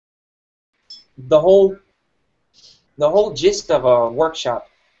the whole the whole gist of a workshop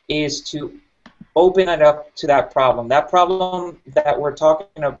is to open it up to that problem. That problem that we're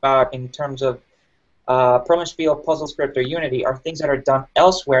talking about in terms of Perlenspiel, PuzzleScript, or Unity are things that are done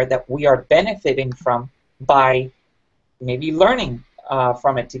elsewhere that we are benefiting from by maybe learning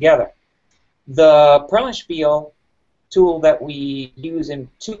from it together. The Perlenspiel tool that we use in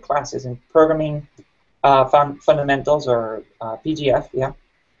 2 classes, in Programming Fundamentals, or PGF, yeah,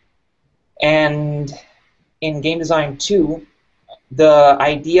 and in Game Design 2, the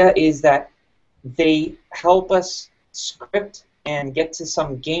idea is that they help us script and get to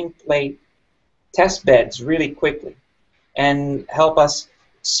some gameplay test beds really quickly and help us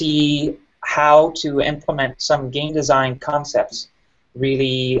see how to implement some game design concepts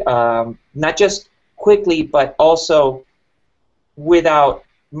really, not just quickly, but also without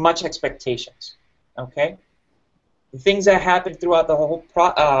much expectations. Okay, the things that happen throughout the whole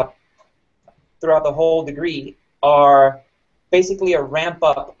degree are basically a ramp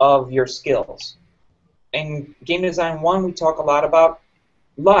up of your skills. In Game Design 1, we talk a lot about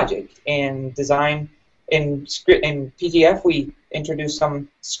logic. In design, in PGF, we introduce some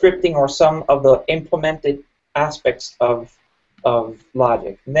scripting or some of the implemented aspects of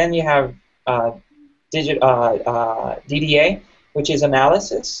logic. And then you have DDA, which is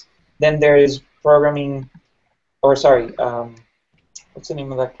analysis. Then there is programming, or sorry, what's the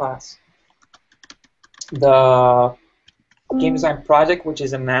name of that class? The Game Design Project, which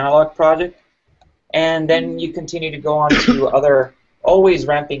is an analog project. And then you continue to go on to other, always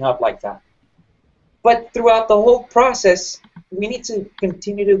ramping up like that. But throughout the whole process, we need to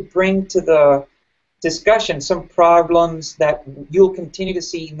continue to bring to the discussion some problems that you'll continue to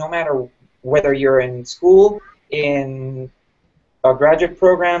see no matter whether you're in school, in a graduate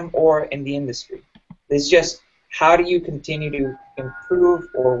program, or in the industry. It's just how do you continue to improve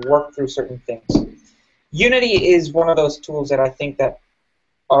or work through certain things. Unity is one of those tools that I think that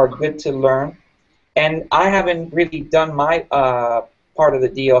are good to learn. And I haven't really done my part of the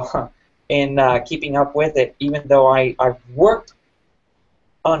deal in keeping up with it, even though I've worked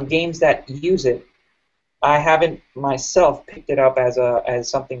on games that use it. I haven't myself picked it up as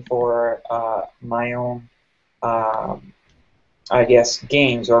something for my own, I guess,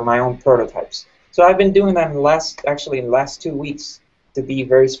 games or my own prototypes. So I've been doing that in the last 2 weeks, to be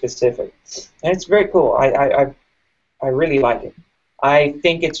very specific, and it's very cool. I really like it. I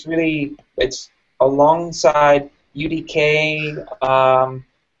think it's alongside UDK,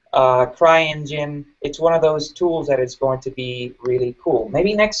 CryEngine, it's one of those tools that is going to be really cool.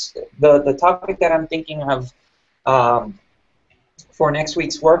 Maybe the topic that I'm thinking of for next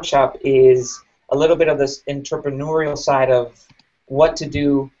week's workshop is a little bit of this entrepreneurial side of what to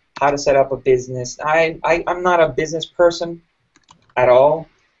do, how to set up a business. I'm not a business person at all,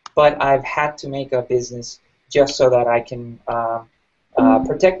 but I've had to make a business just so that I can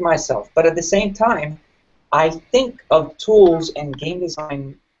protect myself. But at the same time, I think of tools in game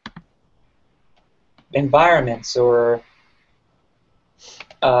design environments, or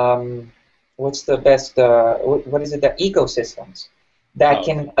what's the best, what is it, the ecosystems that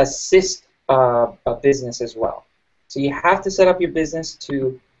can assist a business as well. So you have to set up your business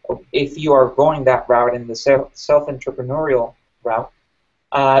to, if you are going that route, in the self-entrepreneurial route,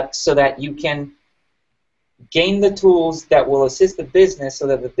 so that you can gain the tools that will assist the business, so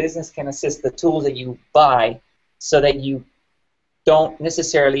that the business can assist the tools that you buy, so that you don't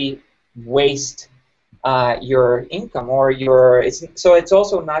necessarily waste your income or your. So it's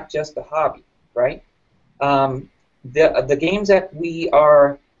also not just a hobby, right? The games that we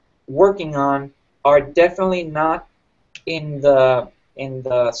are working on are definitely not in the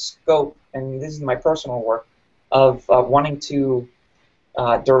scope, and this is my personal work, of wanting to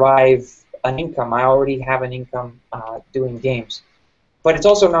derive an income. I already have an income doing games. But it's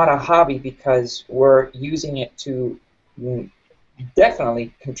also not a hobby because we're using it to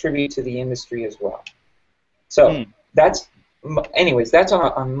definitely contribute to the industry as well. So anyways, that's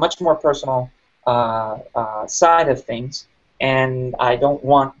on a much more personal side of things, and I don't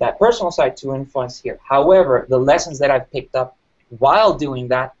want that personal side to influence here. However, the lessons that I've picked up while doing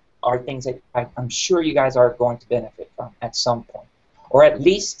that are things that I'm sure you guys are going to benefit from at some point, or at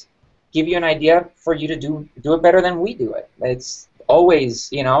least give you an idea for you to do it better than we do it. It's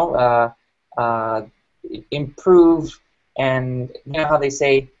always, improve, and you know how they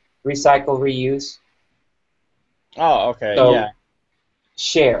say recycle, reuse. Oh, okay, So yeah.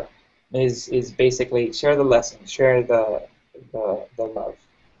 share is basically share the lesson, share the love.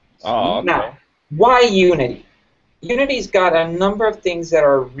 Oh, okay. Now, why Unity? Unity's got a number of things that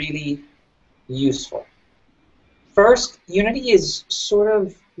are really useful. First, Unity is sort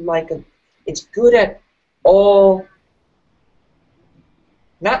of like It's good at all,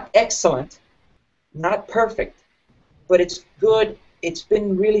 not excellent, not perfect, but it's good. It's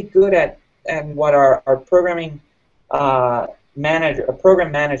been really good at, and what our programming manager, a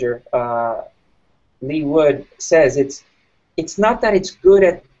program manager, Lee Wood says, it's not that it's good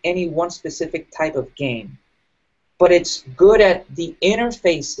at any one specific type of game, but it's good at the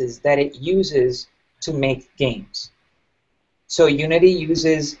interfaces that it uses to make games. So Unity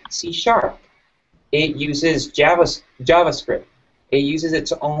uses C#. It uses JavaScript. It uses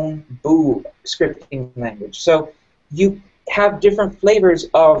its own Boo scripting language. So you have different flavors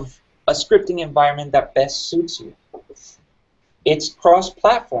of a scripting environment that best suits you. It's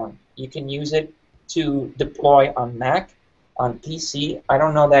cross-platform. You can use it to deploy on Mac, on PC. I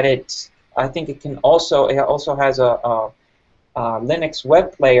don't know that it's. I think it can also. It also has a Linux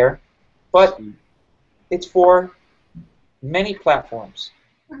web player, but it's for many platforms.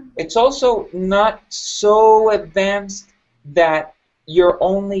 It's also not so advanced that you're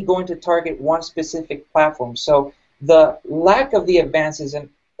only going to target one specific platform. So the lack of the advances in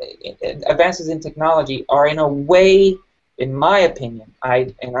technology are, in a way, in my opinion,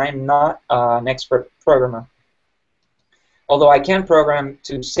 I'm not an expert programmer, although I can program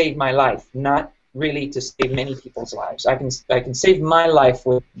to save my life, not really to save many people's lives. I can save my life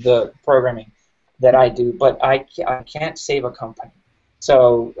with the programming that I do, but I can't save a company.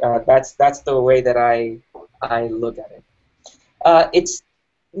 So that's the way that I look at it. It's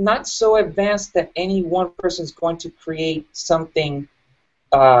not so advanced that any one person is going to create something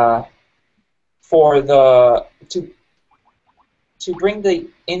for the to bring the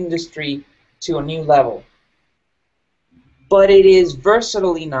industry to a new level. But it is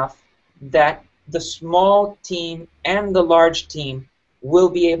versatile enough that the small team and the large team will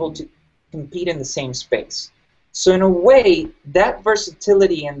be able to compete in the same space. So in a way, that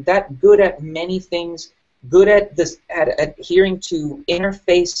versatility and that good at many things, good at this, at adhering to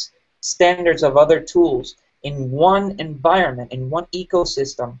interface standards of other tools in one environment, in one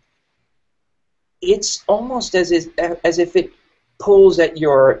ecosystem, it's almost as if it pulls at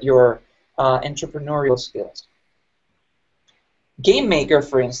your entrepreneurial skills. GameMaker,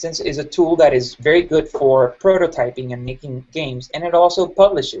 for instance, is a tool that is very good for prototyping and making games, and it also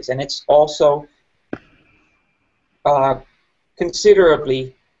publishes, and it's also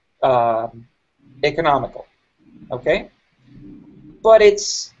considerably economical, okay? But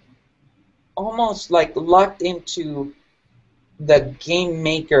it's almost like locked into the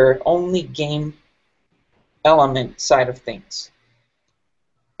GameMaker only game element side of things.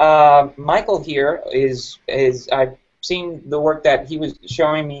 Michael here is I've seen the work that he was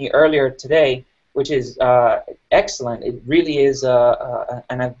showing me earlier today, which is excellent. It really is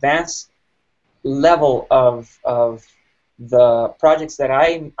an advanced level of the projects that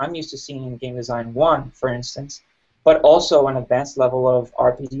I'm used to seeing in Game Design 1, for instance, but also an advanced level of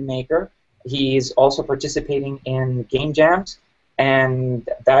RPG Maker. He is also participating in game jams, and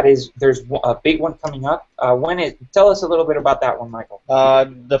there's a big one coming up. Tell us a little bit about that one, Michael.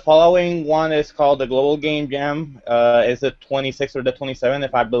 The following one is called the Global Game Jam. It's the 26th or the 27th,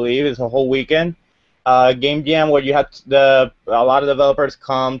 if I believe. It's a whole weekend. Game Jam where you have a lot of developers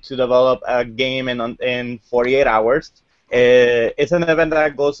come to develop a game in 48 hours. It's an event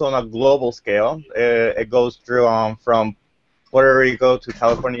that goes on a global scale. It goes through from Puerto Rico to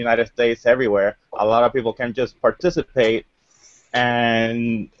California, United States, everywhere. A lot of people can just participate,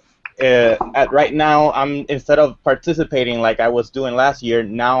 and right now, instead of participating like I was doing last year,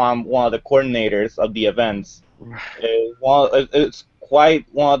 now I'm one of the coordinators of the events. It's quite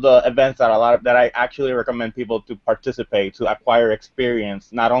one of the events that I actually recommend people to participate, to acquire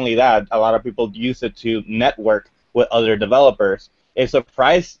experience. Not only that, a lot of people use it to network with other developers. It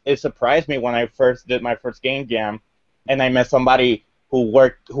surprised me when I first did my first game jam, and I met somebody who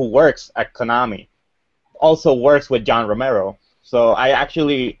works at Konami, also works with John Romero. So I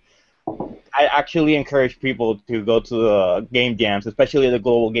actually encourage people to go to the game jams, especially the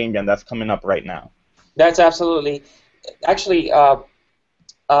global game jam that's coming up right now. That's absolutely. Actually, a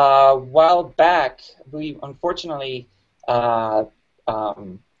while back, we unfortunately the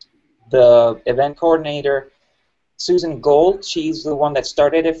event coordinator, Susan Gold, she's the one that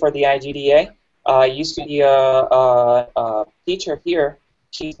started it for the IGDA. Used to be a teacher here.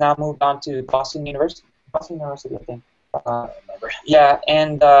 She's now moved on to Boston University. Boston University, I think. Yeah,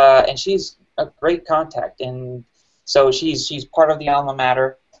 and she's a great contact, and so she's part of the alma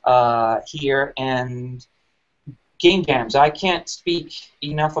mater here, and game jams. I can't speak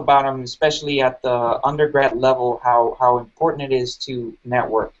enough about them, especially at the undergrad level, how important it is to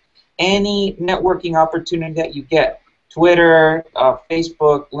network. Any networking opportunity that you get, Twitter,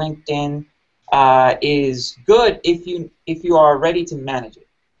 Facebook, LinkedIn, is good if you are ready to manage it.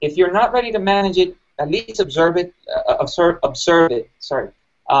 If you're not ready to manage it, at least observe it. Observe it. Sorry,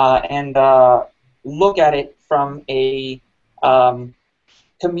 and look at it from a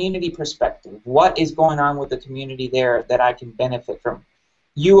community perspective. What is going on with the community there that I can benefit from?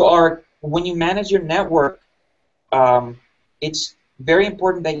 When you manage your network, it's very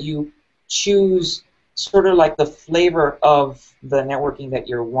important that you choose sort of like the flavor of the networking that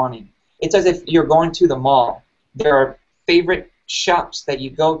you're wanting. It's as if you're going to the mall. There are favorite shops that you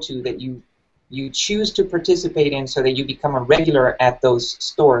go to that you choose to participate in so that you become a regular at those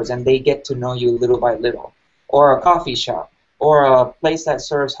stores and they get to know you little by little. Or a coffee shop, or a place that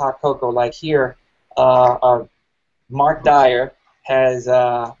serves hot cocoa, like here, Mark Dyer has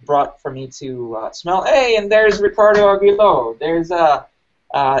brought for me to smell. Hey, and there's Ricardo Aguilo. There's the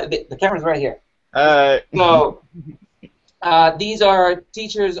camera's right here. So these are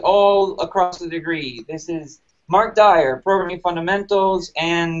teachers all across the degree. This is Mark Dyer, Programming Fundamentals,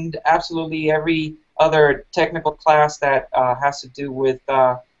 and absolutely every other technical class that has to do with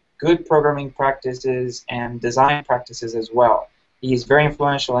good programming practices and design practices as well. He's very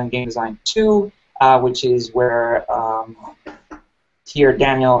influential in Game Design 2, which is where here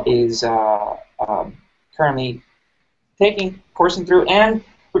Daniel is currently coursing through. And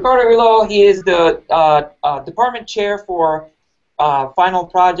Ricardo Aguilo, he is the department chair for Final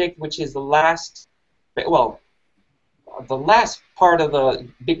Project, which is the last part of the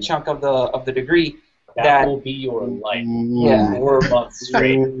big chunk of the degree. That will be your life. Yeah. 4 months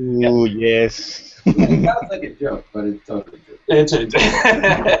straight. Ooh, yes. It sounds like a joke, but it's totally true. It's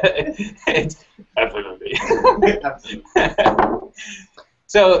absolutely.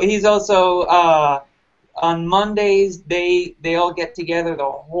 So he's also on Mondays. They all get together. The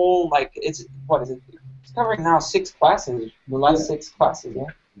whole it's covering now 6 classes. The last 6 classes, yeah.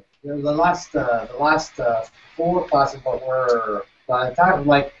 The last 4 classes, but we're by the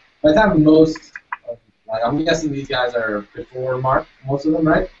time most. I'm guessing these guys are before Mark, most of them,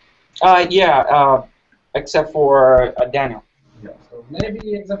 right? Yeah, except for Daniel. Yeah, so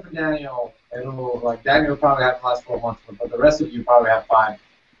maybe except for Daniel, Daniel will probably have the last 4 months, but the rest of you probably have 5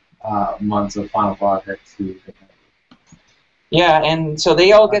 months of Final Project to. Yeah, and so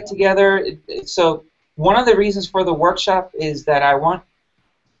they all get together. So one of the reasons for the workshop is that I want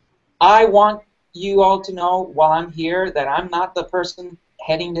you all to know while I'm here that I'm not the person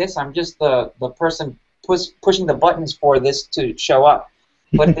heading this. I'm just the person pushing the buttons for this to show up.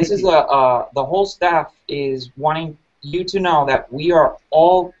 But this is the whole staff is wanting you to know that we are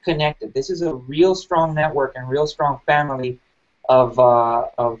all connected. This is a real strong network and real strong family of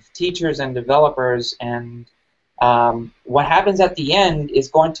teachers and developers, and what happens at the end is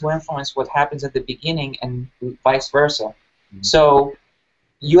going to influence what happens at the beginning and vice versa. Mm-hmm. So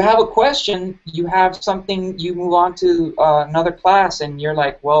you have a question, you have something, you move on to another class, and you're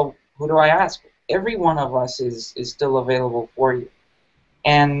like, well, who do I ask? Every one of us is still available for you.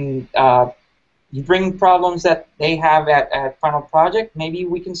 And you bring problems that they have at Final Project, maybe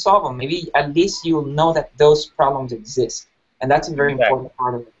we can solve them. Maybe at least you'll know that those problems exist. And that's a very important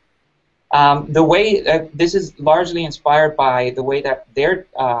part of it. The way this is largely inspired by the way that their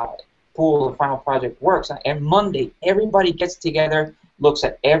pool of Final Project works. And Monday, everybody gets together, looks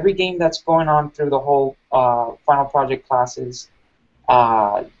at every game that's going on through the whole Final Project classes.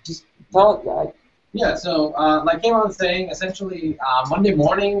 Just tell it. Yeah, so like Kayvon was saying, essentially Monday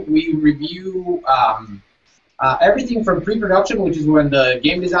morning we review everything from pre-production, which is when the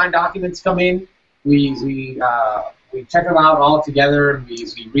game design documents come in. We check them out all together, and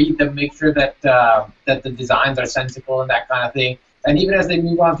we read them, make sure that that the designs are sensible and that kind of thing. And even as they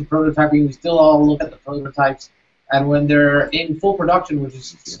move on to prototyping, we still all look at the prototypes. And when they're in full production, which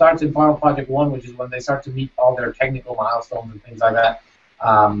starts in Final Project 1, which is when they start to meet all their technical milestones and things like that,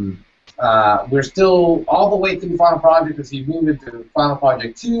 we're still all the way through Final Project as you move into Final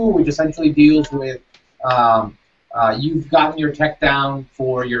Project 2, which essentially deals with you've gotten your tech down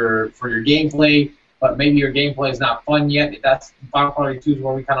for your gameplay, but maybe your gameplay is not fun yet. That's Final Project 2 is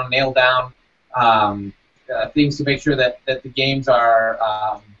where we kind of nail down things to make sure that the games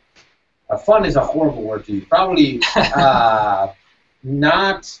are fun is a horrible word to use. Probably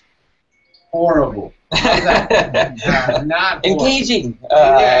not horrible. Not engaging.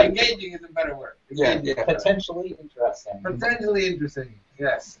 Yeah, engaging is a better word. Yeah. Potentially interesting. Potentially interesting.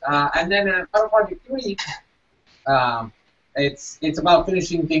 Yes. And then Final Project 3, it's about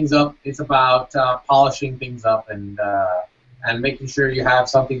finishing things up. It's about polishing things up and making sure you have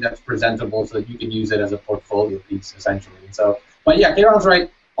something that's presentable so that you can use it as a portfolio piece, essentially. And so, but yeah, Kayvon's right.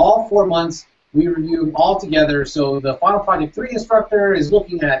 All 4 months we review them all together. So the Final Project 3 instructor is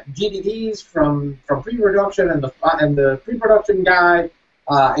looking at GDDs from pre-production, and the pre-production guy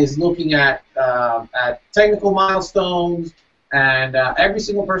is looking at technical milestones. And every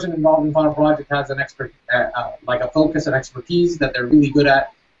single person involved in Final Project has an like a focus and expertise that they're really good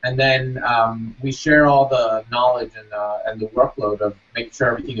at. And then we share all the knowledge and the workload of making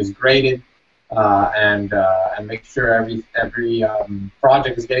sure everything is graded and make sure every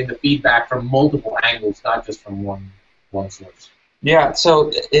project is getting the feedback from multiple angles, not just from one source. Yeah.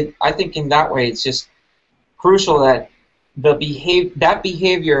 So I think in that way, it's just crucial that that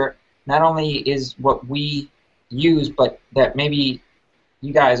behavior not only is what we use, but that maybe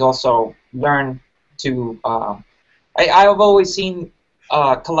you guys also learn to. I've always seen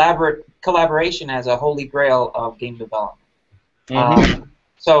collaboration as a holy grail of game development. Mm-hmm.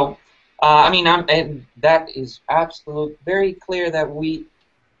 So, I mean, and that is very clear that we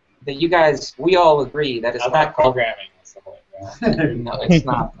all agree that it's not programming and stuff like that. No, it's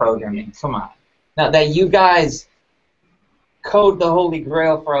not programming. Come on. Now that you guys code the holy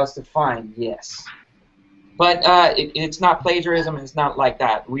grail for us to find, yes. But it's not plagiarism, and it's not like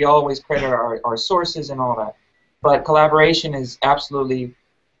that. We always credit our sources and all that. But collaboration is absolutely,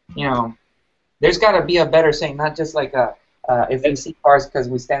 there's got to be a better saying, not just like if we see cars because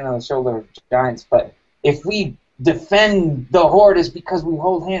we stand on the shoulder of giants, but if we defend the horde is because we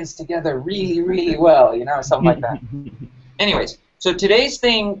hold hands together really, really well, something like that. Anyways, so today's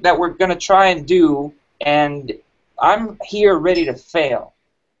thing that we're going to try and do, and I'm here ready to fail,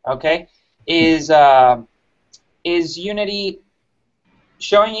 okay, is Unity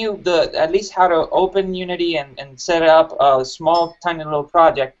showing you at least how to open Unity and set up a small, tiny little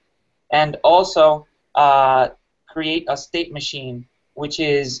project, and also create a state machine, which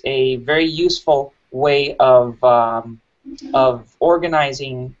is a very useful way of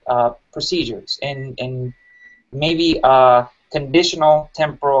organizing procedures and maybe conditional,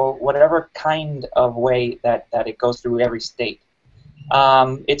 temporal, whatever kind of way that it goes through every state.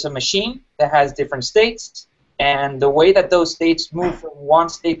 It's a machine that has different states, and the way that those states move from one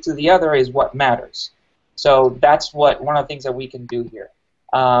state to the other is what matters. So that's one of the things that we can do here.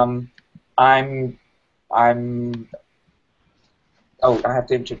 Oh, I have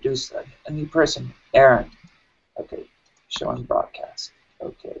to introduce a new person, Aaron. Okay, showing broadcast.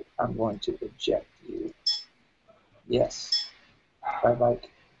 Okay, I'm going to eject you. Yes. Bye-bye.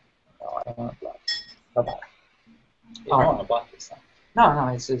 No, I don't want to block. Bye-bye. You don't want to block this time. No,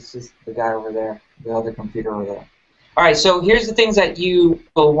 it's just the guy over there, the other computer over there. All right, so here's the things that you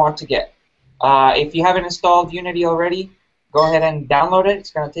will want to get. If you haven't installed Unity already, go ahead and download it.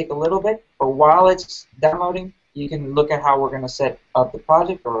 It's going to take a little bit, but while it's downloading, you can look at how we're going to set up the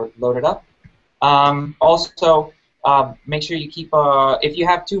project or load it up. Also, make sure you keep, if you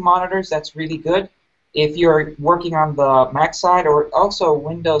have 2 monitors, that's really good. If you're working on the Mac side, or also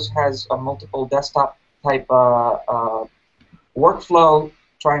Windows has a multiple desktop type workflow,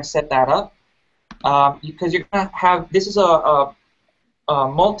 try and set that up. Because you're going to have, this is a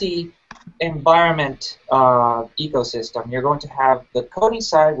multi-environment ecosystem. You're going to have the coding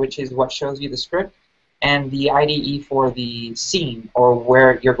side, which is what shows you the script, and the IDE for the scene, or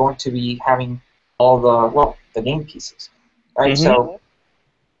where you're going to be having all the game pieces, right? Mm-hmm. So,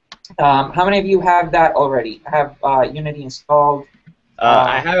 how many of you have that already? Have Unity installed?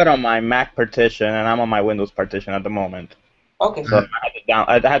 I have it on my Mac partition, and I'm on my Windows partition at the moment. Okay. So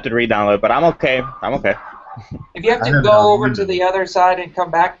I had to re-download, but I'm okay. If you have to go over to the other side and come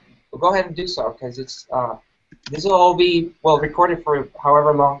back, go ahead and do so, because it's this will all be recorded for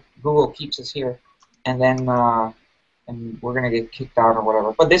however long Google keeps us here, and then and we're gonna get kicked out or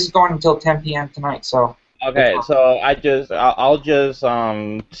whatever. But this is going until 10 p.m. tonight, so. Okay, so I'll just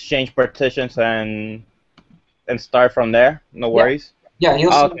change partitions and start from there. No worries. Yeah,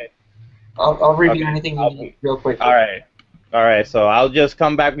 you'll see. Okay. I'll review anything you need real quick. All right. So I'll just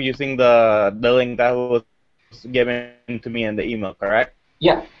come back using the link that was given to me in the email, correct?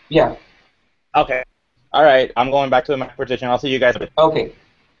 Yeah. Okay. All right. I'm going back to the Mac partition. I'll see you guys. Okay.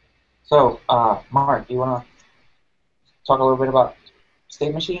 So, Mark, do you want to talk a little bit about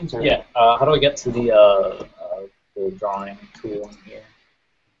state machines? Or? Yeah. How do I get to the drawing tool in here?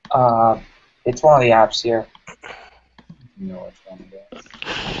 It's one of the apps here. You know which one it is.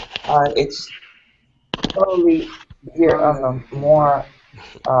 It's probably here on the more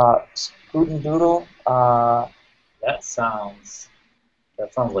Scoot and Doodle. That sounds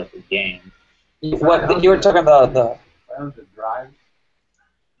like a game. What you were talking about the Found the drive,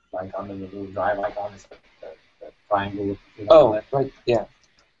 like under the little drive icon, is the triangle. Right, yeah.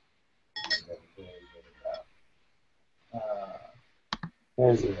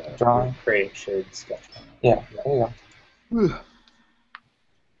 There's drawing. Create shared sketch. Yeah, there you go.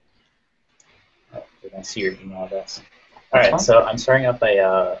 I see your email address. All right, so I'm starting up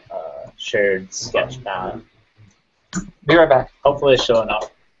a shared sketch pad. Be right back. Hopefully it's showing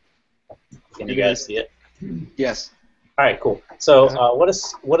up. Can you guys see it? Yes. All right, cool. So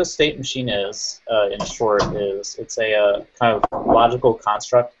what a state machine is, in short, is it's a kind of logical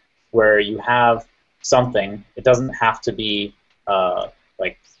construct where you have something. It doesn't have to be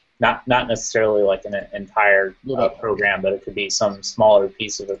like not necessarily like an entire program, but it could be some smaller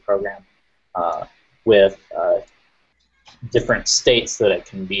piece of a program with different states that it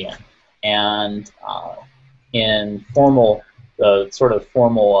can be in. And in formal, sort of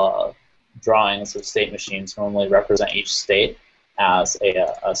formal drawings of state machines normally represent each state as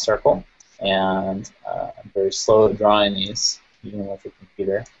a circle. And I'm very slow at drawing these, even with a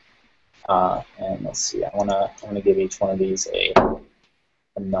computer. And let's see, I wanna give each one of these a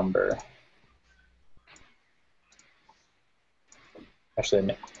number. Actually,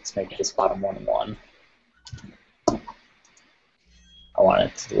 let's make this bottom one 1. I want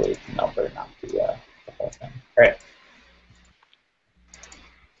it to be the number, not the whole thing. All right.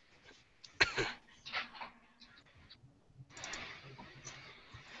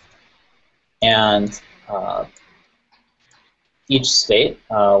 And each state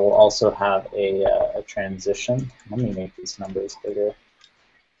will also have a transition. Let me make these numbers bigger.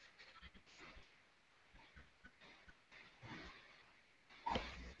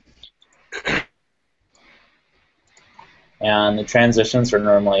 And the transitions are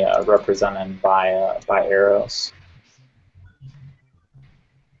normally represented by arrows.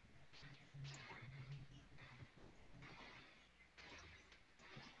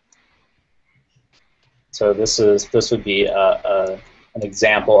 So this would be an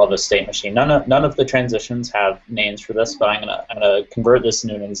example of a state machine. None of the transitions have names for this, but I'm gonna convert this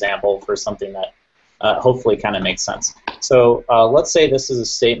into an example for something that hopefully kind of makes sense. So let's say this is a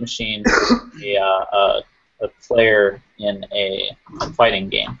state machine for a player in a fighting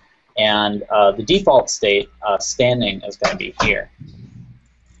game, and the default state standing is going to be here.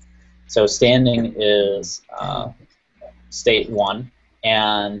 So standing is state 1,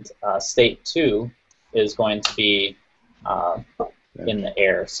 and state 2 is going to be in the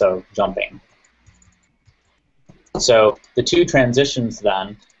air, so jumping. So the two transitions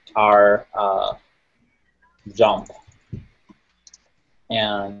then are jump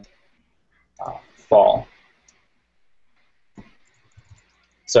and fall.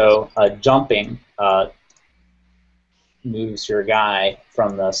 So jumping moves your guy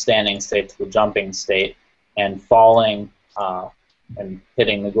from the standing state to the jumping state, and falling and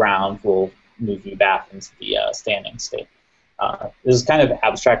hitting the ground will move you back into the standing state. This is kind of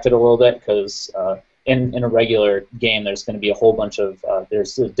abstracted a little bit because in a regular game there's going to be a whole bunch of,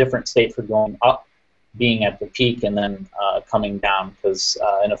 there's a different state for going up, being at the peak, and then coming down, because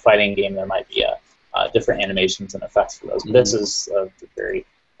in a fighting game there might be different animations and effects for those. But this is a very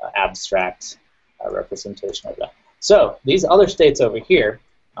abstract representation of that. So these other states over here,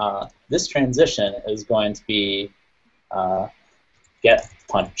 this transition is going to be get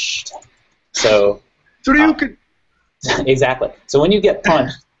punched. So you could exactly. So when you get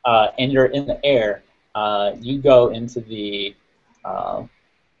punched and you're in the air, you go into the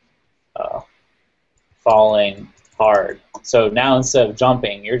falling hard. So now instead of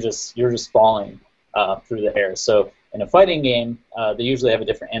jumping, you're just falling through the air. So in a fighting game, they usually have a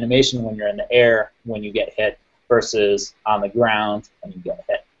different animation when you're in the air when you get hit versus on the ground when you get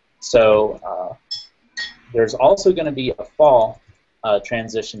hit. So there's also going to be a fall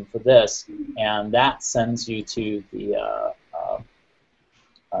transition for this, and that sends you to the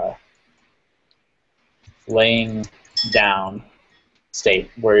laying down state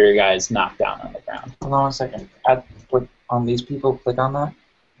where your guy's knocked down on the ground. Hold on 1 second. Click on these people, click on that,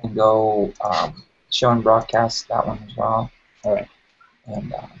 and go show and broadcast that one as well. All right.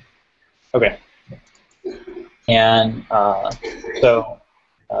 And okay. And So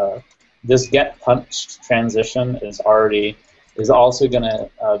this get punched transition is also going to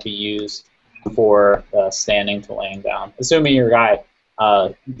be used for standing to laying down, assuming your guy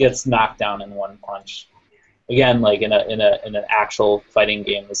gets knocked down in one punch. Again, like in an actual fighting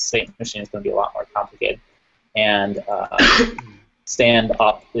game, the state machine is going to be a lot more complicated. And stand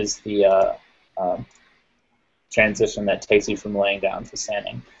up is the transition that takes you from laying down to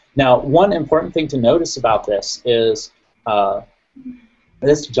standing. Now, one important thing to notice about this is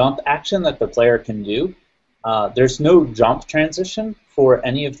this jump action that the player can do. There's no jump transition for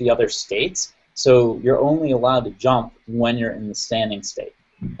any of the other states, so you're only allowed to jump when you're in the standing state.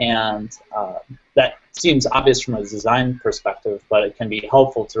 And that seems obvious from a design perspective, but it can be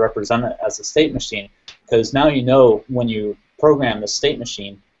helpful to represent it as a state machine, because now you know when you program the state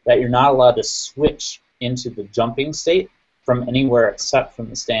machine that you're not allowed to switch into the jumping state from anywhere except from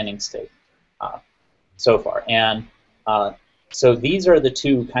the standing state so far. And so these are the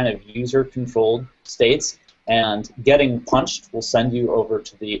two kind of user-controlled states, and getting punched will send you over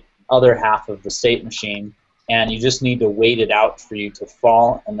to the other half of the state machine, and you just need to wait it out for you to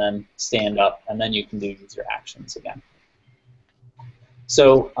fall and then stand up, and then you can do user actions again.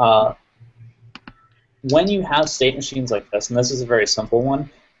 So when you have state machines like this, and this is a very simple one,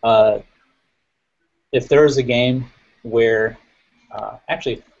 if there is a game where,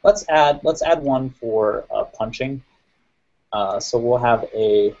 actually, let's add one for punching. So we'll have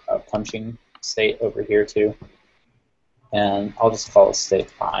a punching state over here too, and I'll just call it state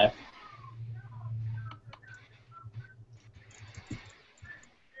 5.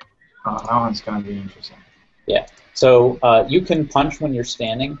 That one's going to be interesting. Yeah. So you can punch when you're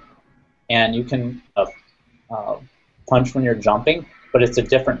standing, and you can punch when you're jumping, but it's a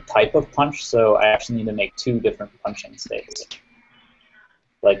different type of punch, so I actually need to make 2 different punching states,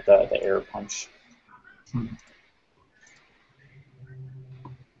 like the air punch.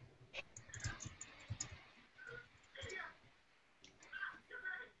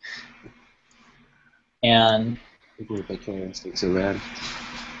 And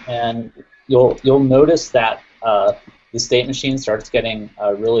and you'll notice that the state machine starts getting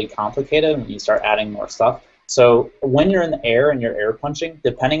really complicated when you start adding more stuff. So when you're in the air and you're air punching,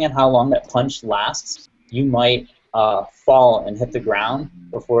 depending on how long that punch lasts, you might fall and hit the ground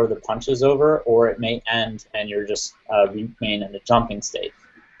before the punch is over, or it may end and you're just remain in a jumping state.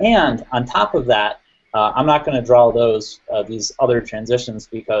 And on top of that, I'm not going to draw these other transitions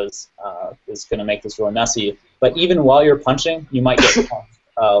because it's going to make this really messy. But even while you're punching, you might get punched.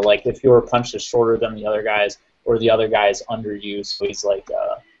 Like if your punch is shorter than the other guy's, or the other guy's under you, so he's like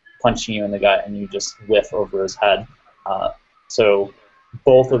punching you in the gut and you just whiff over his head. So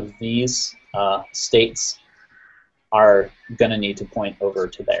both of these states are going to need to point over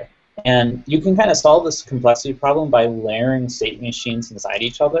to there. And you can kind of solve this complexity problem by layering state machines inside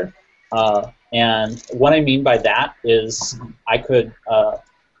each other. And what I mean by that is I could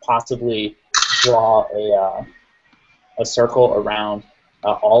possibly draw a circle around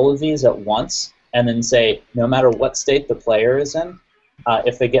all of these at once, and then say no matter what state the player is in,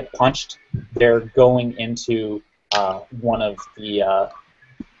 if they get punched, they're going into one of the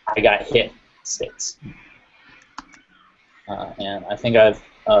I got hit states. And I think I've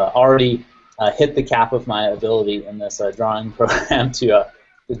already hit the cap of my ability in this drawing program to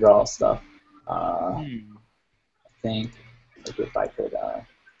draw stuff. I think if I could,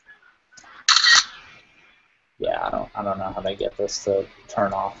 yeah, I don't know how to get this to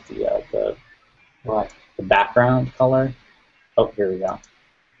turn off the background color. Oh, here we go.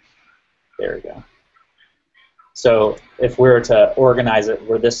 There we go. So if we were to organize it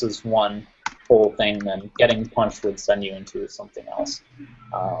where this is one whole thing, then getting punched would send you into something else.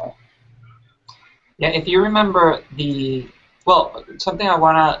 Yeah, if you remember well, something I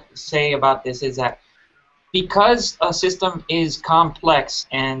want to say about this is that because a system is complex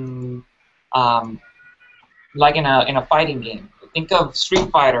and like in a fighting game, think of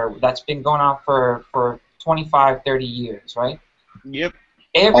Street Fighter that's been going on for 25, 30 years, right? Yep.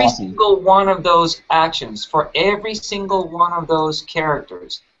 Every single one of those actions, for every single one of those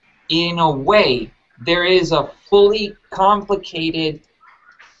characters, in a way, there is a fully complicated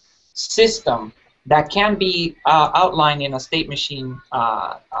system that can be outlined in a state machine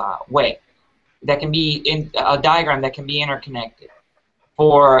way. That can be in a diagram that can be interconnected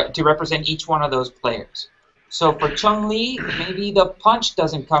to represent each one of those players. So for Chun-Li, maybe the punch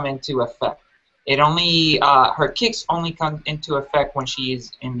doesn't come into effect. It only her kicks only come into effect when she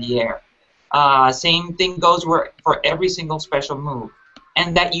is in the air. Same thing goes for every single special move,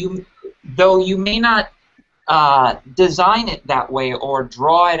 and that though you may not design it that way or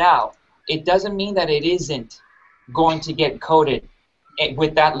draw it out, it doesn't mean that it isn't going to get coded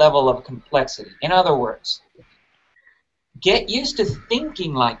with that level of complexity. In other words, get used to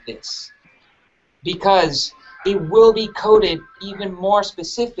thinking like this, because it will be coded even more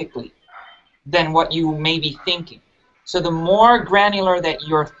specifically than what you may be thinking. So the more granular that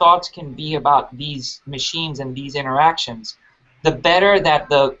your thoughts can be about these machines and these interactions, the better that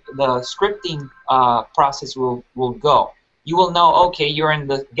the scripting process will go. You will know, okay, you're in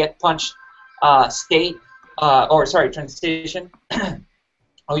the get punched state, transition,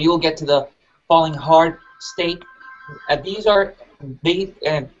 or you will get to the falling hard state. These are,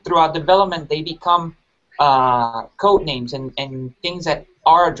 throughout development, they become code names and things that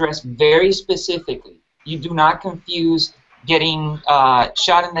are addressed very specifically. You do not confuse getting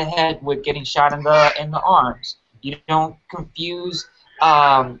shot in the head with getting shot in the arms. You don't confuse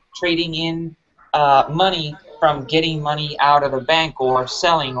trading in money from getting money out of the bank, or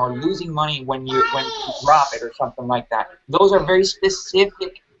selling, or losing money when you drop it or something like that. Those are very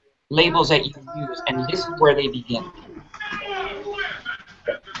specific labels that you use, and this is where they begin.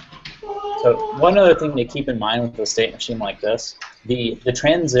 So one other thing to keep in mind with a state machine like this, the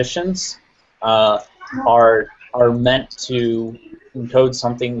transitions are meant to encode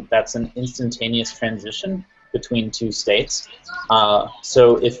something that's an instantaneous transition between two states.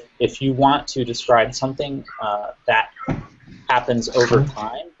 So if you want to describe something that happens over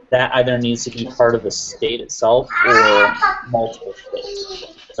time, that either needs to be part of the state itself or multiple states.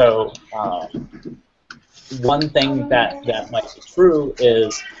 So one thing that might be true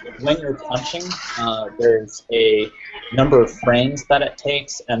is when you're punching, there's a number of frames that it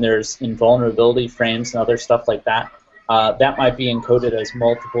takes, and there's invulnerability frames and other stuff like that. That might be encoded as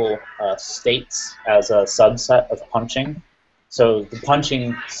multiple states as a subset of punching. So the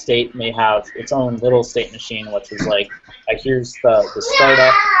punching state may have its own little state machine, which is like, here's the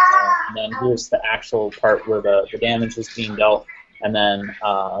startup, and then here's the actual part where the damage is being dealt, and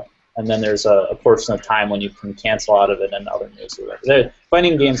then there's a portion of time when you can cancel out of it and other moves.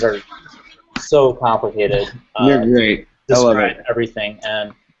 Fighting games are so complicated. You're great. I love it. Everything,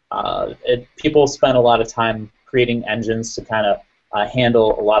 and people spend a lot of time creating engines to kind of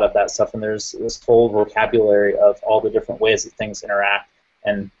handle a lot of that stuff, and there's this whole vocabulary of all the different ways that things interact,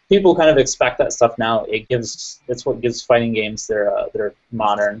 and people kind of expect that stuff now. It's what gives fighting games their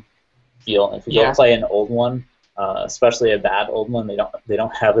modern feel. And if you go play an old one, especially a bad old one, they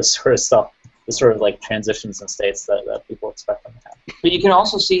don't have this sort of stuff, this sort of like transitions and states that people expect them to have. But you can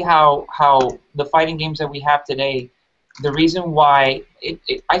also see how the fighting games that we have today, the reason why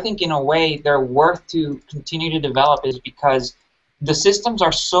I think in a way they're worth to continue to develop is because the systems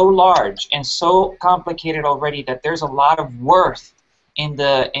are so large and so complicated already that there's a lot of worth in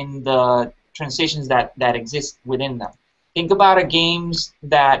the transitions that exist within them. Think about games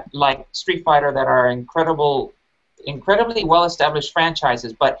that, like Street Fighter, that are incredibly well-established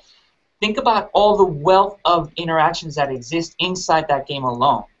franchises, but think about all the wealth of interactions that exist inside that game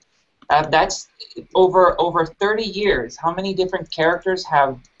alone. That's over 30 years. How many different characters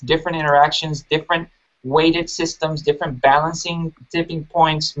have different interactions, different weighted systems, different balancing tipping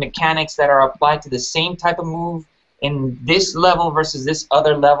points, mechanics that are applied to the same type of move in this level versus this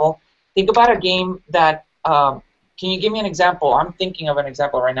other level? Think about a game that, can you give me an example? I'm thinking of an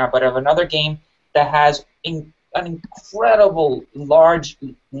example right now, but of another game that has an incredible large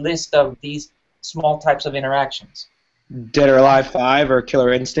list of these small types of interactions. Dead or Alive 5 or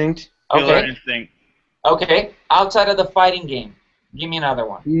Killer Instinct? Okay. Killer Instinct. Okay. Outside of the fighting game, give me another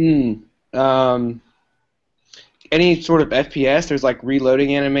one. Any sort of FPS, there's like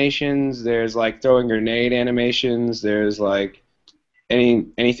reloading animations, there's like throwing grenade animations, there's like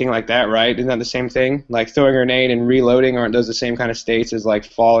anything like that, right? Isn't that the same thing? Like throwing a grenade and reloading, aren't those the same kind of states as like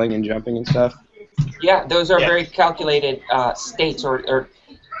falling and jumping and stuff? Yeah, those are very calculated states, or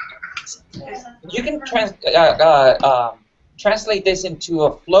you can translate this into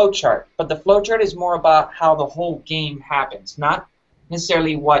a flowchart, but the flowchart is more about how the whole game happens, not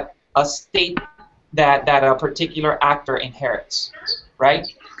necessarily what a state that a particular actor inherits, right?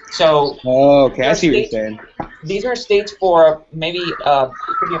 So. Oh, okay, I see what you're saying. These are states for maybe it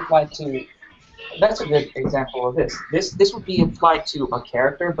could be applied to. That's a good example of this. This would be applied to a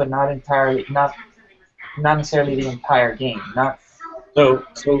character, but not necessarily the entire game. So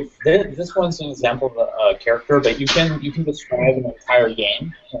this one's an example of a character, but you can describe an entire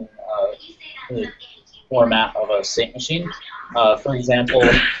game in the format of a state machine. For example,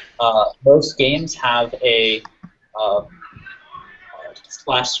 most games have a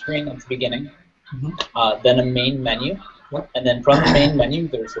splash screen at the beginning, then a main menu, and then from the main menu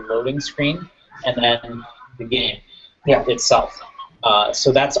there's a loading screen, and then the game itself.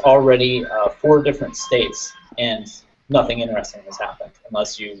 So that's already 4 different states, and nothing interesting has happened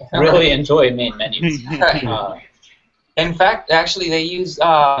unless you really enjoy main menus. In fact, actually, they use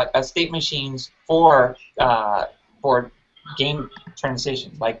state machines for game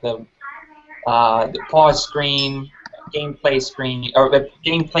transitions, like the pause screen, gameplay screen, or the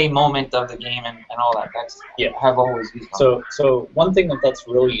gameplay moment of the game, and all that. Have always used. So one thing that's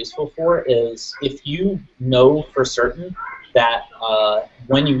really useful for is if you know for certain that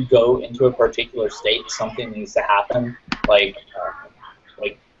when you go into a particular state, something needs to happen, like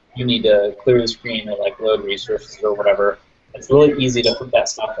you need to clear the screen or like load resources or whatever. It's really easy to put that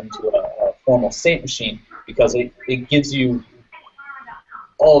stuff into a formal state machine because it gives you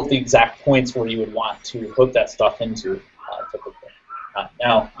all of the exact points where you would want to hook that stuff into, typically.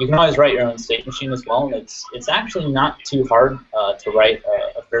 Now, you can always write your own state machine as well, and it's actually not too hard to write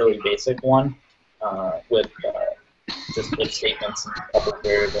a fairly basic one with just if statements and a couple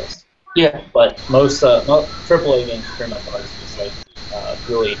variables. Yeah. But most AAA games pretty much are just like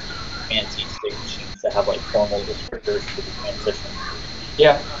really fancy state machines that have like formal descriptors for the transition.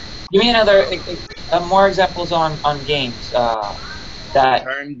 Yeah. Give me another more examples on games that.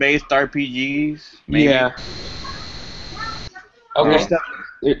 Turn-based RPGs. Maybe. Yeah. Okay.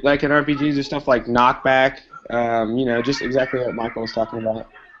 Like in RPGs, there's stuff like knockback. You know, just exactly what Michael was talking about.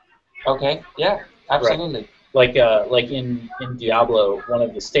 Okay. Yeah. Absolutely. Like in Diablo, one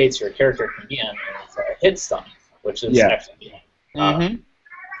of the states your character can be in is hit stun, which is actually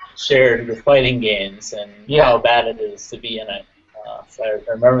shared with fighting games and how bad it is to be in it. So I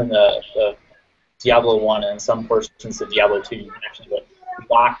remember in the Diablo 1 and some portions of Diablo 2, you can actually get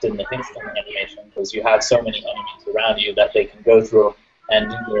locked in the hit stun animation because you have so many enemies around you that they can go through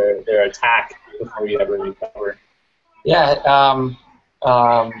and do their attack before you ever recover. Yeah.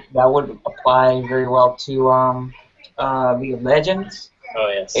 That would apply very well to League of Legends. Oh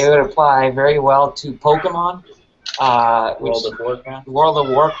yes. It would apply very well to Pokemon. World of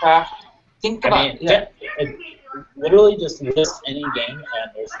Warcraft. Think about literally just list any game,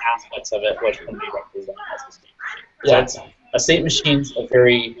 and there's aspects of it which can be represented as a state machine. Yeah. So a state machine's a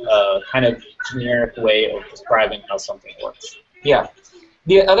very kind of generic way of describing how something works. Yeah.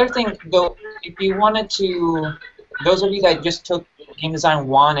 The other thing, though, if you wanted to, those of you that just took Game Design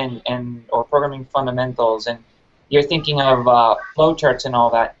 1 or Programming Fundamentals, and you're thinking of flowcharts and all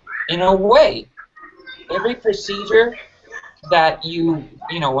that, in a way, every procedure that you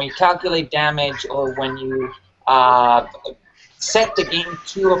know, when you calculate damage or when you set the game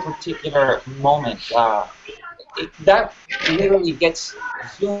to a particular moment, that literally gets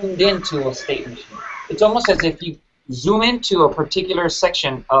zoomed into a state machine. It's almost as if you zoom into a particular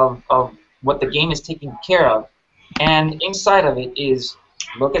section of what the game is taking care of, and inside of it is,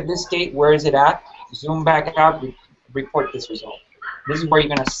 look at this state, where is it at, zoom back out, report this result. This is where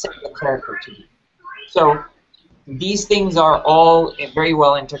you're going to set the character to be. So these things are all very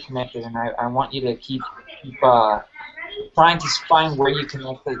well interconnected, and I want you to keep trying to find where you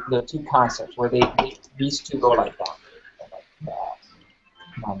connect the two concepts, where these two go like that.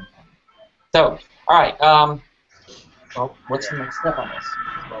 So, all right. Well, what's the next step on this?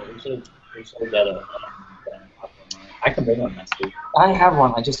 Well, we should get I can bring one next week. I have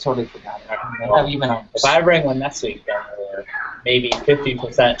one. I just totally forgot it. If I bring one next week, then there's maybe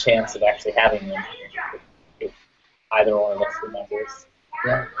 50% chance of actually having one. If either one of us remembers.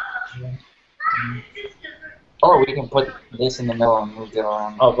 Yeah. Or we can put this in the middle and move it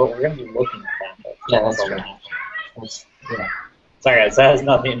around. Oh, but we're going to be looking at that. Yeah, that's true. Yeah. Sorry guys, that has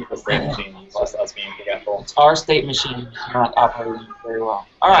nothing to do with state machine. It's just us being forgetful. Our state machine is not operating very well.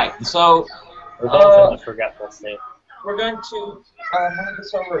 Alright, so we're both in the forgetful state. We're going to move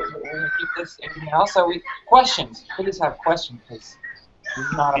this over. We're going to keep this. Anything else? Questions? Please have questions, because this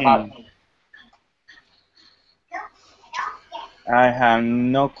is not about I have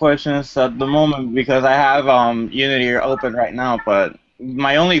no questions at the moment because I have Unity open right now. But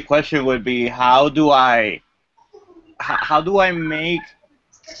my only question would be, how do I make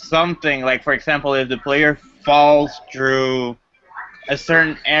something, like, for example, if the player falls through a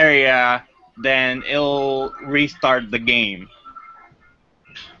certain area, then it'll restart the game?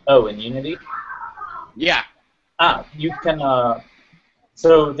 Oh, in Unity? Yeah. You can.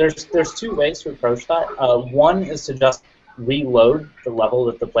 So there's two ways to approach that. One is to just reload the level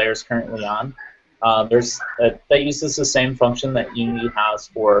that the player is currently on. That uses the same function that Unity has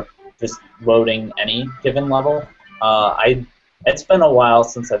for just loading any given level. It's been a while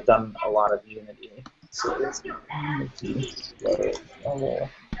since I've done a lot of Unity. So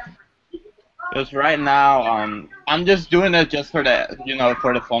Because right now, I'm just doing it just for the,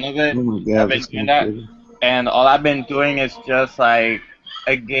 for the fun of it. Oh my God, I've been doing that, and all I've been doing is just like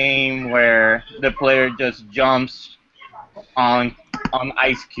a game where the player just jumps on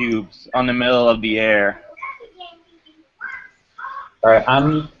ice cubes on the middle of the air. All right,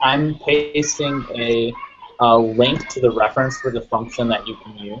 I'm pasting a link to the reference for the function that you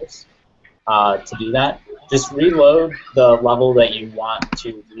can use to do that. Just reload the level that you want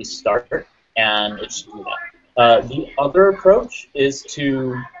to restart, and it should do that. The other approach is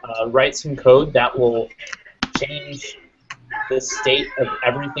to write some code that will change the state of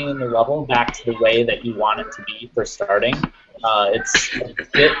everything in the level back to the way that you want it to be for starting. It's a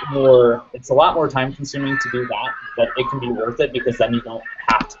bit more. It's a lot more time consuming to do that, but it can be worth it because then you don't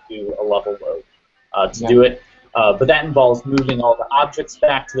have to do a level load. To do it, But that involves moving all the objects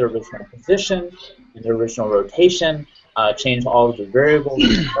back to their original position and their original rotation, change all of the variables in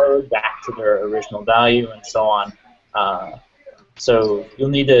the code back to their original value, and so on. So you'll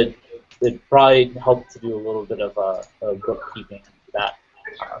need to it'd probably help to do a little bit of bookkeeping for that.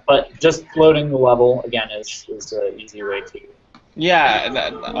 But just loading the level, again, is an easy way to.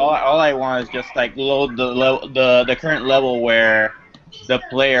 Yeah, all I want is just like load the current level where the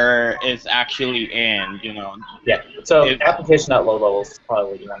player is actually in, you know. Yeah, so application at low levels is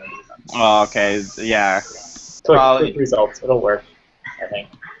probably what you want to do. Oh, okay, yeah. Quick results, it'll work, I think.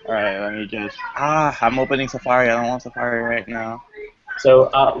 Alright, let me just... I'm opening Safari, I don't want Safari right now. So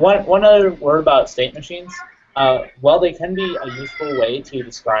one other word about state machines. While they can be a useful way to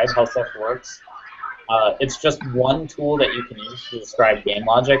describe how stuff works, it's just one tool that you can use to describe game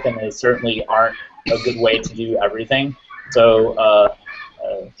logic, and they certainly aren't a good way to do everything. So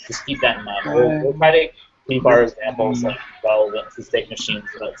just keep that in mind. We'll try to keep our examples relevant to state machines,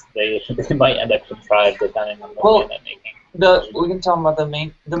 but they might end up contrived depending on what we end up making. We can talk about the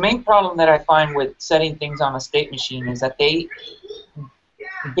main problem that I find with setting things on a state machine is that they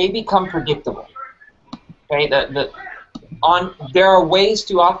become predictable. Okay, there are ways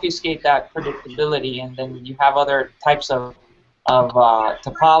to obfuscate that predictability, and then you have other types of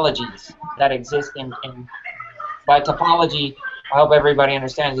topologies that exist in by topology. I hope everybody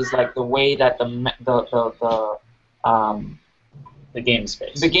understands is like the way that the game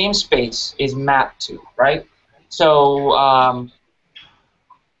space. The game space is mapped to, right? So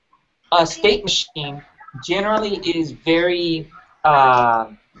a state machine generally is very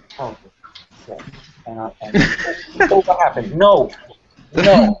oh, what happened? No.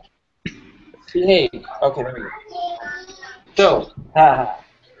 Behave. Okay, there we go. So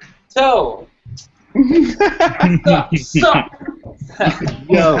Stop.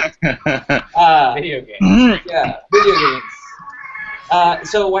 Yo. Video games. Yeah, video games.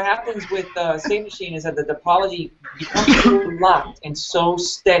 So what happens with state machine is that the topology becomes so locked and so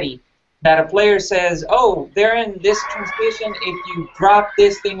steady that a player says, oh, they're in this transition. If you drop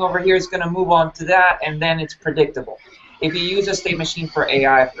this thing over here, it's going to move on to that, and then it's predictable. If you use a state machine for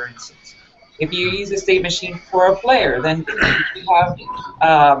AI, for instance. If you use a state machine for a player, then you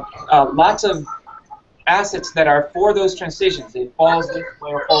have lots of assets that are for those transitions. It falls this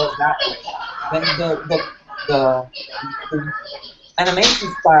way or falls that way. Then the animation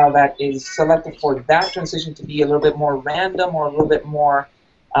style that is selected for that transition to be a little bit more random or a little bit more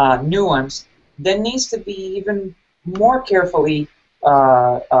nuanced, then needs to be even more carefully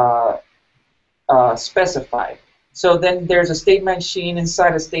specified. So then there's a state machine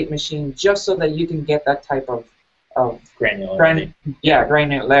inside a state machine just so that you can get that type of granularity.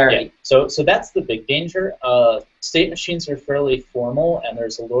 Granularity. Yeah. So that's the big danger. State machines are fairly formal, and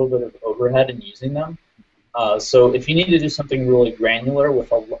there's a little bit of overhead in using them. So if you need to do something really granular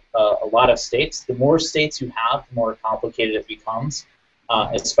with a lot of states, the more states you have, the more complicated it becomes,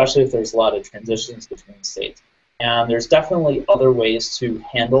 especially if there's a lot of transitions between states. And there's definitely other ways to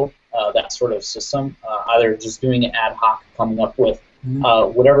handle that sort of system, either just doing it ad hoc, coming up with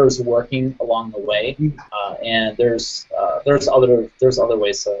whatever is working along the way, and there's other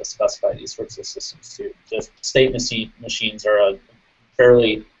ways to specify these sorts of systems too. Just state machines are a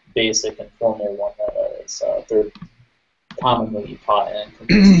fairly basic and formal one that is they're commonly taught in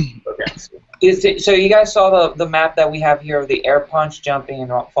computer programs. So you guys saw the map that we have here of the air punch, jumping,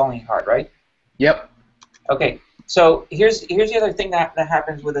 and falling hard, right? Yep. Okay. So here's the other thing that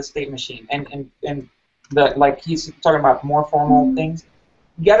happens with a state machine, and like he's talking about more formal things.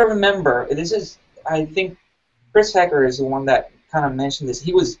 You got to remember, this is, I think Chris Hecker is the one that kind of mentioned this.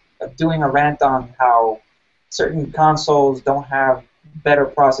 He was doing a rant on how certain consoles don't have better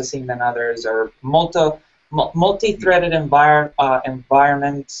processing than others, or multi-threaded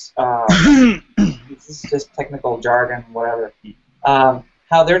environments. This is just technical jargon, whatever.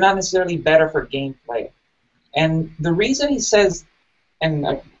 How they're not necessarily better for gameplay. And the reason he says, and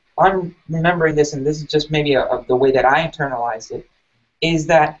I'm remembering this, and this is just maybe the way that I internalized it, is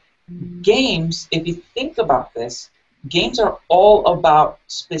that games, if you think about this, games are all about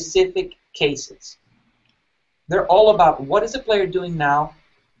specific cases. They're all about what is the player doing now,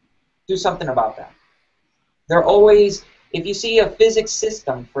 do something about that. They're always, if you see a physics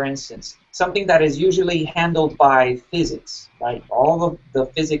system, for instance, something that is usually handled by physics, right? All of the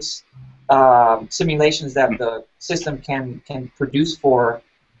physics simulations that the system can produce for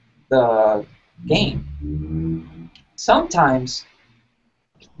the game. Sometimes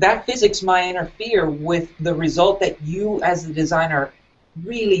that physics might interfere with the result that you as the designer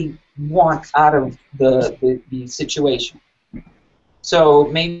really want out of the situation. So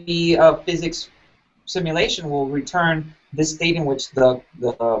maybe a physics simulation will return this state in which the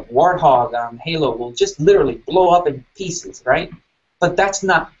warthog on Halo will just literally blow up in pieces, right? But that's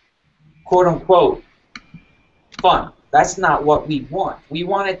not quote unquote fun. That's not what we want. We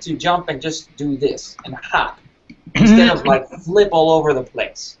want it to jump and just do this and hop instead of like flip all over the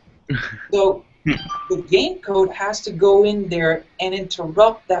place. So the game code has to go in there and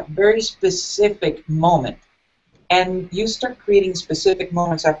interrupt that very specific moment. And you start creating specific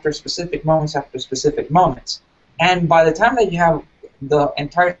moments after specific moments after specific moments. And by the time that you have the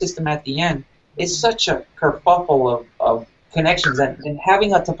entire system at the end, it's such a kerfuffle of connections. And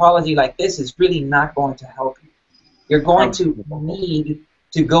having a topology like this is really not going to help you. You're going to need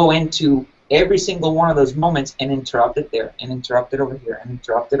to go into every single one of those moments and interrupt it there, and interrupt it over here, and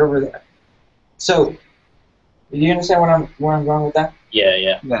interrupt it over there. So, do you understand where I'm going with that?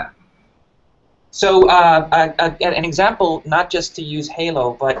 Yeah. So, an example, not just to use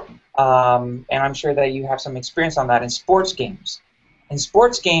Halo, but and I'm sure that you have some experience on that in sports games. In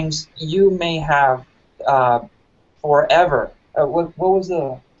sports games, you may have forever. What was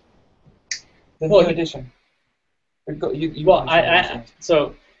the new edition?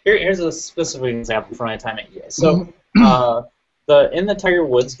 So here's a specific example from my time at EA. So in the Tiger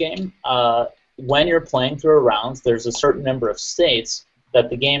Woods game, when you're playing through rounds, there's a certain number of states that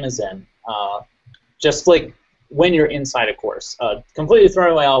the game is in. Just like when you're inside a course, completely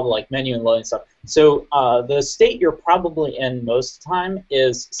throwing away all the like menu and loading stuff. So the state you're probably in most of the time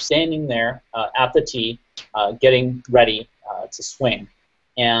is standing there at the tee, getting ready to swing,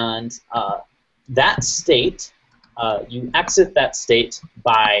 and that state. You exit that state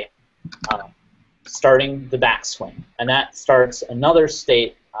by starting the backswing, and that starts another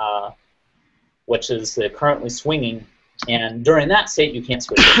state, which is the currently swinging, and during that state you can't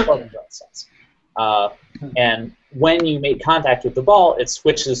switch to club sense. And when you make contact with the ball, it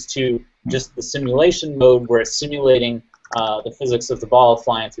switches to just the simulation mode where it's simulating the physics of the ball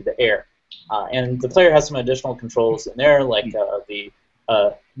flying through the air. And the player has some additional controls in there, like the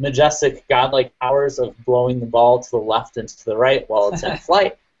majestic, godlike powers of blowing the ball to the left and to the right while it's in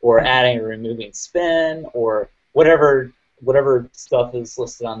flight, or adding or removing spin, or whatever stuff is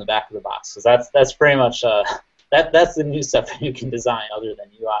listed on the back of the box. Because that's pretty much that's the new stuff that you can design other than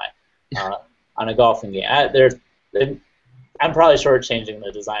UI on a golfing game. I'm probably shortchanging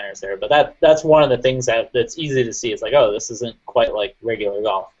the designers there, but that's one of the things that's easy to see. It's like, oh, this isn't quite like regular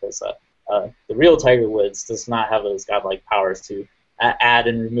golf, because the real Tiger Woods does not have those godlike powers to add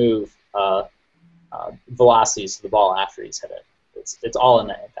and remove velocities to the ball after he's hit it. It's all in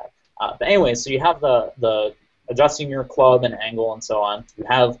the impact. But anyway, so you have the adjusting your club and angle and so on. You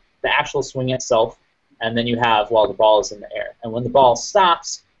have the actual swing itself, and then you have while the ball is in the air. And when the ball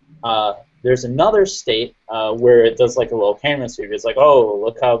stops, there's another state where it does like a little camera sweep. It's like, oh,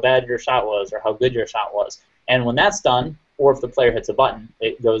 look how bad your shot was, or how good your shot was. And when that's done, or if the player hits a button,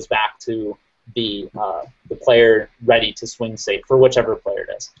 it goes back to the player ready to swing state for whichever player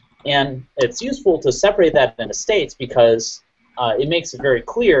it is. And it's useful to separate that into states because it makes it very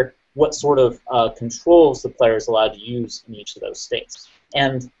clear what sort of controls the player is allowed to use in each of those states.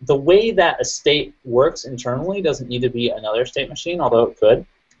 And the way that a state works internally doesn't need to be another state machine, although it could.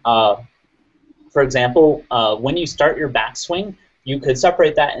 For example, when you start your backswing, you could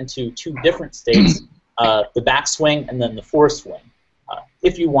separate that into two different states, the backswing and then the foreswing,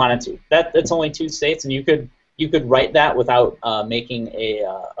 if you wanted to. That's only two states, and you could write that without making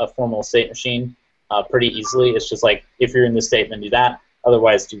a formal state machine pretty easily. It's just like, if you're in this state, then do that.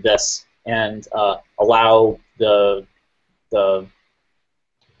 Otherwise, do this, and allow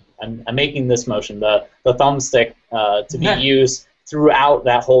I'm making this motion, the thumbstick to be used throughout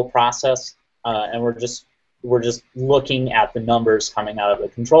that whole process, and we're just looking at the numbers coming out of the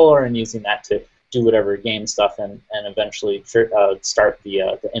controller and using that to do whatever game stuff and eventually start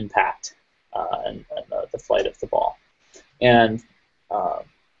the impact and the flight of the ball. And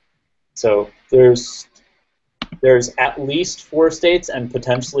so there's at least 4 states and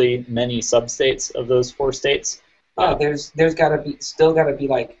potentially many substates of those 4 states. Yeah, there's still gotta be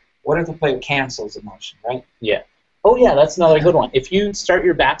like, what if the player cancels a motion, right? Yeah. Oh yeah, that's another good one. If you start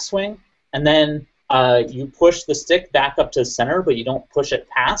your backswing and then you push the stick back up to center, but you don't push it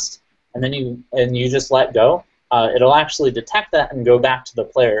past, and then you just let go, it'll actually detect that and go back to the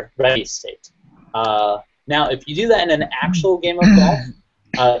player ready state. Now, if you do that in an actual game of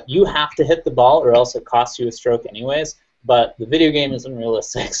golf, you have to hit the ball, or else it costs you a stroke anyways. But the video game isn't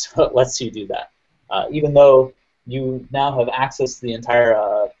realistic, so it lets you do that. Even though you now have access to the entire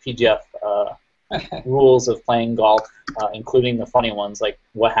PGF rules of playing golf, including the funny ones, like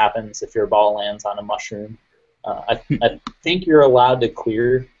what happens if your ball lands on a mushroom. I think you're allowed to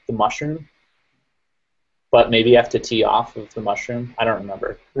clear the mushroom, but maybe you have to tee off of the mushroom. I don't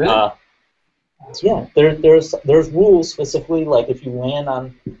remember. Really? Yeah, there's rules specifically, like if you land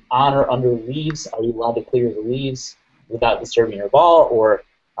on or under leaves, are you allowed to clear the leaves without disturbing your ball? Or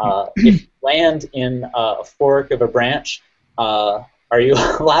if you land in a fork of a branch, are you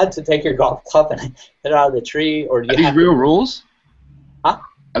allowed to take your golf club and hit it out of the tree? Or do you Are these real rules? Huh?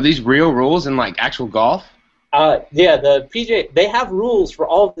 Are these real rules in like actual golf? Yeah, the PGA, they have rules for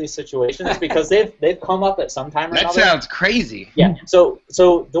all of these situations because they've come up at some time or That another. sounds crazy. Yeah. So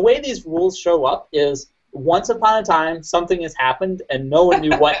the way these rules show up is once upon a time something has happened and no one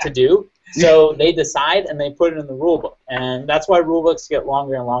knew what to do, so they decide and they put it in the rule book, and that's why rule books get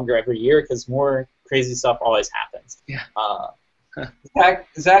longer and longer every year because more crazy stuff always happens. Yeah.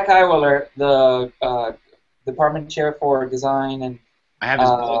 Zach Eiweller, the department chair for design and I have his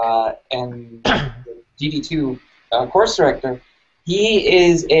book. and GD2 course director, he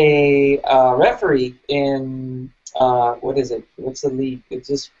is a referee in what is it? What's the league? It's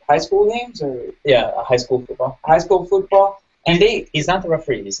just high school games or High school football. high school football. And He's not the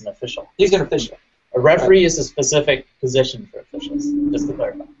referee. He's an official. he's an official. A referee is a specific position for officials. Just to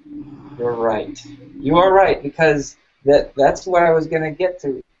clarify. You're right. You are right because that's what I was gonna get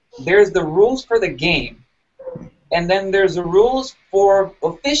to. There's the rules for the game, and then there's the rules for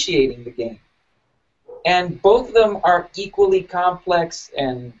officiating the game. And both of them are equally complex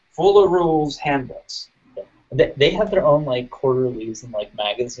and full of rules handbooks. They have their own like quarterlies and like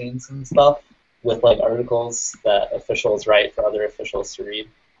magazines and stuff with like articles that officials write for other officials to read.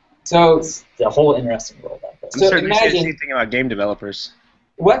 So It's the whole interesting world out there. I'm So certain they say the imagine- same thing about game developers.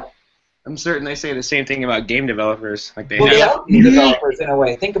 what? I'm certain they say the same thing about game developers. Like they Well, they have. are developers in a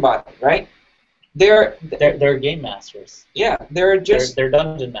way. Think about it, right? They're They're game masters. they're just They're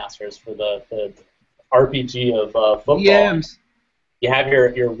dungeon masters for the RPG of football. DMs. You have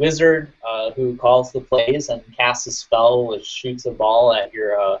your wizard who calls the plays and casts a spell which shoots a ball at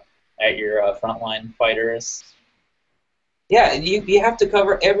your frontline fighters. yeah. You have to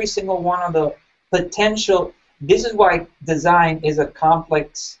cover every single one of the potential. This is why design is a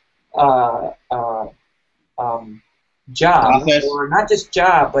complex job, Process. or not just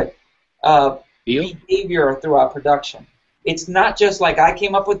job, but Deal? behavior throughout production. It's not just like I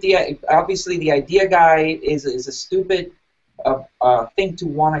came up with the. Obviously, the idea guy is a stupid thing to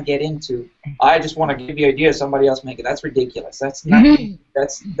want to get into. I just want to give you ideas, somebody else make it. That's ridiculous. That's not.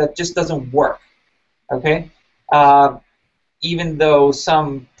 That just doesn't work. Okay. Even though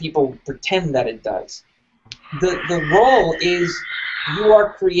some people pretend that it does. The role is you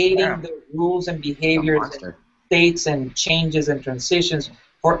are creating the rules and behaviors and states and changes and transitions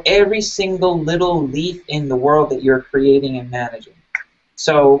for every single little leaf in the world that you're creating and managing.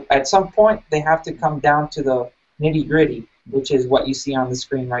 So at some point, they have to come down to the nitty-gritty, which is what you see on the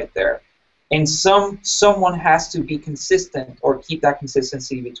screen right there. And someone has to be consistent or keep that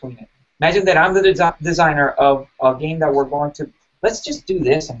consistency between it. Imagine that I'm the designer of a game that we're going to, let's just do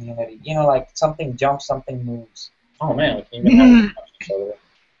this in Unity. You know, like something jumps, something moves. Oh man, we can even have each other.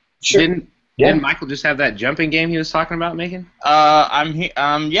 Sure. Didn't Michael just have that jumping game he was talking about making? I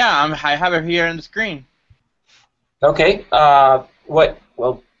have it here on the screen. Okay.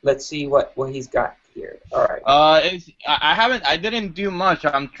 Well, let's see what he's got here. All right. I didn't do much.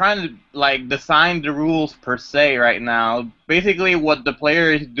 I'm trying to like design the rules per se right now. Basically, what the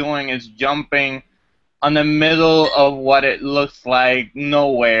player is doing is jumping on the middle of what it looks like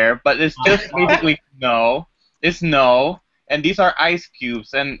nowhere, but it's just basically snow. It's snow, and these are ice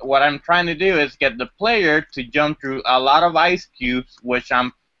cubes. And what I'm trying to do is get the player to jump through a lot of ice cubes, which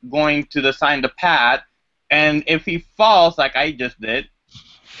I'm going to design the path. And if he falls, like I just did,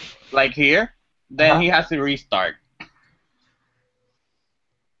 like here, then he has to restart.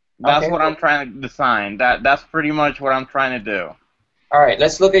 That's Okay. what I'm trying to design. That's pretty much what I'm trying to do. All right.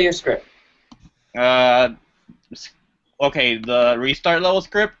 Let's look at your script. Okay, the restart level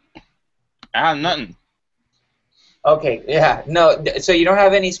script. I have nothing. Okay. Yeah. No. So you don't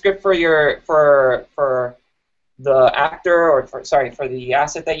have any script for for the actor or for the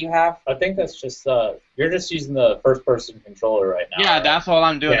asset that you have. I think that's just you're just using the first-person controller right now. Yeah, right? that's all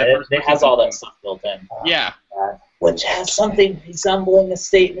I'm doing. Yeah, it has all that stuff built in. Yeah. Which has something resembling a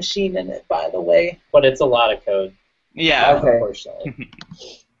state machine in it, by the way. But it's a lot of code, Yeah. Okay. unfortunately.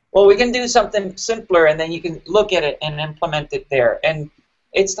 Well, we can do something simpler, and then you can look at it and implement it there. And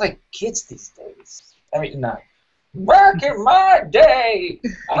it's like kids these days. I mean, not. Back in my day,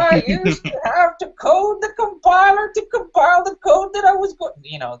 I used to have to code the compiler to compile the code that I was going.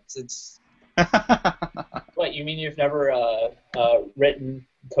 You know, it's What, you mean you've never written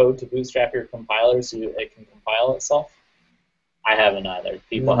code to bootstrap your compiler so it can compile itself? I haven't either.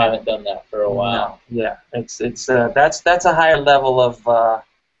 People haven't done that for a while. No. Yeah, that's a higher level of.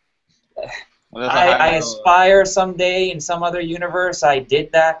 I aspire someday in some other universe I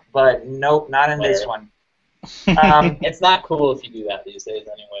did that, but nope, not in this one. It's not cool if you do that these days,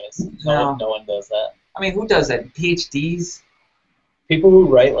 anyways. No one does that. I mean, who does that? PhDs? People who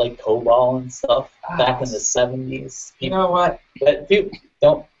write like COBOL and stuff back in the 70s. You know what? People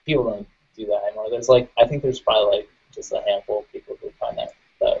don't do that anymore. I think there's probably like just a handful of people who find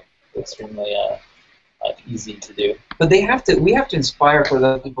that extremely easy to do. But we have to inspire for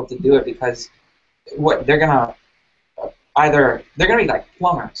those people to do it, because they're gonna be like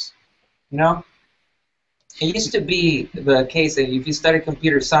plumbers, you know. It used to be the case that if you study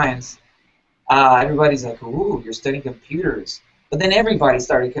computer science, everybody's like, "Ooh, you're studying computers." But then everybody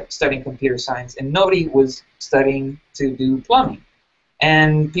started studying computer science, and nobody was studying to do plumbing.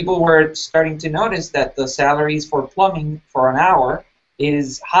 And people were starting to notice that the salaries for plumbing for an hour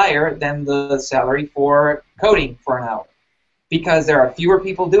is higher than the salary for coding for an hour, because there are fewer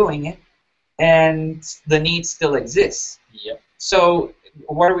people doing it, and the need still exists. Yep. So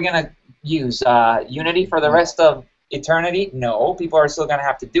what are we going to use? Unity for the rest of eternity? No, people are still going to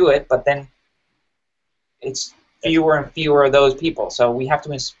have to do it, but then it's fewer and fewer of those people. So we have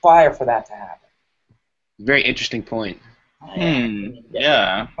to inspire for that to happen. Very interesting point.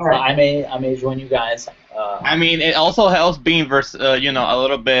 Yeah. All right. I may join you guys. I mean, it also helps being a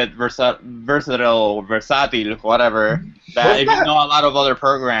little bit versatile, whatever. That if you know a lot of other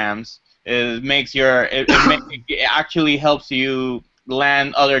programs, it actually helps you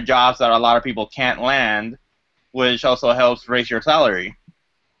land other jobs that a lot of people can't land, which also helps raise your salary.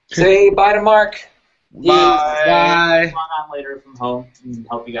 Say bye to Mark. Bye. Bye. I'll on later from home and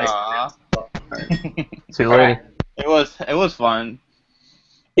help you guys. See you later. It was fun.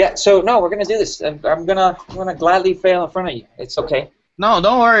 Yeah. So no, we're gonna do this. I'm gonna gladly fail in front of you. It's okay. No,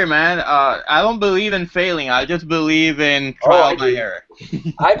 don't worry, man. I don't believe in failing. I just believe in trial by error.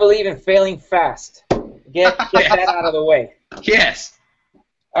 I believe in failing fast. Get that out of the way. Yes.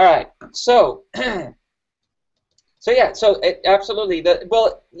 All right. So. Absolutely.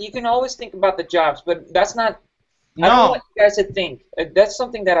 Well, you can always think about the jobs, but that's not. No. I don't want you guys to think. That's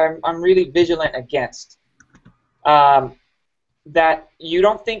something that I'm really vigilant against. That you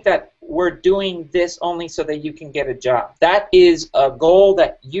don't think that we're doing this only so that you can get a job. That is a goal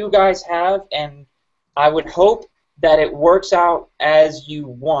that you guys have, and I would hope that it works out as you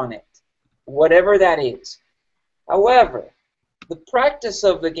want it, whatever that is. However, the practice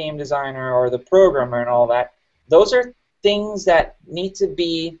of the game designer or the programmer and all that, those are things that need to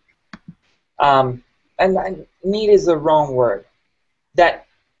be, and need is the wrong word, that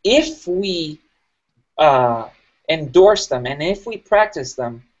if we endorse them and if we practice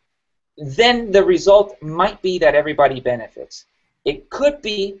them, then the result might be that everybody benefits. It could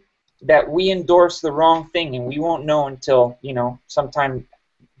be that we endorse the wrong thing and we won't know until, some time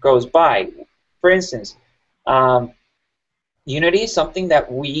goes by. For instance, Unity is something that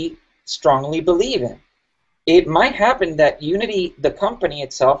we strongly believe in. It might happen that Unity, the company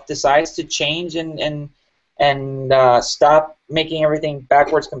itself, decides to change and stop making everything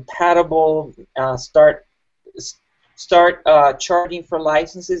backwards compatible, start charging for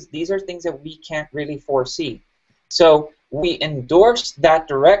licenses. These are things that we can't really foresee. So we endorse that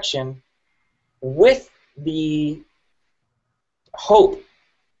direction with the hope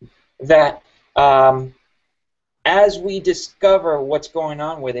that as we discover what's going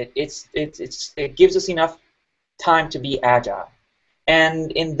on with it, it gives us enough time to be agile.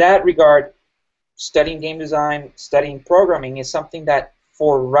 And in that regard, studying game design, studying programming is something that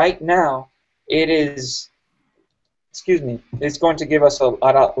for right now, it's going to give us a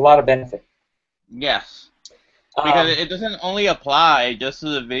lot of benefit. Yes. Because it doesn't only apply just to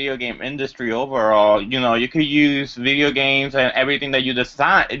the video game industry overall. You could use video games and everything that you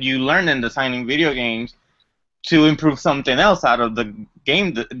learn in designing video games to improve something else out of the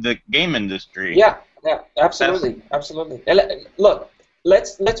game industry. Yeah, absolutely. Look,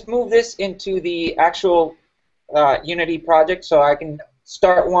 let's move this into the actual Unity project, so I can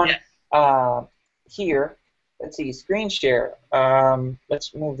start one here. Let's see, screen share.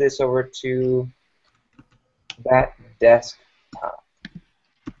 Let's move this over to that desktop.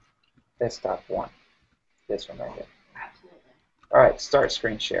 Desktop 1. This one right here. All right, start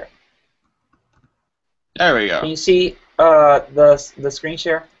screen share. There we go. Can you see the screen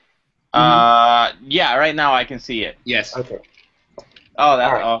share? Yeah, right now I can see it. Yes. Okay. Oh,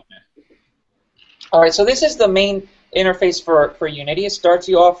 that's All right. okay. All right, so this is the main interface for Unity. It starts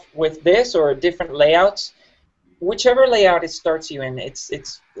you off with this or different layouts. Whichever layout it starts you in, it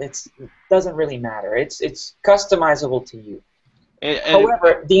doesn't really matter. It's customizable to you.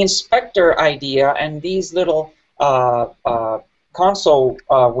 However, the inspector idea and these little console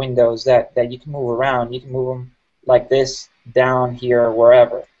windows that you can move around, you can move them like this, down here,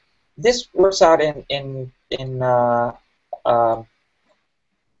 wherever. This works out in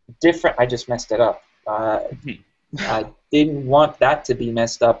different. I just messed it up. I didn't want that to be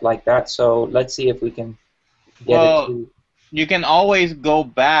messed up like that, so let's see if we can get it to. You can always go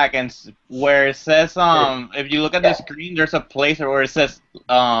back and where it says if you look at the screen, there's a place where it says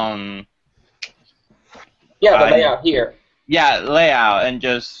the layout here. Yeah, layout, and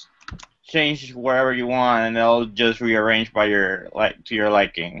just change wherever you want, and it'll just rearrange by your to your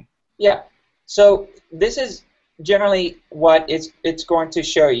liking. Yeah. So this is generally what it's going to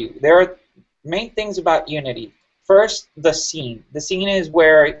show you. There are main things about Unity. First, the scene. The scene is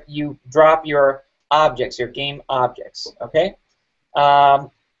where you drop your objects, your game objects. Okay.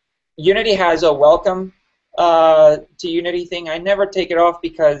 Unity has a welcome to Unity thing. I never take it off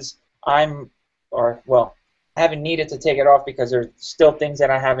because I haven't needed to take it off because there's still things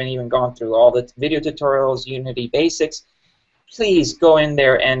that I haven't even gone through. All the video tutorials, Unity basics. Please go in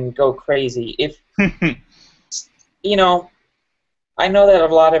there and go crazy. If you know, I know that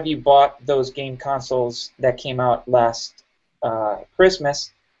a lot of you bought those game consoles that came out last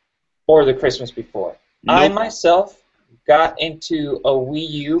Christmas or the Christmas before. Nope. I myself got into a Wii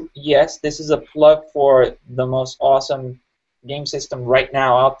U. Yes, this is a plug for the most awesome game system right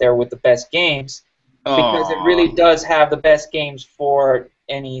now out there with the best games. Because it really does have the best games for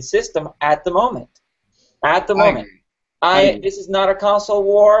any system at the moment. At the moment. This is not a console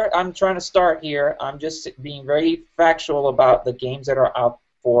war I'm trying to start here. I'm just being very factual about the games that are out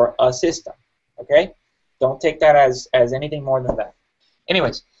for a system. Okay? Don't take that as anything more than that.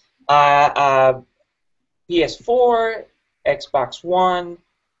 Anyways, PS4, Xbox One,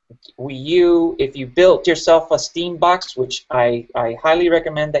 Wii U. If you built yourself a Steam box, which I highly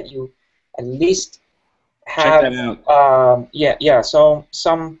recommend that you at least have, check that out. So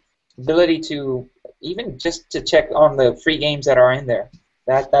some ability to even just to check on the free games that are in there.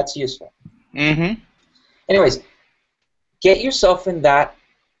 That's useful. Anyways, get yourself in that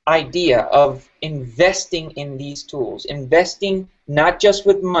idea of investing in these tools, investing not just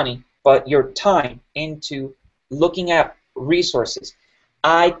with money, but your time into looking at resources.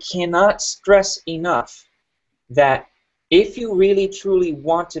 I cannot stress enough that if you really truly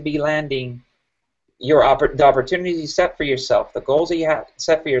want to be landing the opportunities you set for yourself, the goals that you have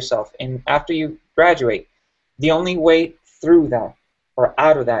set for yourself, and after you graduate, the only way through that or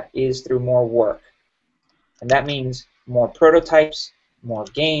out of that is through more work. And that means more prototypes, more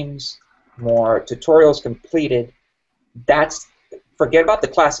games, more tutorials completed. Forget about the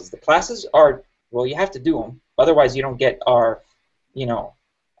classes. The classes are, well, you have to do them. Otherwise, you don't get our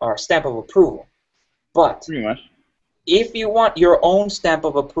stamp of approval. But pretty much. If you want your own stamp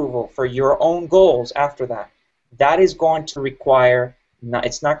of approval for your own goals after that, that is going to require,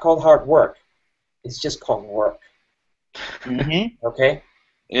 it's not called hard work, it's just called work. Okay?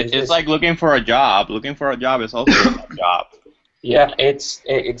 It's like looking for a job. Looking for a job is also a job. Yeah,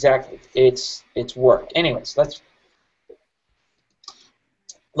 exactly. It's work. Anyways, let's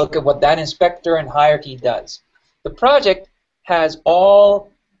look at what that inspector and hierarchy does. The project has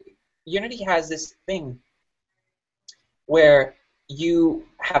Unity has this thing where you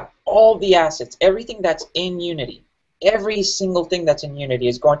have all the assets, everything that's in Unity, every single thing that's in Unity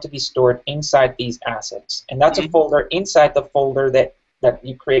is going to be stored inside these assets. And that's a folder inside the folder that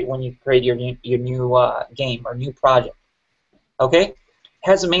you create when you create your new game or new project. Okay? It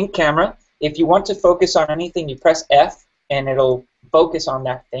has a main camera. If you want to focus on anything, you press F and it'll focus on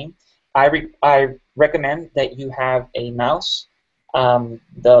that thing. I recommend that you have a mouse.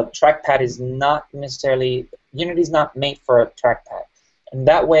 The trackpad is not necessarily, Unity's not made for a trackpad. And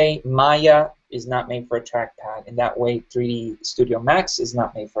that way, Maya is not made for a trackpad. And that way, 3D Studio Max is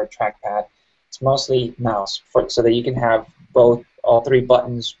not made for a trackpad. It's mostly mouse, so that you can have all three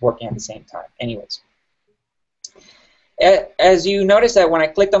buttons working at the same time. Anyways. As you notice that when I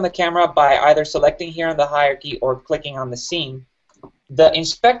clicked on the camera by either selecting here on the hierarchy or clicking on the scene, the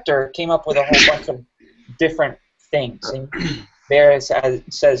inspector came up with a whole bunch of different things. And there it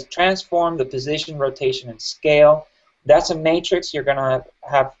says transform the position, rotation, and scale. That's a matrix. You're going to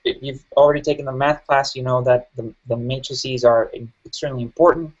have, if you've already taken the math class, you know that the matrices are extremely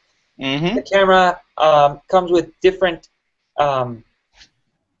important. The camera comes with different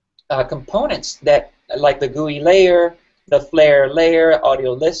components that, like the GUI layer, the flare layer,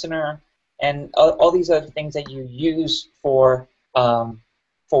 audio listener, and all these other things that you use for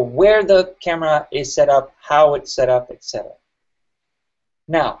where the camera is set up, how it's set up, etc.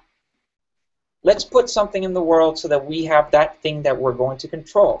 Now, let's put something in the world so that we have that thing that we're going to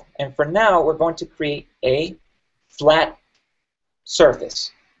control. And for now, we're going to create a flat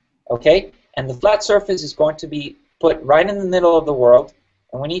surface. Okay? And the flat surface is going to be put right in the middle of the world,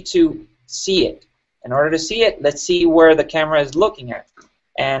 and we need to see it. In order to see it, let's see where the camera is looking at.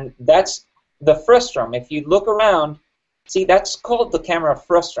 And that's the frustum. If you look around, see, that's called the camera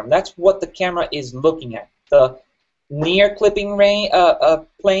frustum. That's what the camera is looking at. The near clipping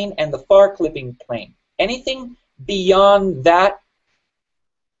plane and the far clipping plane. Anything beyond that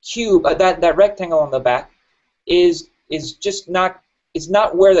cube, that rectangle on the back, is just not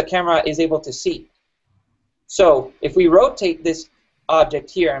where the camera is able to see. So if we rotate this object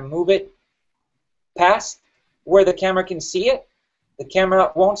here and move it past where the camera can see it, the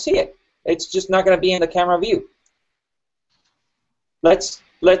camera won't see it. It's just not going to be in the camera view. Let's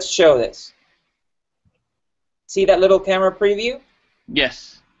show this. See that little camera preview?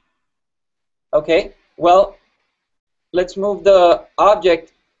 Yes. Okay. Well, let's move the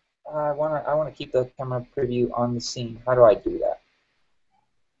object. I want to keep the camera preview on the scene. How do I do that?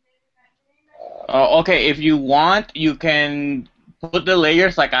 Okay, if you want, you can put the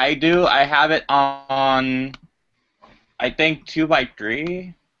layers like I do. I have it on, I think,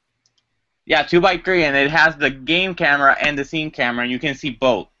 2x3. Yeah, 2x3, and it has the game camera and the scene camera, and you can see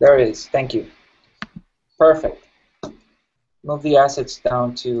both. There it is. Thank you. Perfect. Move the assets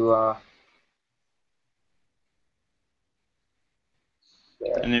down to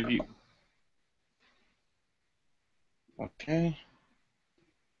there. And if you... Okay.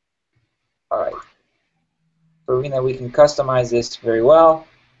 All right. Proving that we can customize this very well.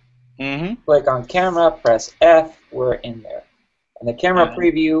 Click on camera, press F, we're in there. And the camera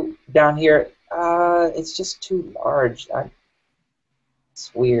preview down here, it's just too large.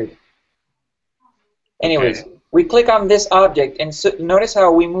 It's weird. Anyways, we click on this object, and so notice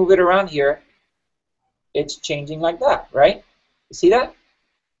how we move it around here. It's changing like that, right? You see that?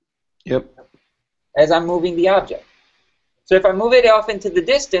 Yep. As I'm moving the object. So if I move it off into the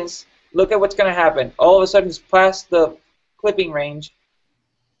distance, look at what's going to happen. All of a sudden, it's past the clipping range.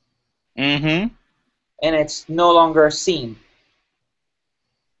 And it's no longer seen.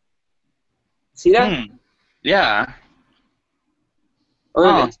 See that? Yeah. Or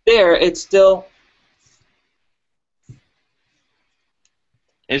if it's there, it's still...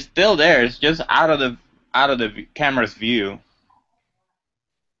 It's still there. It's just out of the camera's view.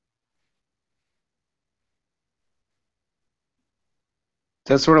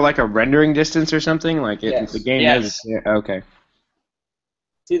 That's sort of like a rendering distance or something? Like Yes. the game Yes. is... Yeah, okay.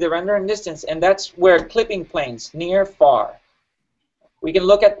 See the rendering distance, and that's where clipping planes, near, far. We can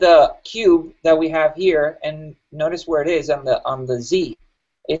look at the cube that we have here and notice where it is on the Z.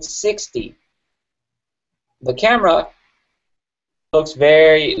 It's 60. The camera looks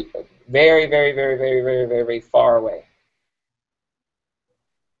very, very, very, very, very, very, very, very far away.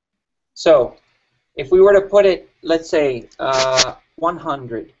 So, if we were to put it, let's say,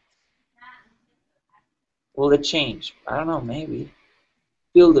 100, will it change? I don't know, maybe.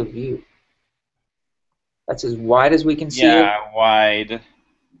 Field of view. That's as wide as we can see it. Yeah, wide.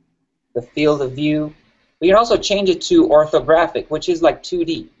 The field of view. We can also change it to orthographic, which is like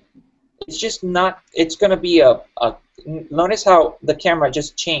 2D. It's just not, it's going to be notice how the camera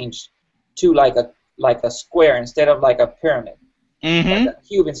just changed to like a square instead of like a pyramid. Like a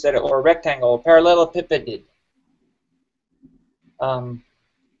cube instead of, or a rectangle, or parallelepiped.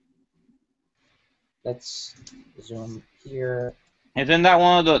 Let's zoom here. Isn't that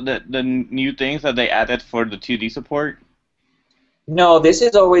one of the new things that they added for the 2D support? No, this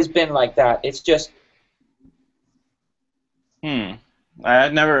has always been like that. It's just... I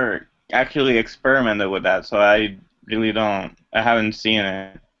had never actually experimented with that, so I really don't... I haven't seen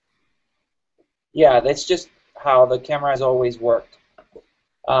it. Yeah, that's just how the camera has always worked.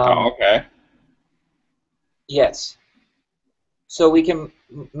 Okay. Yes. So we can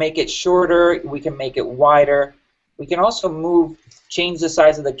make it shorter, we can make it wider. We can also change the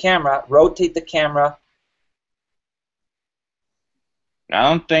size of the camera, rotate the camera. I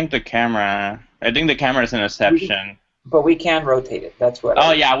don't think the camera... I think the camera is an exception. But we can rotate it. That's what.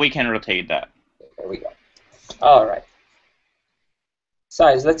 Oh, yeah, we can rotate that. There we go. All right.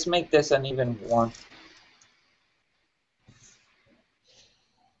 Size. Let's make this an even one.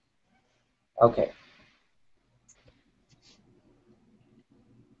 Okay.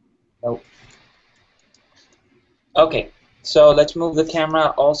 Nope. Okay. So let's move the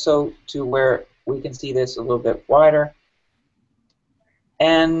camera also to where we can see this a little bit wider.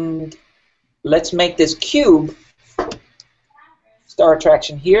 And let's make this cube star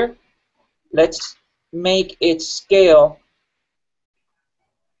attraction here. Let's make its scale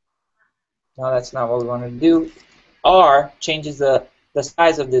No, that's not what we want to do. R changes the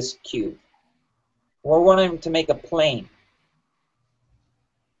size of this cube. We're wanting to make a plane.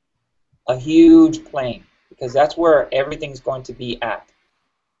 A huge plane. Because that's where everything's going to be at.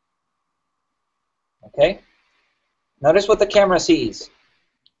 Okay? Notice what the camera sees.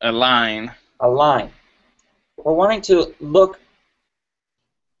 A line. A line. We're wanting to look...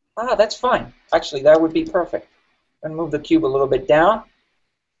 Ah, that's fine. Actually, that would be perfect. And move the cube a little bit down.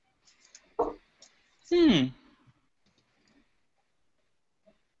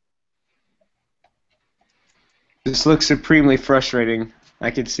 This looks supremely frustrating.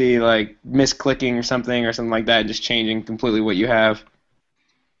 I could see like misclicking or something like that, just changing completely what you have.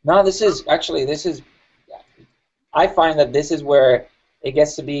 No, this is I find that this is where it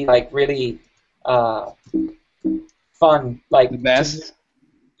gets to be like really fun. Like The best?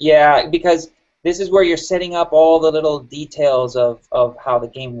 Yeah, because this is where you're setting up all the little details of how the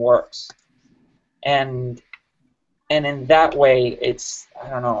game works. And in that way, it's, I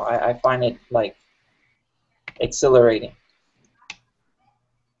don't know, I find it like exhilarating.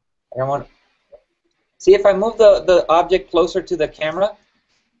 I don't want. See, if I move the object closer to the camera,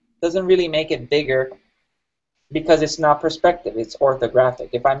 it doesn't really make it bigger because it's not perspective, it's orthographic.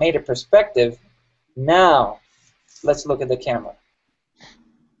 If I made it perspective, now let's look at the camera.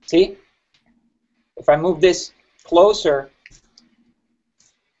 See? If I move this closer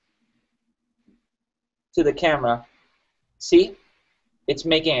to the camera, see? It's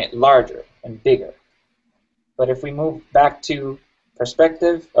making it larger and bigger. But if we move back to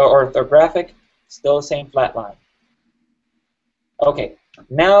perspective or orthographic, still the same flat line. Okay,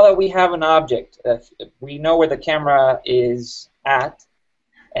 now that we have an object, we know where the camera is at,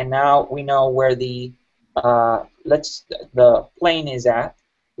 and now we know where the plane is at.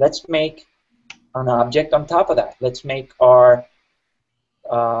 Let's make an object on top of that. Let's make our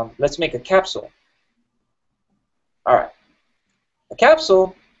let's make a capsule. All right, a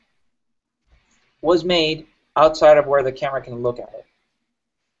capsule was made outside of where the camera can look at it.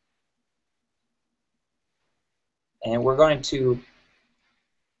 And we're going to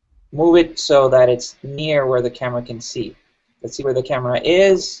move it so that it's near where the camera can see. Let's see where the camera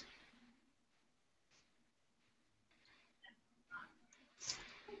is.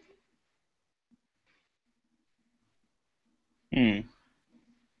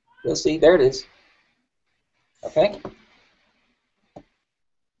 You'll see, there it is. Okay?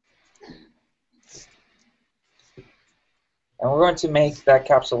 And we're going to make that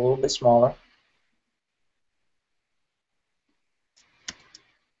capsule a little bit smaller.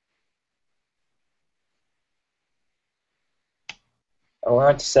 And we're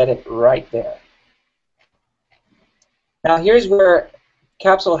going to set it right there. Now here's where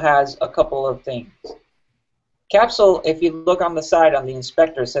Capsule has a couple of things. Capsule, if you look on the side on the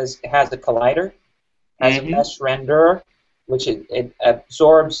inspector, says it has a collider, has a mesh renderer, which it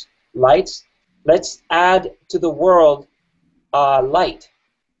absorbs lights. Let's add to the world light.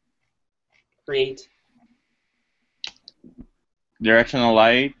 Create. Directional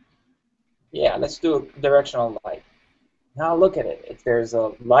light. Yeah, let's do a directional light. Now look at it. If there's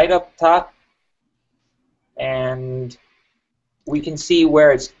a light up top, and we can see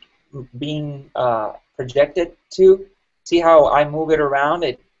where it's being projected to. See how I move it around?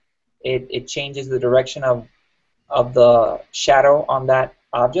 It changes the direction of the shadow on that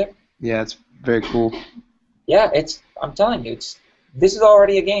object. Yeah, it's very cool. Yeah, I'm telling you, this is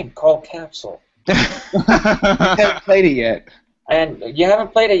already a game called Capsule. You haven't played it yet. And you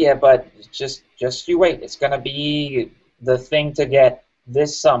haven't played it yet, but just you wait. It's gonna be the thing to get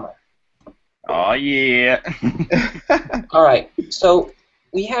this summer. Oh yeah. All right, so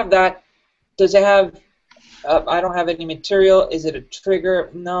we have that. Does it have? I don't have any material. Is it a trigger?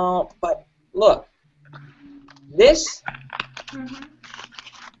 No, but look, this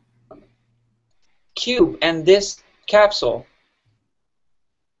cube and this capsule.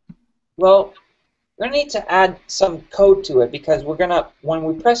 Well, we're gonna need to add some code to it because when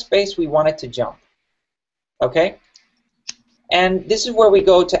we press space, we want it to jump. Okay? And this is where we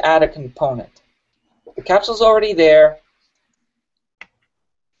go to add a component. The capsule's already there,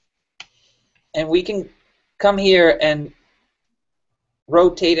 and we can come here and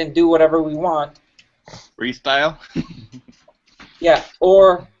rotate and do whatever we want. Freestyle. Yeah,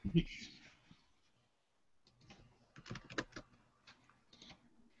 or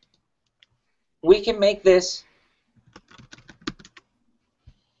we can make this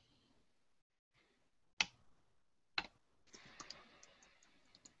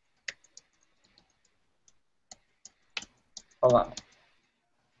hold on.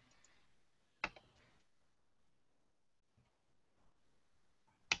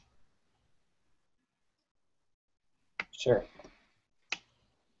 Sure.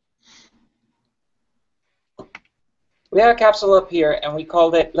 We have a capsule up here, and we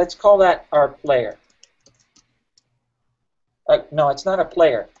called it, let's call that our player. No, it's not a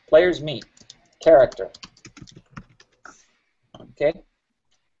player. Player's me. Character. Okay?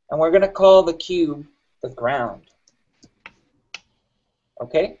 And we're going to call the cube the ground.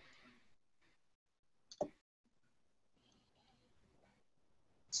 Okay?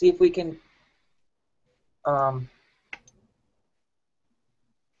 See if we can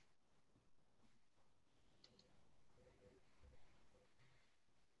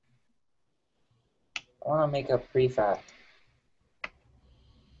I want to make a prefab.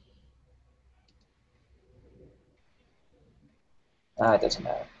 It doesn't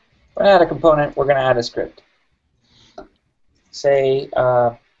matter. We're going to add a component. We're going to add a script. Say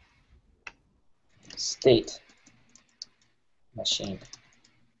state machine.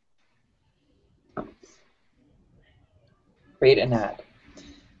 Create and add.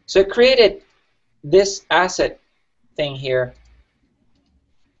 So it created this asset thing here.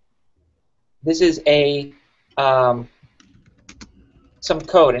 This is a some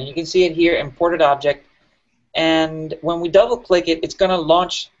code, and you can see it here, imported object. And when we double click it, it's going to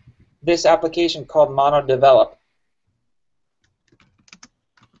launch this application called MonoDevelop.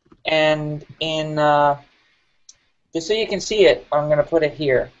 And in just so you can see it, I'm going to put it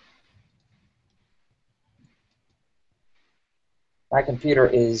here. My computer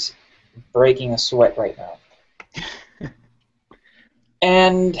is breaking a sweat right now.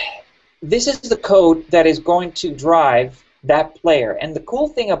 And this is the code that is going to drive that player. And the cool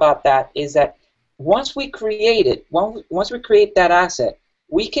thing about that is that once we create it, once we create that asset,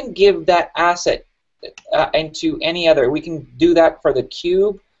 we can give that asset into any other. We can do that for the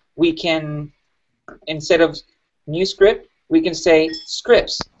cube. We can, instead of new script, we can say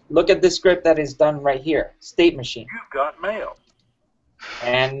scripts. Look at this script that is done right here, state machine. You've got mail.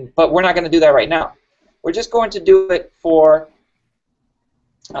 But we're not going to do that right now. We're just going to do it for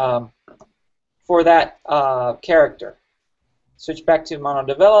that character. Switch back to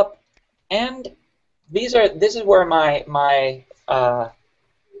MonoDevelop, and this is where my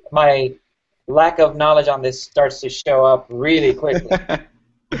lack of knowledge on this starts to show up really quickly.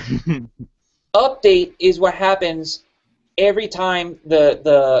 Update is what happens every time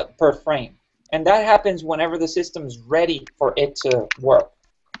per frame. And that happens whenever the system's ready for it to work.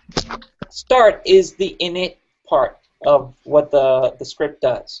 Start is the init part of what the script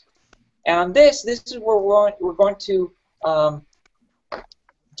does. And on this is where we're going to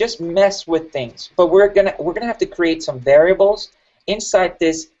just mess with things. But we're gonna have to create some variables inside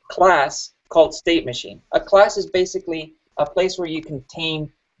this class called state machine. A class is basically a place where you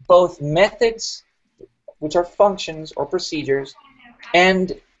contain both methods, which are functions or procedures,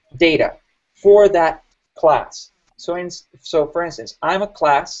 and data for that class. So for instance, I'm a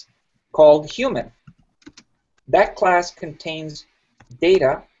class called human. That class contains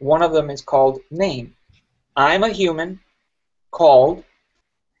data. One of them is called name. I'm a human called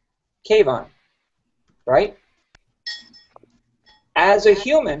Kayvon, right? As a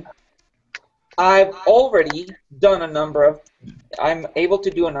human, I've already done I'm able to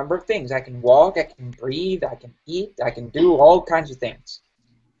do a number of things. I can walk, I can breathe, I can eat, I can do all kinds of things.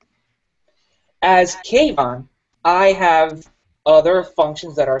 As Kayvon, I have other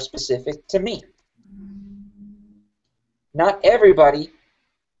functions that are specific to me. Not everybody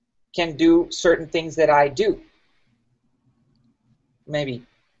can do certain things that I do. Maybe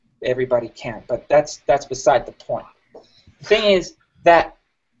everybody can, but that's beside the point. The thing is that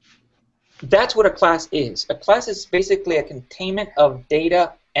that's what a class is. A class is basically a containment of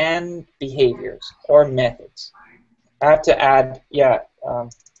data and behaviors or methods. I have to add,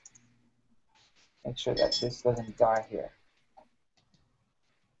 make sure that this doesn't die here.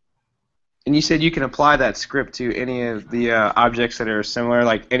 And you said you can apply that script to any of the objects that are similar,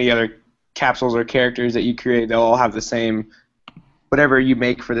 like any other capsules or characters that you create. They'll all have the same, whatever you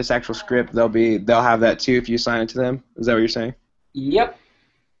make for this actual script. They'll have that too if you assign it to them. Is that what you're saying? Yep.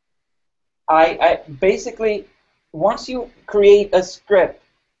 I basically, once you create a script,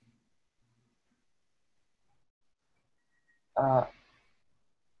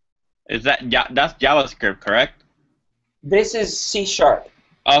 that's JavaScript, correct? This is C#.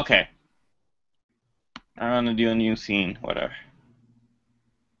 Okay. I'm gonna do a new scene, whatever.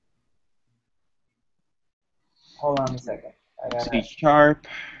 Hold on a second. C#.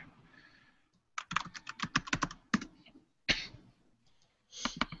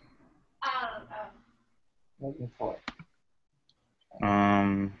 Looking for it.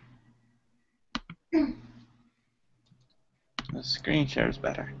 The screen share is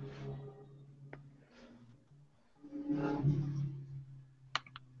better.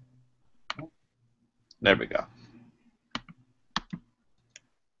 There we go.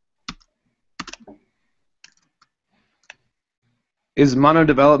 Is mono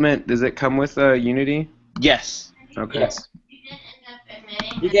development, does it come with Unity? Yes. Okay. Yes.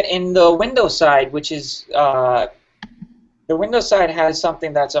 You get in the Windows side, which is the Windows side has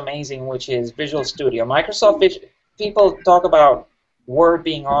something that's amazing, which is Visual Studio. People talk about Word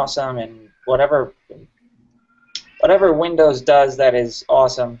being awesome and whatever Windows does that is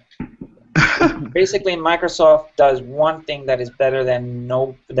awesome. Basically, Microsoft does one thing that is better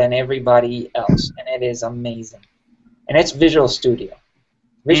than everybody else, and it is amazing. And it's Visual Studio.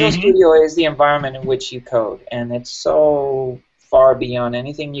 Visual Studio is the environment in which you code, and it's so far beyond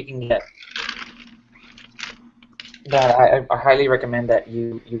anything you can get that I highly recommend that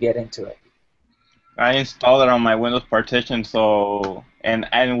you get into it. I installed it on my Windows partition, so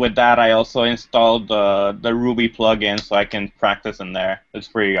and with that I also installed the Ruby plugin so I can practice in there. It's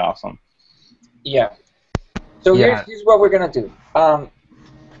pretty awesome. Yeah. So here's what we're gonna do.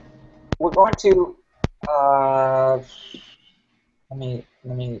 We're going to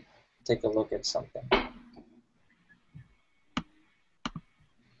let me take a look at something.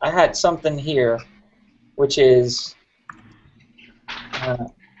 I had something here, which is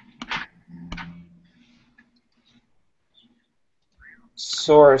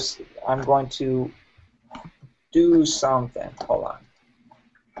source. I'm going to do something. Hold on.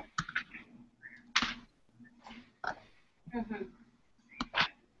 I'm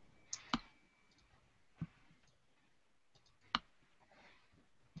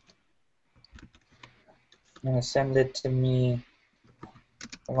going to send it to me.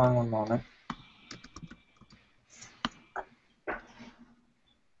 Hold on one moment.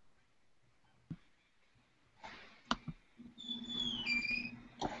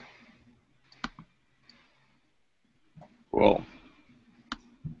 Cool.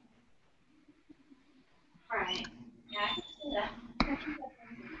 Right. Yeah, I can see that.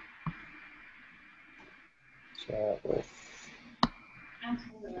 Share it with.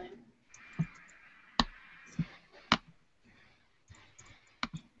 Absolutely.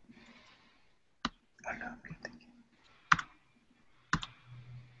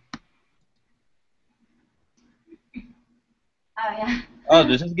 Oh, yeah. Oh,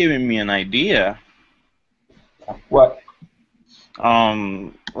 this is giving me an idea. What?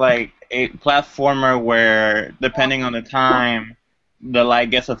 Like a platformer where, depending on the time, the light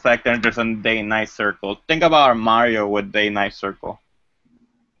gets affected and there's a day-night circle. Think about Mario with day-night circle.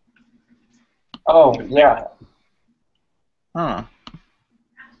 Oh, yeah. Huh.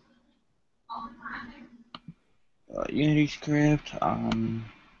 Unity script.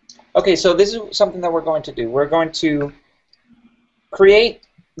 Okay, so this is something that we're going to do. We're going to create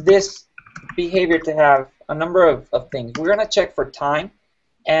this behavior to have a number of things. We're going to check for time,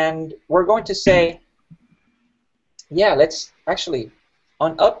 and we're going to say, yeah, let's actually,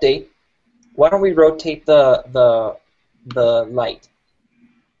 on update, why don't we rotate the light?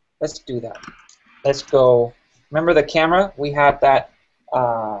 Let's do that. Let's go. Remember the camera? We had that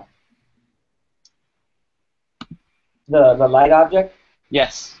the light object.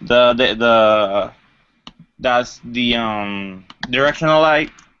 Yes, that's the directional light.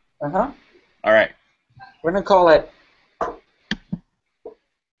 Uh-huh. All right. We're gonna call it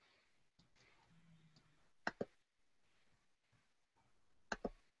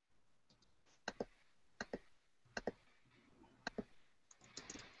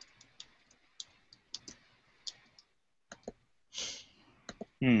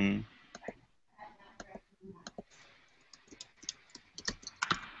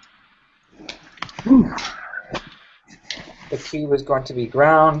the cube is going to be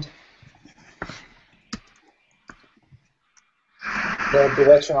ground. The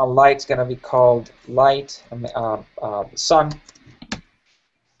directional light's going to be called light, sun.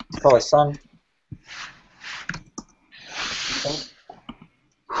 Let's call it sun. Okay.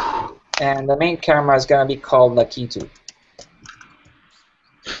 And the main camera is going to be called Lakitu.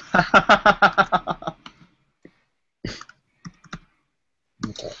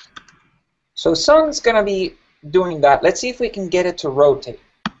 Okay. So sun's going to be doing that. Let's see if we can get it to rotate.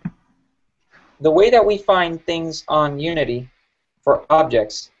 The way that we find things on Unity for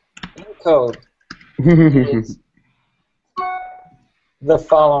objects in code is the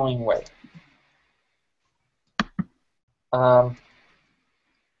following way.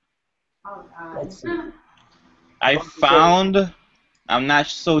 Let's see. I found, I'm not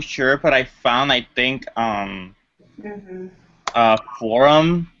so sure, but I found, I think, a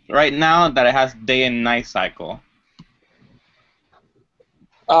forum right now that it has day and night cycle.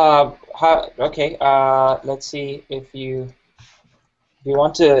 Okay. Let's see if you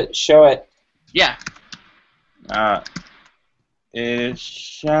want to show it. Yeah. Is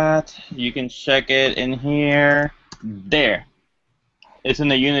chat. You can check it in here. There. It's in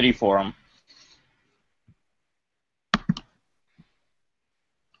the Unity forum.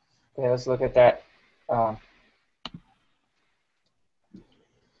 Okay, let's look at that.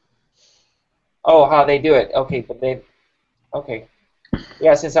 Oh, how they do it. Okay, but they. Okay.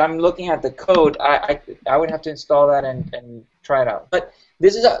 Yeah, since I'm looking at the code, I would have to install that and try it out. But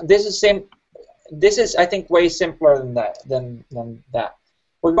this is I think way simpler than that.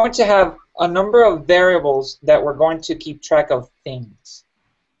 We're going to have a number of variables that we're going to keep track of things.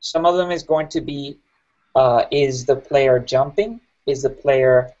 Some of them is going to be is the player jumping? Is the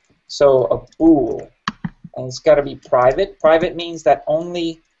player so a bool? And it's got to be private. Private means that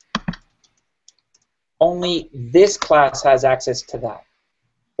only this class has access to that.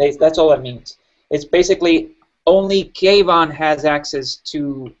 That's all it means. It's basically only Kayvon has access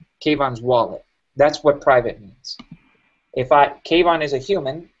to Kayvon's wallet. That's what private means. If Kayvon is a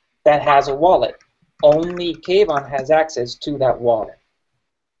human that has a wallet, only Kayvon has access to that wallet.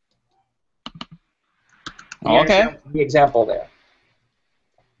 You understand the example there.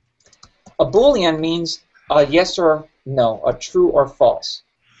 A Boolean means a yes or no, a true or false.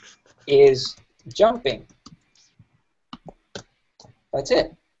 Is jumping. That's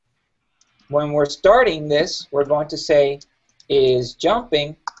it. When we're starting this, we're going to say is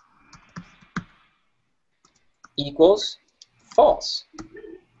jumping equals false.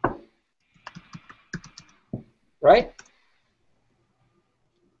 Right?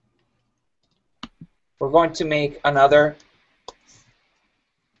 We're going to make another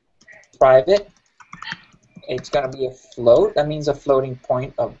private. It's going to be a float. That means a floating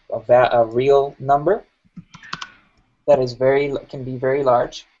point of a real number that is can be very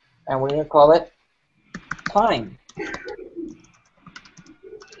large. And we're going to call it time.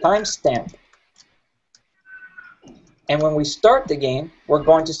 Timestamp. And when we start the game, we're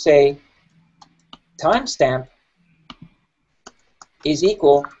going to say timestamp is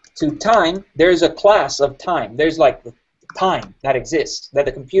equal to time. There's a class of time. There's like the time that exists that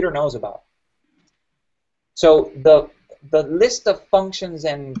the computer knows about. So the list of functions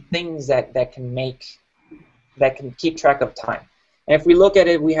and things that can keep track of time. And if we look at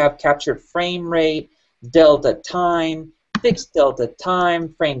it, we have captured frame rate, delta time, fixed delta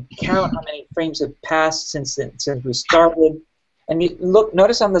time, frame count, how many frames have passed since we started. And you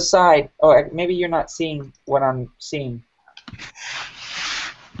notice on the side. Oh, maybe you're not seeing what I'm seeing.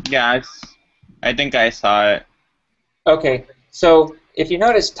 Yeah, I think I saw it. Okay, so if you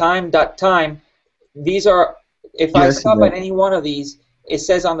notice time.time, these are, if I stop at any one of these, it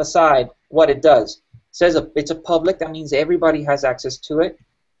says on the side what it does. It says it's a public, that means everybody has access to it.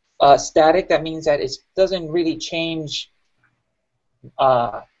 Static, that means that it doesn't really change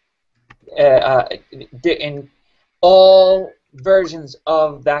in all versions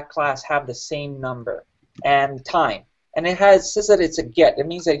of that class have the same number. And time. And it says that it's a get. It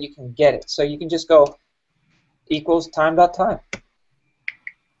means that you can get it. So you can just go equals time.time.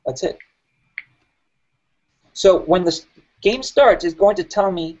 That's it. So when the game starts, it's going to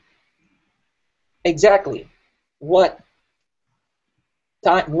tell me exactly what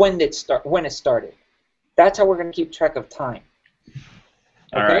time, when it started. That's how we're going to keep track of time.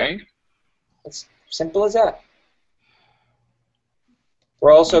 Okay? All right. It's simple as that.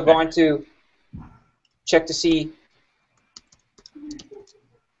 We're also going to check to see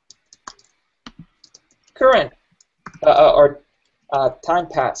current or time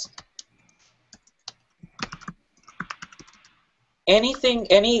passed.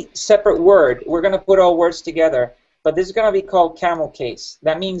 Any separate word, we're going to put all words together, but this is going to be called camel case.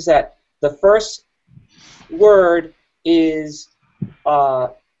 That means that the first word is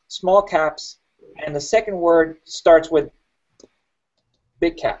small caps, and the second word starts with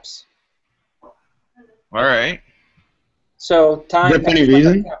big caps. All right. So time. Is there any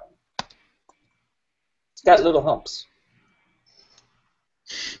reason? It's got little humps.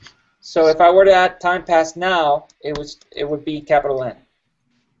 So if I were to add time passed now, it would be capital N.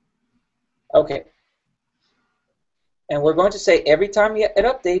 Okay. And we're going to say every time it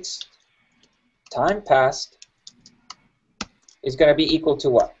updates, time passed is going to be equal to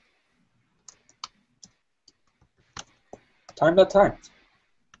what? Time.time.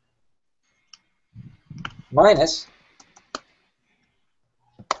 Minus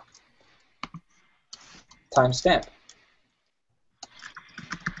timestamp.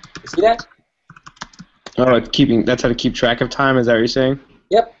 You see that? Oh, that's how to keep track of time, is that what you're saying?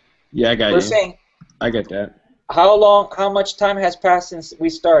 Yep. Yeah, I got you. We're saying I get that. how much time has passed since we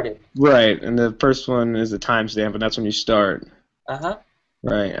started. Right, and the first one is the timestamp, and that's when you start. Uh-huh.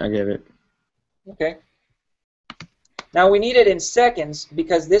 Right, I get it. Okay. Now we need it in seconds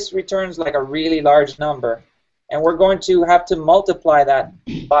because this returns like a really large number, and we're going to have to multiply that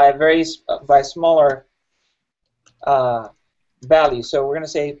by a smaller value. So we're going to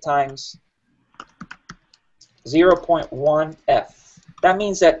say times 0.1f. That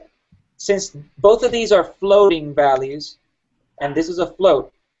means that since both of these are floating values, and this is a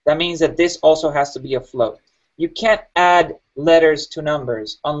float, that means that this also has to be a float. You can't add letters to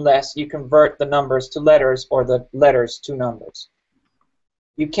numbers unless you convert the numbers to letters or the letters to numbers.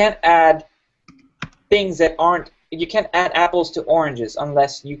 You can't add things that aren't, you can't add apples to oranges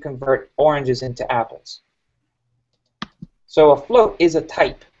unless you convert oranges into apples. So a float is a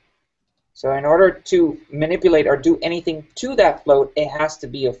type. So in order to manipulate or do anything to that float, it has to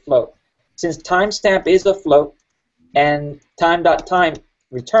be a float. Since timestamp is a float and time.time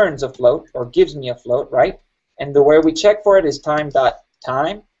returns a float or gives me a float, right? And the way we check for it is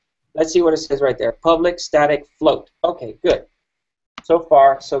time.time. Let's see what it says right there. Public static float. Okay, good. So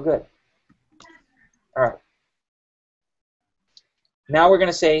far, so good. All right. Now we're going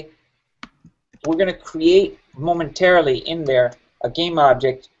to say, we're going to create momentarily in there a game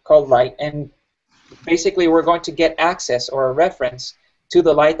object called light, and basically we're going to get access or a reference to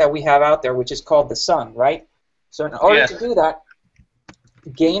the light that we have out there, which is called the sun, right? So in order to do that,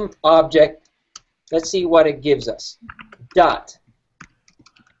 game object, let's see what it gives us. Dot.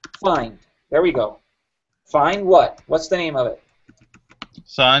 Find. There we go. Find what? What's the name of it?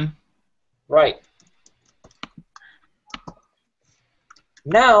 Sun. Right.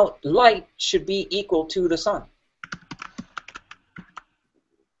 Now, light should be equal to the sun.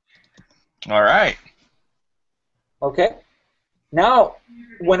 All right. Okay. Now,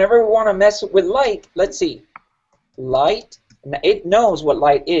 whenever we want to mess with light, let's see. Light, it knows what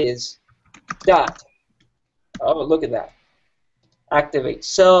light is. Dot. Oh, look at that. Activate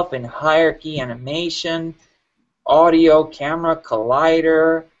self and hierarchy animation, audio, camera,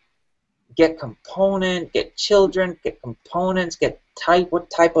 collider, get component, get children, get components, get type, what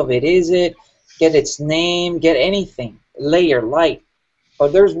type of it is it, get its name, get anything, layer, light.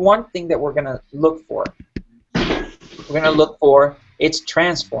 But there's one thing that we're going to look for. We're going to look for its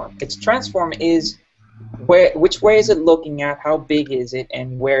transform. Its transform is which way is it looking at, how big is it,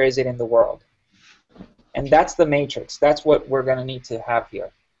 and where is it in the world. And that's the matrix. That's what we're going to need to have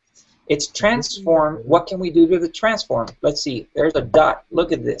here. Its transform, what can we do to the transform? Let's see. There's a dot.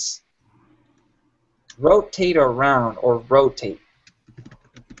 Look at this. Rotate around or rotate.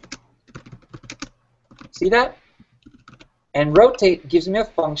 See that? And rotate gives me a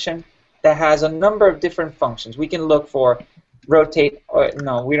function that has a number of different functions. We can look for rotate.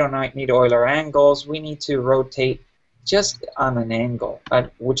 No, we don't need Euler angles. We need to rotate just on an angle.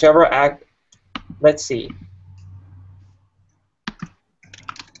 Whichever let's see.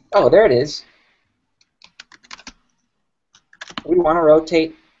 Oh, there it is. We want to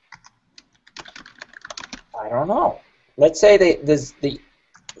rotate. I don't know. Let's say there's the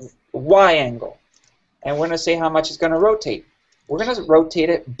y angle. And we're going to say how much it's going to rotate. We're going to rotate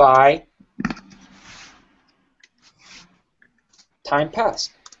it by time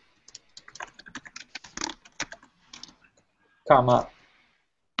passed, comma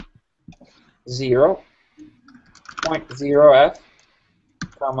 0.0f,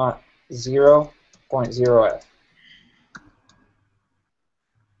 comma 0.0f.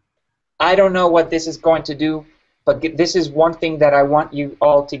 I don't know what this is going to do, but this is one thing that I want you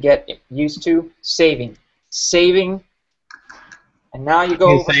all to get used to, saving. Saving, and now you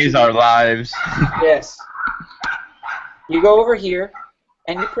go It saves our lives. Yes. You go over here,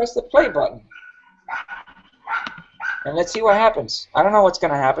 and you press the play button. And let's see what happens. I don't know what's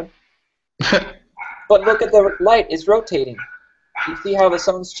going to happen. But look at the light, it's rotating. You see how the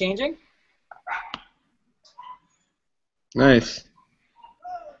sun's changing? Nice.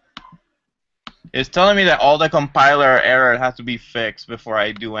 It's telling me that all the compiler error has to be fixed before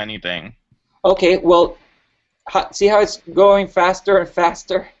I do anything. Okay, well, see how it's going faster and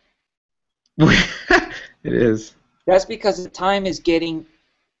faster? It is. That's because the time is getting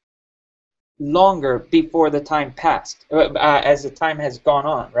longer before the time passed, as the time has gone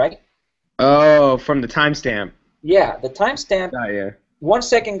on, right? Oh, from the timestamp. Yeah, the timestamp, Oh, yeah. 1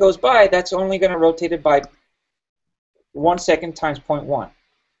 second goes by, that's only going to rotate it by 1 second times 0.1.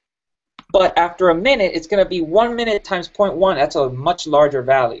 But after a minute, it's going to be 1 minute times 0.1. That's a much larger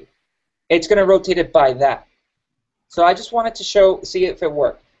value. It's going to rotate it by that. So I just wanted to see if it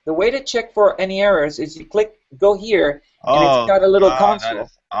worked. The way to check for any errors is you go here, and it's got a little console. That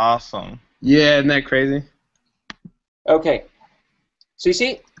is awesome. Yeah, isn't that crazy? Okay. So you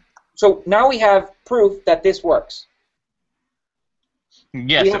see? So now we have proof that this works.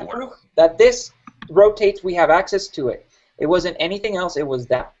 Yes, We it have works. proof that this rotates, we have access to it. It wasn't anything else, it was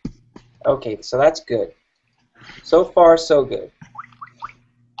that. Okay, so that's good. So far, so good.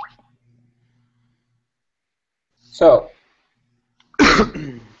 So,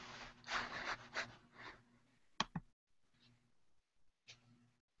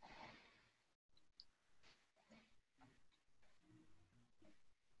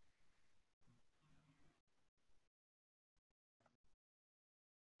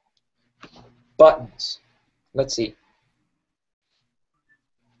 buttons. Let's see.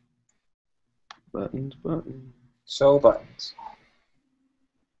 Buttons, buttons. So buttons.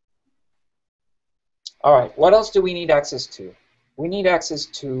 All right, what else do we need access to? We need access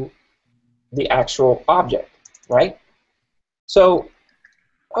to the actual object, right? So,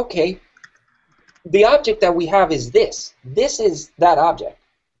 okay, the object that we have is this. This is that object.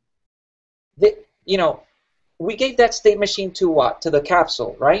 You know, we gave that state machine to what? To the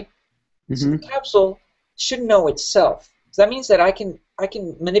capsule, right? So the capsule should know itself. So that means that I can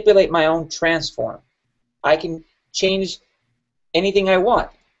manipulate my own transform. I can change anything I want.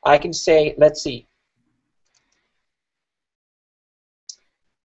 I can say, let's see,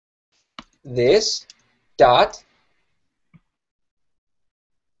 this dot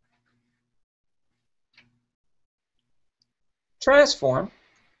transform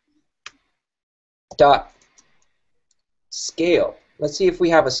dot scale. Let's see if we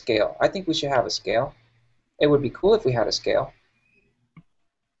have a scale. I think we should have a scale. It would be cool if we had a scale.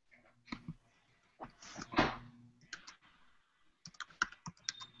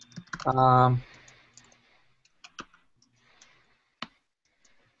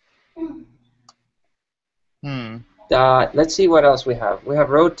 Let's see what else we have. We have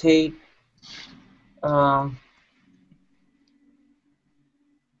rotate.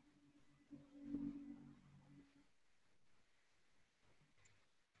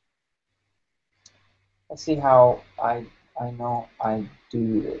 Let's see how I know I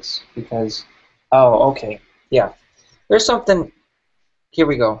do this because, oh, okay, yeah. There's something, here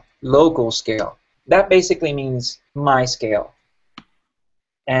we go, local scale. That basically means my scale.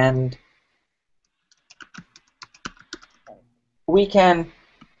 And we can,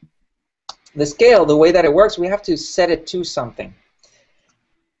 the scale, the way that it works, we have to set it to something.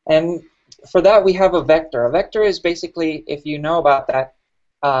 And for that we have a vector. A vector is basically, if you know about that,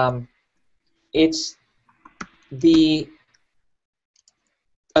 it's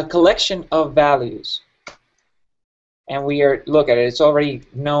a collection of values, and we are look at it. It's already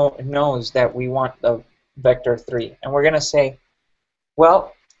knows that we want the vector 3, and we're going to say,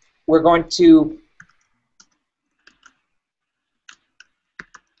 well, we're going to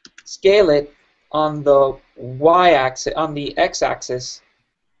scale it on the y-axis, on the x-axis,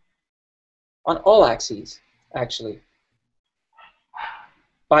 on all axes, actually,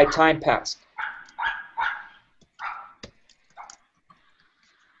 by time passed.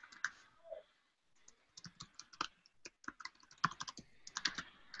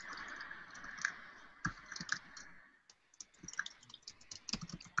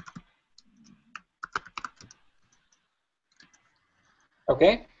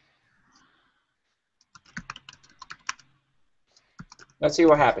 Okay? Let's see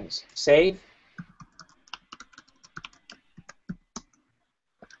what happens. Save.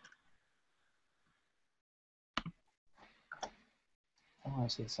 I want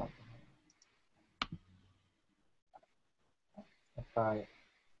to see something. If I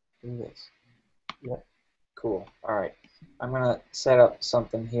do this. Yep. Cool. All right. I'm going to set up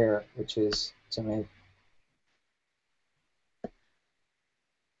something here, which is to make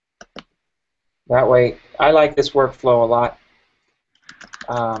that way. I like this workflow a lot.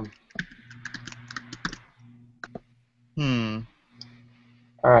 All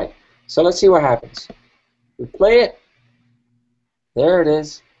right. So let's see what happens. We play it. There it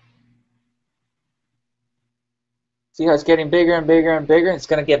is. See how it's getting bigger and bigger and bigger? It's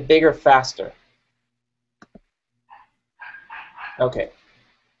going to get bigger faster. Okay.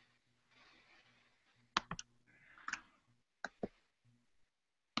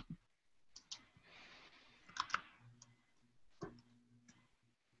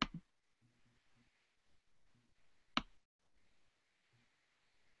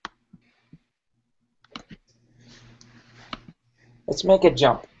 Let's make a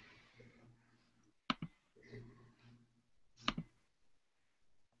jump.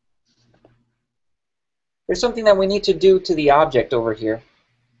 There's something that we need to do to the object over here,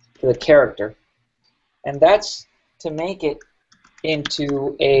 to the character, and that's to make it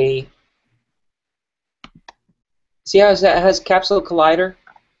into a, see how it has capsule collider?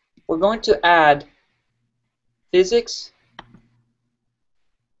 We're going to add physics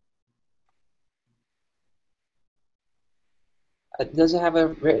does it have a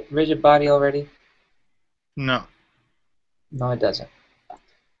rigid body already? No. No, it doesn't.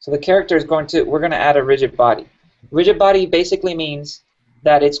 So the character is going to, we're going to add a rigid body. Rigid body basically means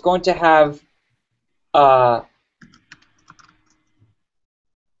that it's going to have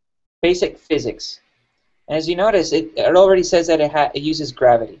basic physics. And as you notice, it already says that it uses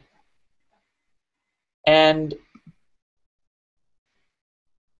gravity. And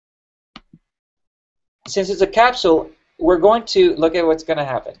since it's a capsule, we're going to look at what's going to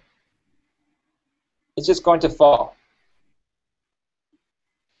happen. It's just going to fall.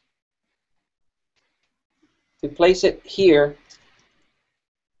 We place it here.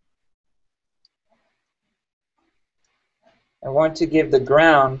 I want to give the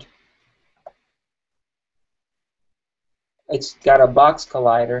ground, it's got a box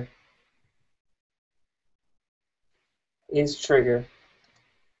collider, is trigger.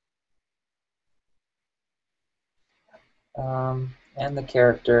 And the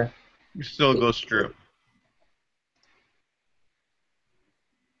character. It still goes through.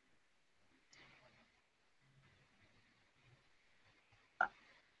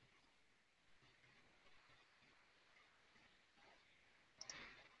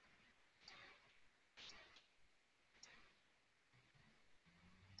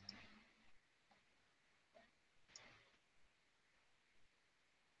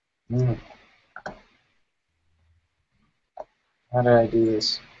 How did I do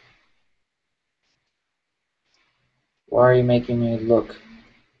this? Why are you making me look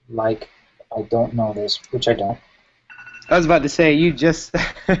like I don't know this, which I don't. I was about to say, you just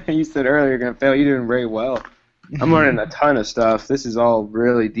you said earlier you're gonna fail. You're doing very well. I'm learning a ton of stuff. This is all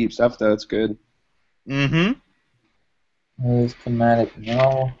really deep stuff, though. It's good. Use schematic,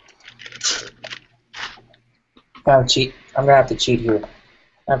 no. I'm gonna have to cheat here.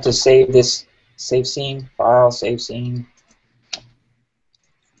 I have to save this, save scene, file, save scene.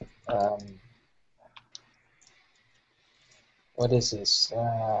 What is this?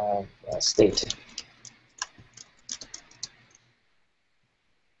 State.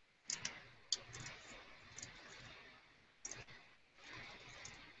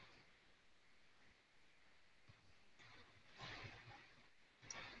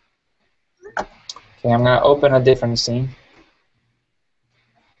 Okay, I'm gonna open a different scene,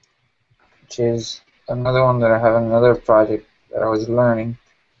 which is another one that I have in another project that I was learning.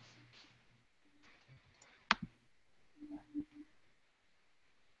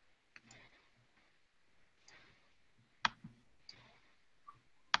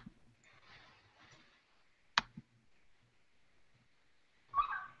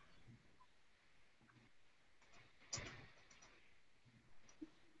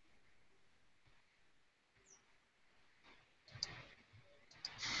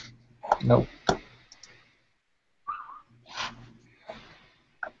 Nope.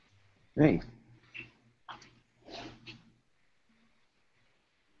 Hey.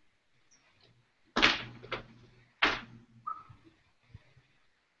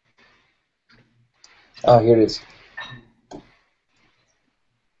 Oh, here it is.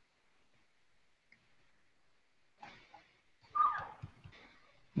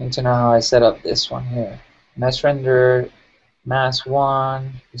 Need to know how I set up this one here. Mesh render, mass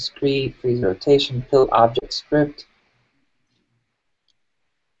 1, discrete, freeze rotation, tilt object script,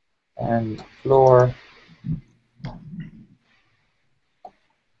 and floor.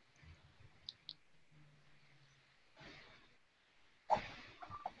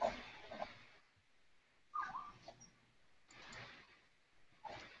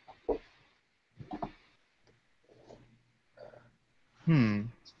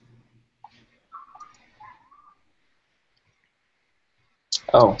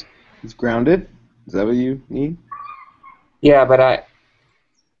 Oh. It's grounded? Is that what you need? Yeah, but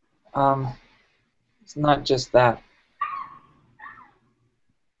it's not just that.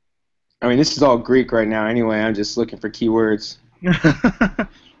 I mean, this is all Greek right now anyway. I'm just looking for keywords. No,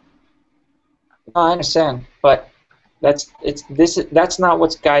 I understand, but that's not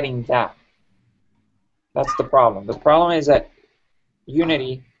what's guiding that. That's the problem. The problem is that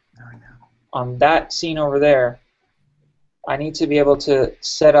Unity, on that scene over there, I need to be able to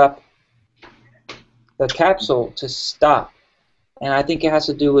set up the capsule to stop. And I think it has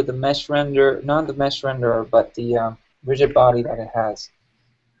to do with the mesh render, not the mesh renderer, but the rigid body that it has.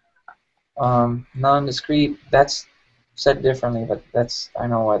 Non-discrete, that's set differently, but I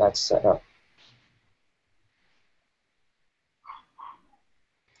know why that's set up.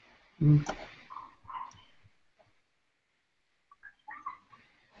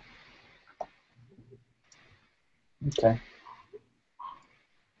 Okay.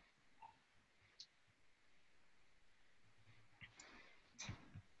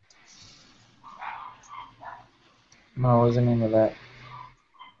 No, what was the name of that?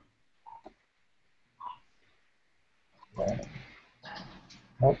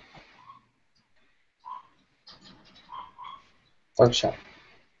 Nope. Workshop.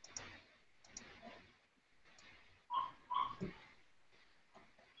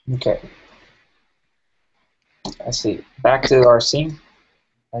 Okay. I see. Back to our scene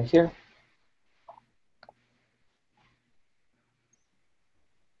right here.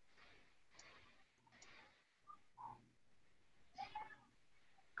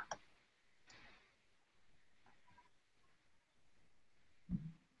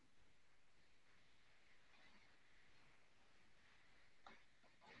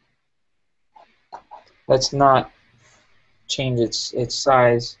 Let's not change its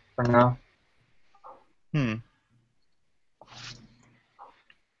size for now. Hmm.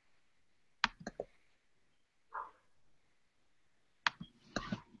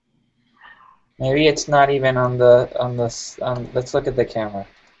 Maybe it's not even on the let's look at the camera.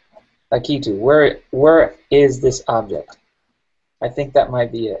 Akitu, where is this object? I think that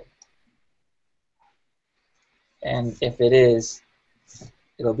might be it. And if it is,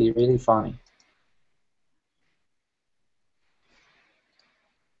 it'll be really funny.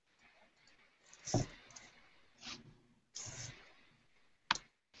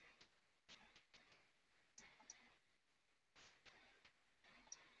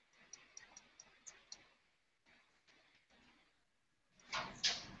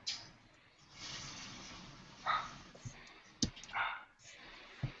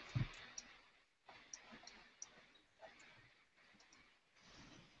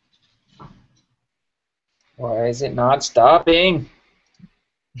 Why is it not stopping?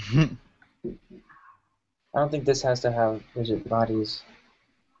 I don't think this has to have rigid bodies.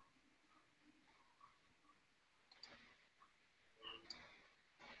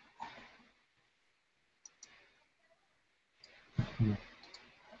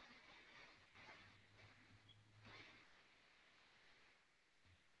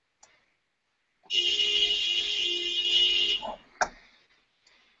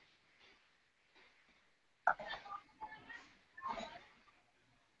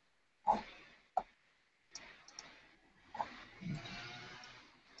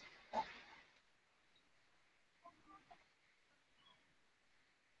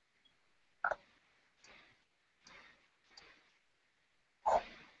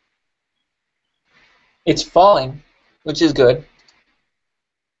 It's falling, which is good.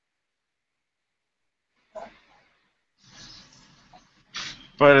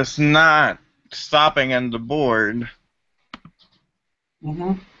 But it's not stopping on the board.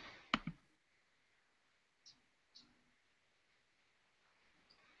 Mm-hmm.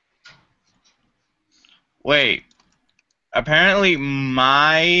 Wait. Apparently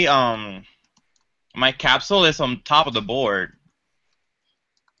my my capsule is on top of the board.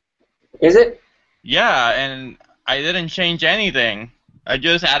 Is it? Yeah, and I didn't change anything. I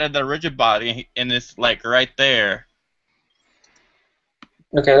just added the rigid body and it's like right there.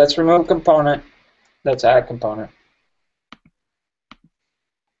 Okay, let's remove component. Let's add component.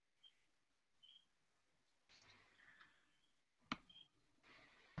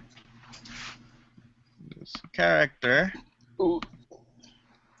 This character. Ooh.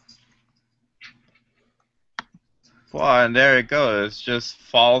 Wow, and there it goes. Just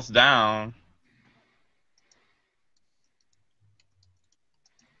falls down.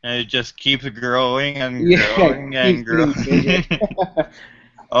 And it just keeps growing and growing and growing.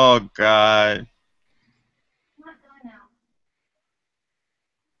 Oh god. Not going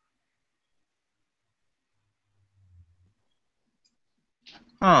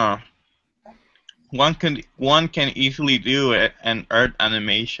out. Huh. One can easily do it an art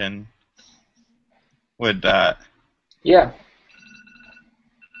animation with that. Yeah.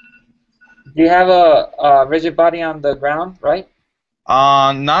 Do you have a rigid body on the ground, right?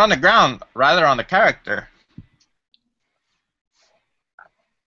 Not on the ground, rather on the character.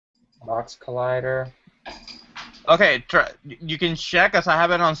 Box collider. Okay, you can check as I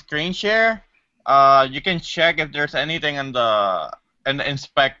have it on screen share. You can check if there's anything in the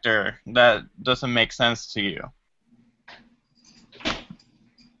inspector that doesn't make sense to you.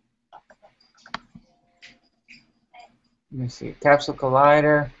 Let me see. Capsule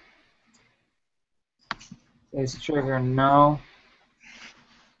collider. Is trigger no.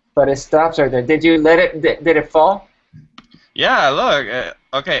 But it stops right there. Did you let it? Did it fall? Yeah, look.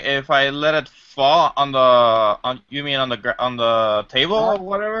 Okay, if I let it fall on the you mean on the table or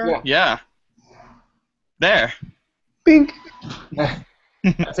whatever? Yeah. Yeah. There. Bink.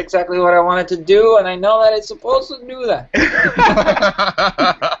 That's exactly what I wanted to do, and I know that it's supposed to do that.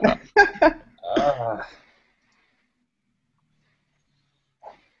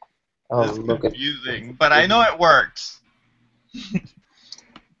 Oh, It's look at confusing, but I know it works.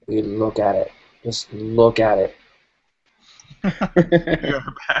 you. Look at it. Just look at it. Be right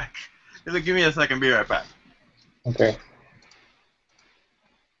back. Give me a second. Be right back. Okay.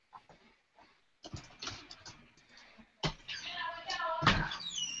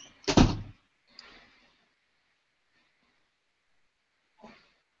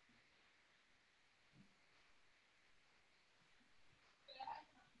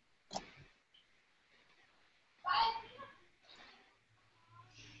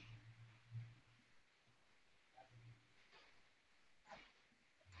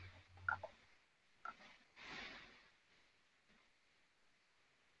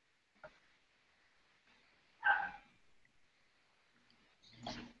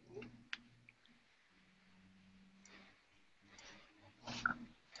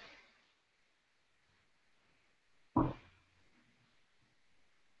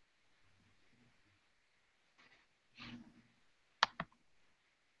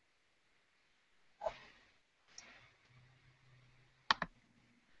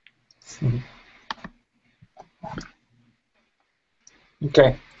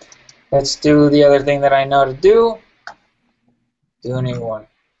 Okay. Let's do the other thing that I know to do. Do a new one.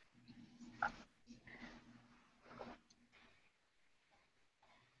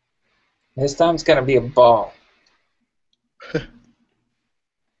 This time it's gonna be a ball.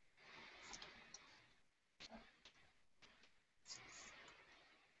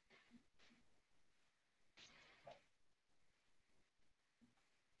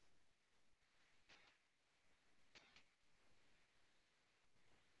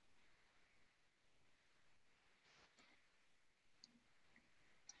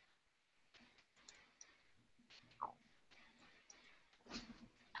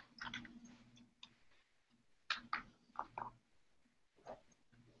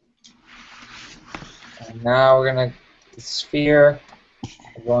 And now we're gonna the sphere.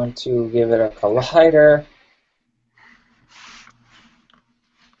 We're going to give it a collider.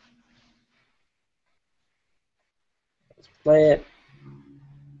 Let's play it.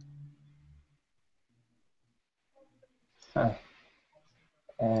 Huh.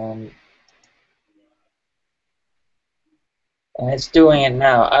 And it's doing it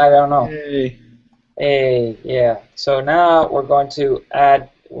now. I don't know. Hey. Hey, yeah. So now we're going to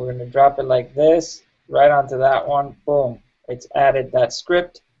add. We're going to drop it like this, right onto that one. Boom. It's added that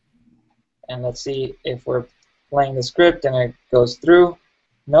script. And let's see if we're playing the script and it goes through.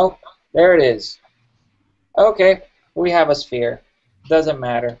 Nope. There it is. Okay. We have a sphere. Doesn't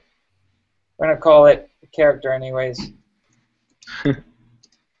matter. We're going to call it a character anyways.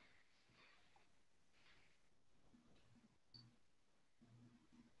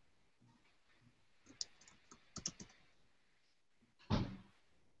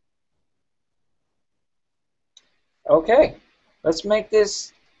 Okay. Let's make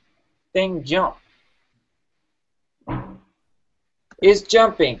this thing jump. Is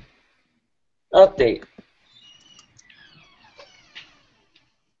jumping. Update.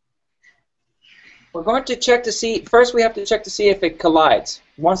 We're going to check to see, first we have to check to see if it collides.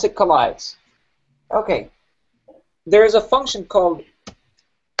 Once it collides. Okay. There is a function called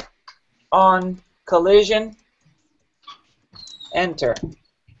on collision enter.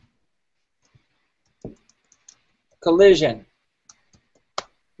 Collision.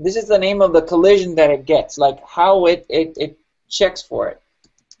 This is the name of the collision that it gets, like how it checks for it.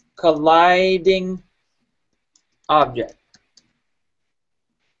 Colliding object.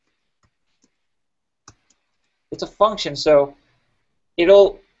 It's a function, so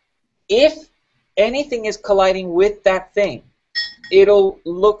it'll, if anything is colliding with that thing, it'll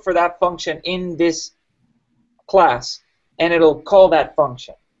look for that function in this class, and it'll call that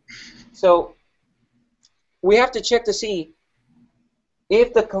function. So we have to check to see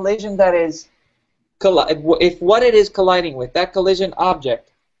if the collision that is, if what it is colliding with, that collision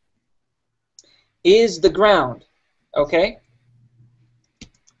object, is the ground, okay?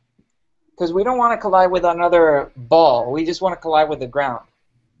 Because we don't want to collide with another ball. We just want to collide with the ground.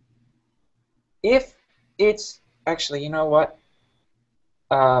 If it's, actually, you know what?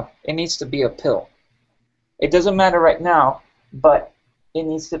 It needs to be a pill. It doesn't matter right now, but it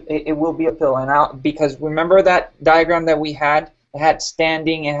needs to. It will be a pill, and because remember that diagram that we had? It had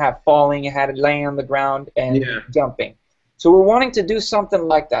standing, it had falling, it had laying on the ground, and jumping. So we're wanting to do something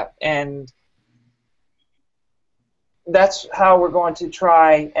like that, and that's how we're going to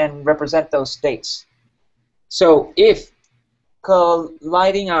try and represent those states. So if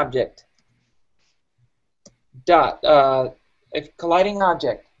colliding object dot if colliding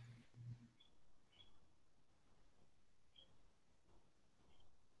object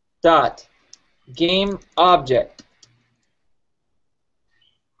dot game object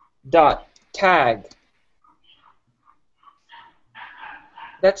dot tag.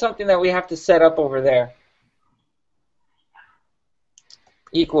 That's something that we have to set up over there.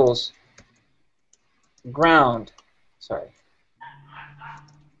 Equals ground. Sorry.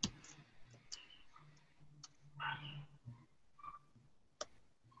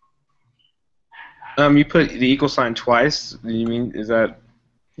 You put the equal sign twice. You mean is that?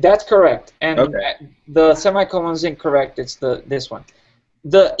 That's correct. And Okay. the semicolon is incorrect. It's this one.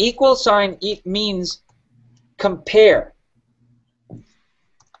 The equal sign means compare.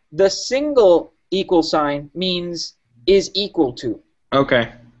 The single equal sign means is equal to.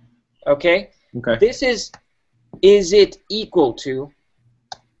 Okay. Okay? Okay. This is it equal to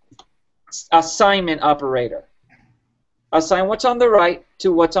assignment operator. Assign what's on the right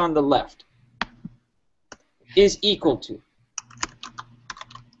to what's on the left. Is equal to.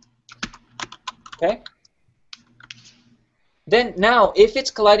 Okay? Then now, if it's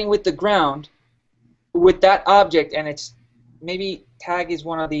colliding with the ground, with that object, and it's maybe tag is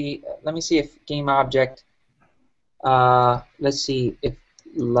one of the. Let me see if game object. Let's see if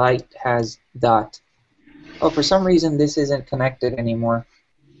light has dot. Oh, for some reason this isn't connected anymore.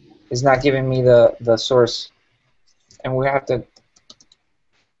 It's not giving me the source, and we have to.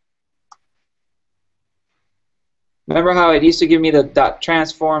 Remember how it used to give me the dot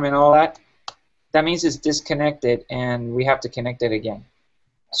transform and all that? That means it's disconnected, and we have to connect it again.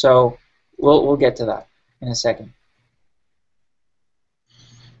 So we'll get to that in a second.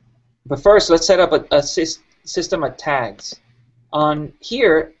 But first, let's set up a system of tags. On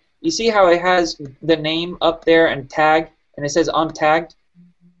here, you see how it has the name up there and tag, and it says untagged?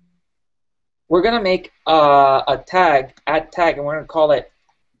 We're going to make a tag, add tag, and we're going to call it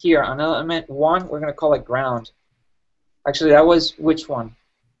here, on element 1, we're going to call it ground. Actually, that was which one?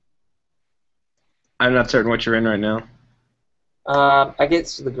 I'm not certain what you're in right now. I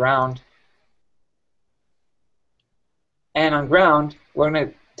guess the ground. And on ground, we're going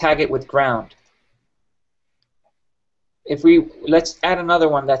to tag it with ground. If let's add another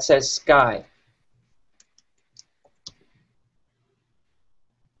one that says sky.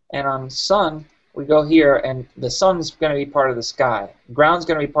 And on sun, we go here, and the sun's going to be part of the sky. Ground's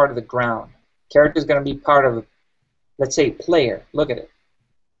going to be part of the ground. Character's going to be part of, let's say, player. Look at it.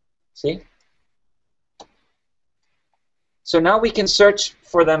 See? So now we can search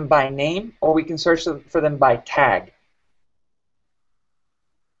for them by name, or we can search for them by tag.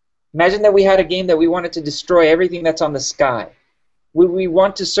 Imagine that we had a game that we wanted to destroy everything that's on the sky. Would we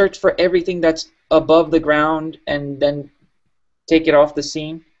want to search for everything that's above the ground and then take it off the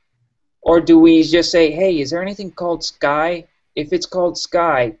scene? Or do we just say, hey, is there anything called sky? If it's called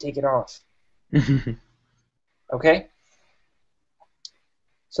sky, take it off. Okay?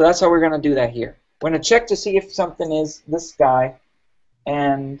 So that's how we're going to do that here. We're going to check to see if something is the sky,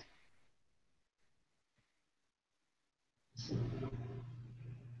 and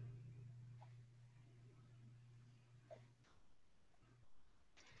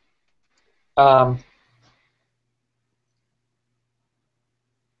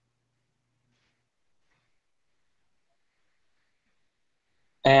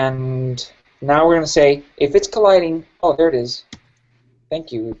and now we're going to say, if it's colliding, oh, there it is.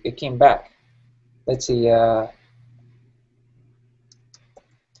 Thank you, it came back. Let's see,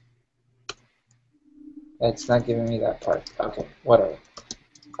 it's not giving me that part. Okay, whatever.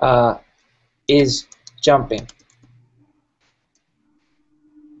 Is jumping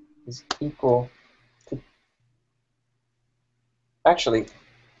is equal to, actually,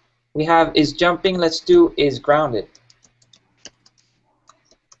 we have is jumping, let's do is grounded.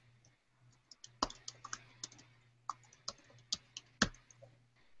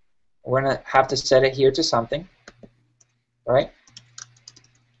 We're going to have to set it here to something, right?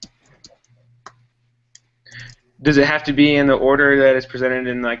 Does it have to be in the order that is presented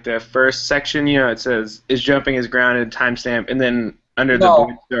in like the first section? You know, it says is jumping is grounded timestamp, and then under the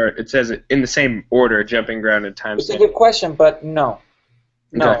void start it says it in the same order, jumping, grounded, timestamp. It's a good question, but no,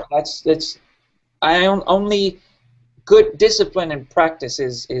 Okay. that's only good discipline and practice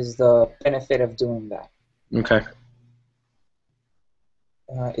is the benefit of doing that. Okay.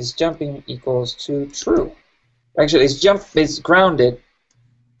 Is jumping equals to true? Actually, is grounded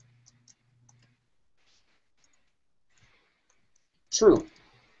true?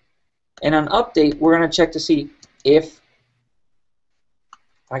 And on update, we're going to check to see if.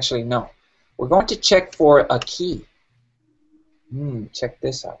 Actually, no. We're going to check for a key. Check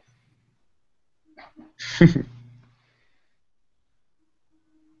this out.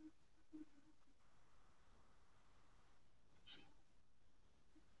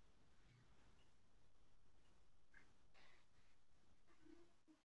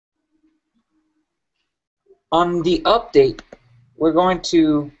 On the update, we're going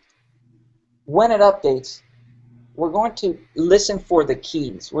to, when it updates, we're going to listen for the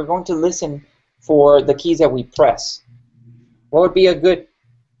keys. We're going to listen for the keys that we press. What would be a good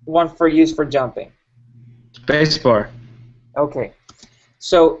one for use for jumping? Spacebar. Okay.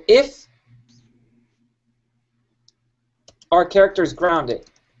 So if our character is grounded,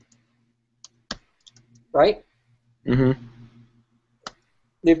 right? Mm-hmm.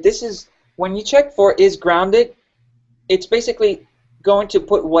 If this is, when you check for is grounded, it's basically going to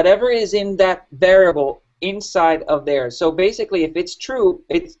put whatever is in that variable inside of there. So basically, if it's true,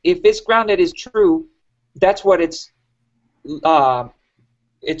 if it's grounded is true, that's what it's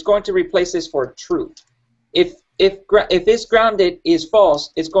going to replace this for true. If it's grounded is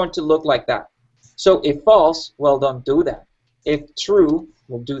false, it's going to look like that. So if false, well, don't do that. If true,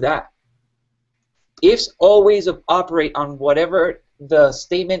 we'll do that. Ifs always operate on whatever the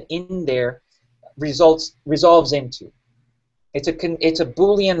statement in there resolves into. It's a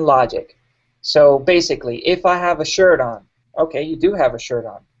Boolean logic. So basically, if I have a shirt on, okay, you do have a shirt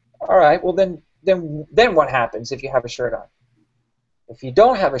on. All right, well then what happens if you have a shirt on? If you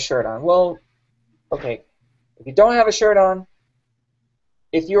don't have a shirt on, well, okay, if you don't have a shirt on,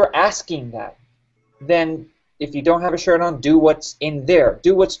 if you're asking that, then if you don't have a shirt on, do what's in there.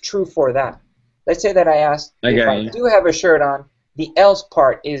 Do what's true for that. Let's say that I asked if I do have a shirt on, the else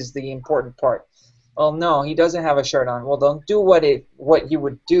part is the important part. Well, no, he doesn't have a shirt on. Well, don't do what you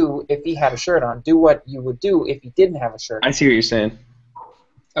would do if he had a shirt on. Do what you would do if he didn't have a shirt on. I see what you're saying.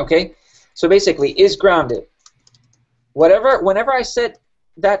 Okay? So basically, is grounded. Whenever I set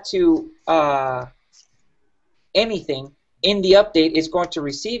that to anything in the update, it's going to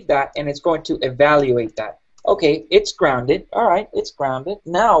receive that and it's going to evaluate that. Okay, it's grounded. All right, it's grounded.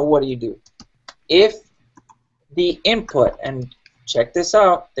 Now what do? If the input, and check this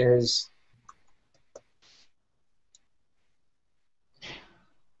out, there's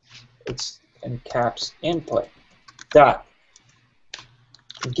it's in caps input dot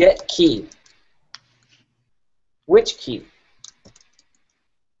get key. Which key?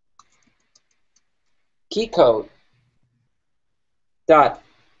 Key code dot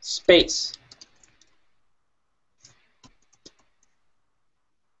space.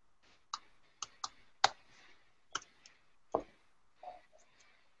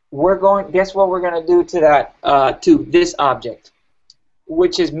 Guess what we're going to do to that, to this object,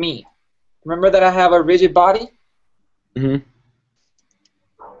 which is me. Remember that I have a rigid body? Mm-hmm.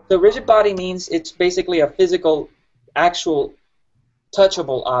 The rigid body means it's basically a physical, actual,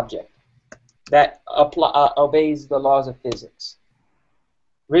 touchable object that obeys the laws of physics.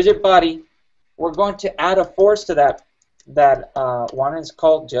 Rigid body, we're going to add a force to that one. Is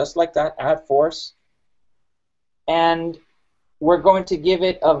called just like that, add force. And we're going to give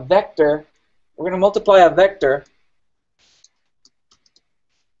it a vector. We're going to multiply a vector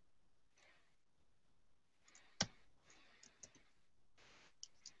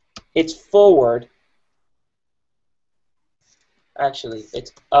it's forward. Actually,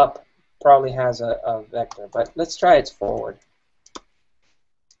 it's up. Probably has a vector, but let's try it's forward.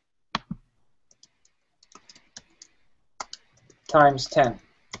 Times 10.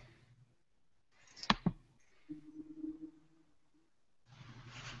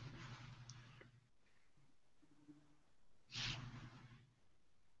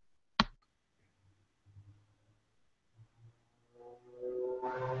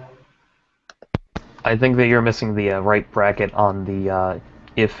 I think that you're missing the right bracket on the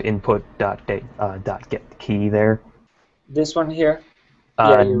if input dot get key there. This one here?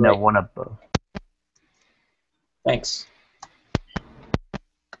 Yeah, you're no, right. one above. Thanks.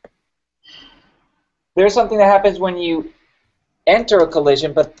 There's something that happens when you enter a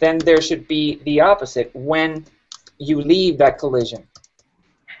collision, but then there should be the opposite when you leave that collision.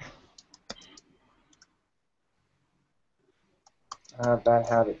 Bad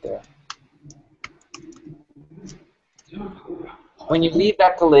habit there. When you leave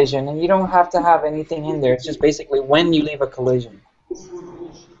that collision, and you don't have to have anything in there, it's just basically when you leave a collision.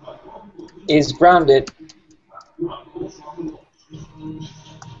 Is grounded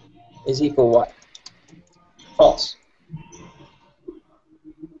is equal what? False.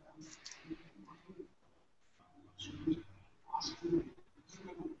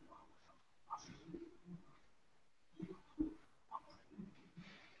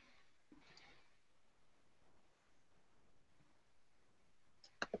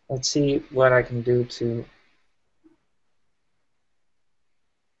 Let's see what I can do to...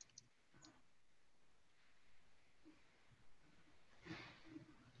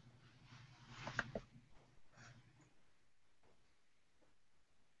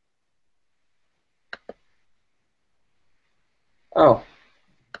 Oh.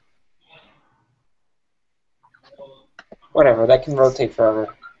 Whatever, that can rotate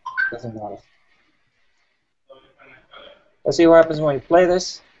forever. Doesn't matter. Let's see what happens when we play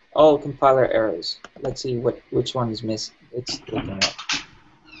this. All compiler errors. Let's see which one is missing. It's looking at.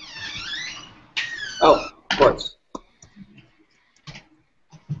 Oh, of course.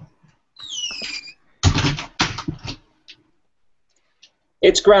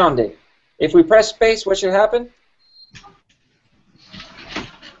 It's grounded. If we press space, what should happen?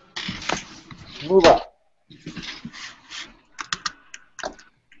 Move up.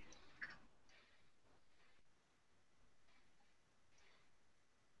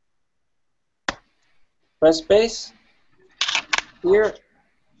 Press space. Here.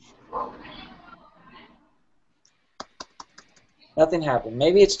 Nothing happened.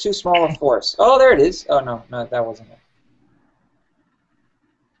 Maybe it's too small a force. Oh, there it is. Oh, no, that wasn't it.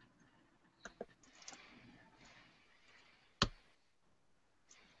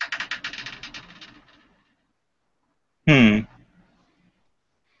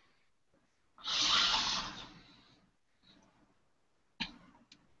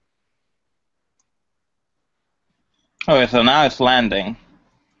 Okay, so now it's landing.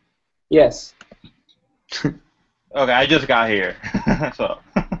 Yes. Okay, I just got here. So.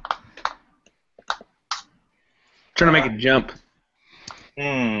 Trying to make a jump.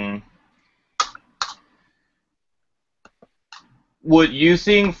 Would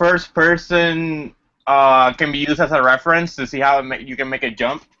using first person can be used as a reference to see how you can make a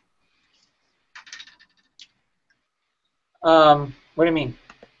jump? What do you mean?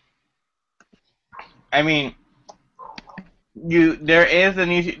 I mean, there is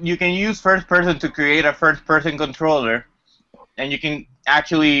an issue. You can use first person to create a first person controller, and you can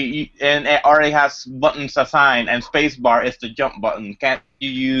actually, and it already has buttons assigned, and spacebar is the jump button. Can't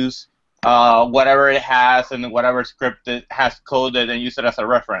you use whatever it has and whatever script it has coded and use it as a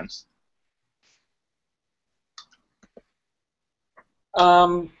reference?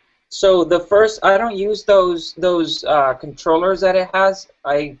 So the first, I don't use those controllers that it has.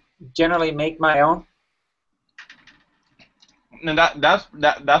 I generally make my own. And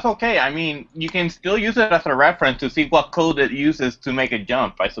that's okay. I mean, you can still use it as a reference to see what code it uses to make a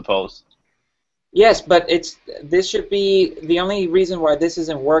jump, I suppose. Yes, but this should be the only reason why this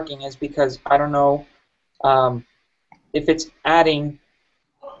isn't working is because I don't know if it's adding.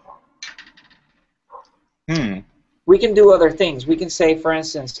 We can do other things. We can say, for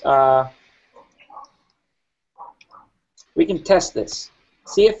instance, we can test this.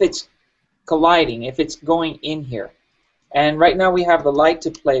 See if it's colliding, if it's going in here. And right now we have the light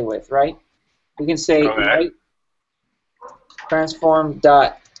to play with, right? We can say light transform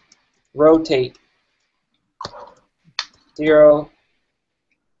dot rotate 0.0f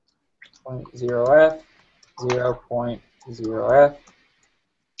 0.0f.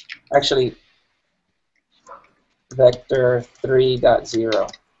 Actually, vector 3.0.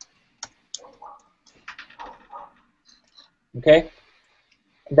 Okay?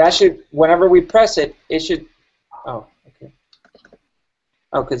 That should, whenever we press it, it should. Oh, okay.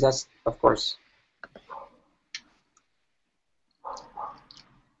 Oh, because that's, of course.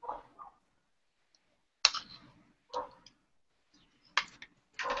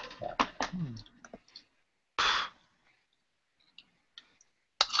 Yeah.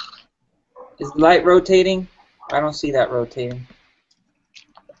 Is the light rotating? I don't see that rotating.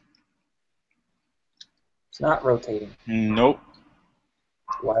 It's not rotating. Nope.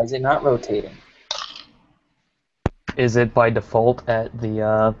 Why is it not rotating? Is it by default at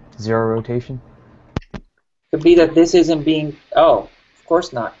the 0 rotation? Could be that this isn't being. Oh, of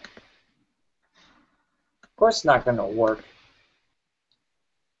course not. Of course, it's not going to work.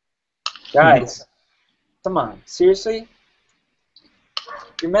 Guys, come on, seriously?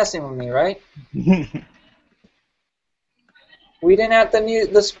 You're messing with me, right? We didn't have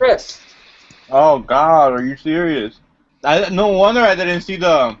the script. Oh God, are you serious? No wonder I didn't see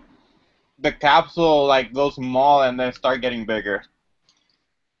the capsule like go small and then start getting bigger.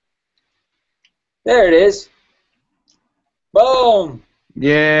 There it is. Boom.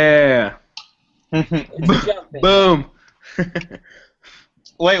 Yeah. It's jumping. Boom.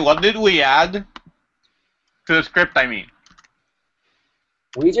 Wait, what did we add to the script? I mean,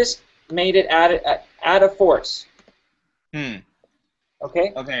 we just made it add a force. Okay.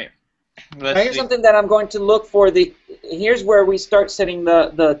 Okay. Now here's something that I'm going to look for. Here's where we start setting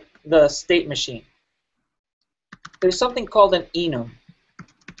the state machine. There's something called an enum.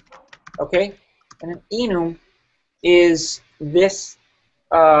 Okay, and an enum is this.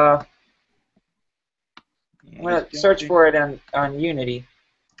 I'm going to search for it on Unity.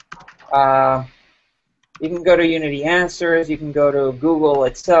 You can go to Unity Answers, you can go to Google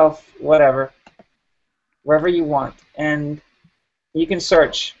itself, whatever, wherever you want, and you can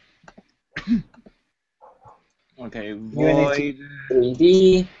search Okay, Unity void.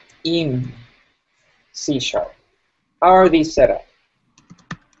 3D in C#. How are these set up?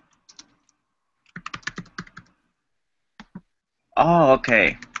 Oh,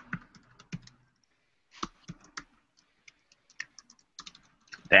 okay.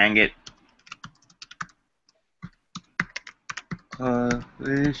 Dang it.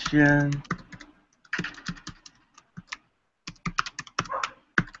 Collision.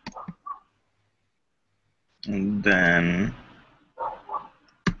 And then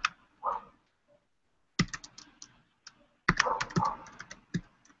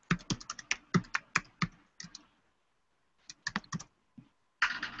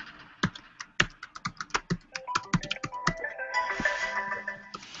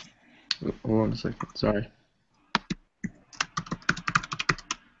Hold on a second. Sorry.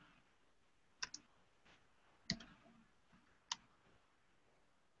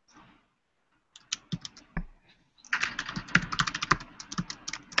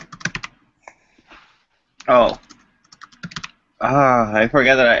 oh. I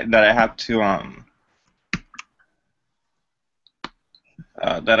forget that I have to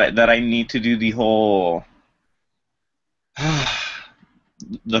that I need to do the whole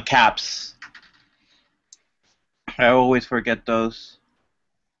the caps. I always forget those.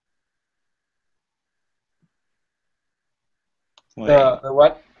 Wait. The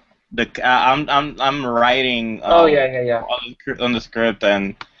what? I'm writing Oh, yeah. on the script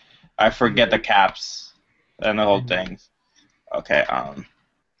and I forget the caps and the whole things. Okay,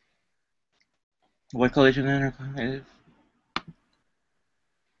 what collision interconnect?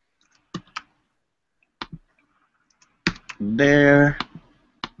 There.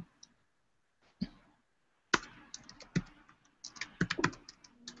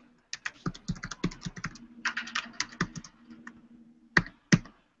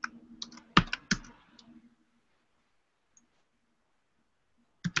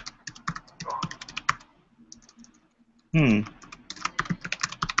 Hmm.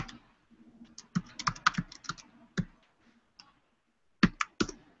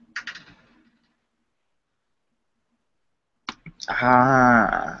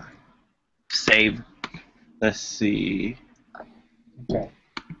 Ah. Save. Let's see. Okay.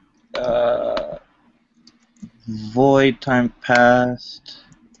 Void time passed.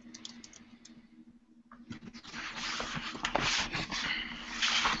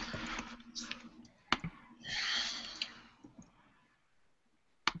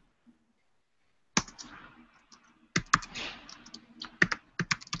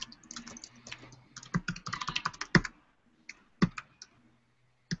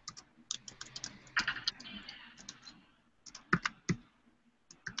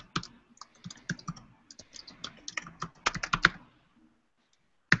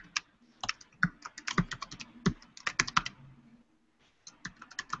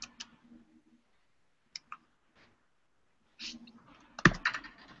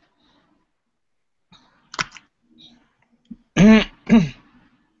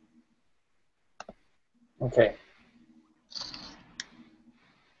 Okay.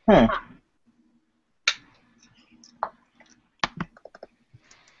 Hmm.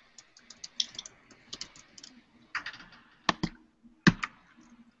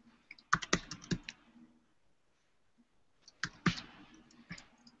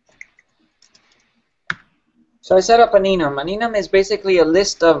 So I set up an enum. An enum is basically a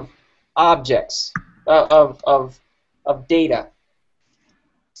list of objects, of data.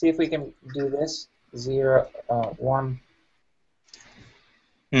 See if we can do this. 0, 1.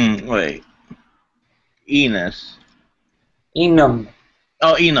 Wait. Enos. Enum.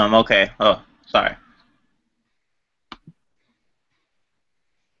 Oh, enum. Okay. Oh, sorry.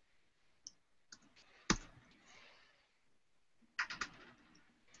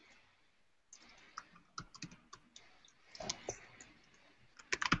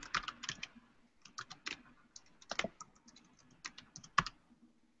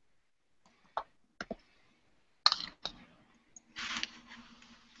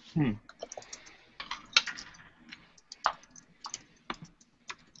 Hmm.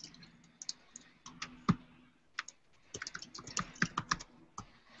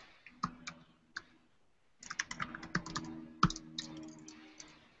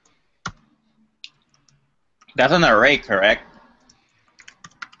 That's an array, correct?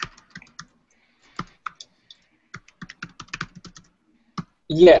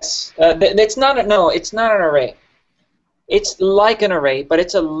 Yes. It's not. No, it's not an array. It's like an array, but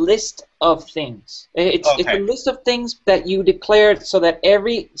it's a list of things. It's a Okay. list of things that you declared so that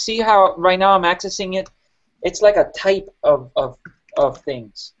see how right now I'm accessing it? It's like a type of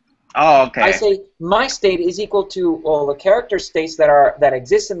things. Oh, okay. I say my state is equal to all the character states that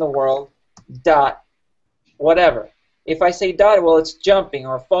exist in the world, dot, whatever. If I say dot, well, it's jumping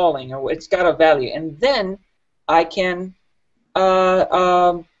or falling, or it's got a value. And then I can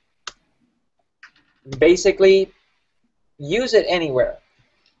basically use it anywhere.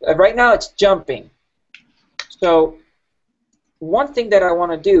 Right now it's jumping. So one thing that I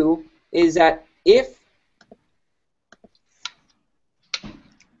want to do is that if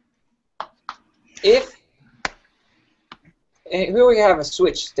and here we have a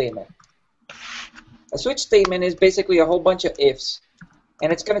switch statement. A switch statement is basically a whole bunch of ifs,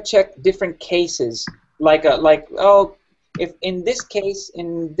 and it's going to check different cases, like oh, if in this case,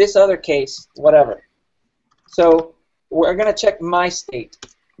 in this other case, whatever. So we're going to check my state,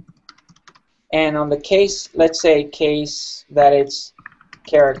 and on the case, let's say case that it's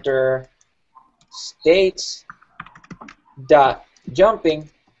character states dot jumping.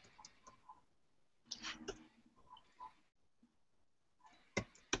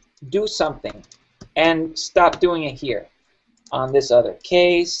 Do something and stop doing it here. On this other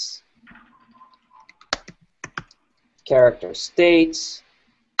case, character states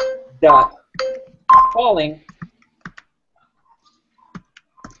dot falling,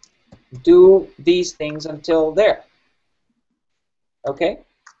 do these things until there. Okay?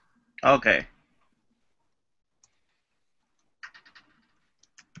 Okay.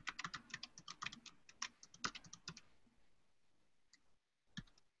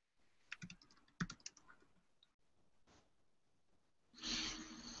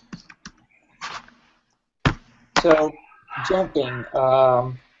 So jumping,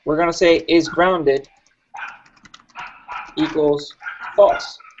 we're going to say is grounded equals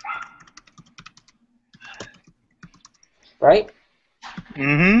false. Right?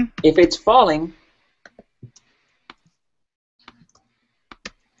 Mm-hmm. If it's falling,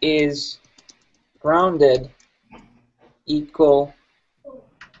 is grounded equal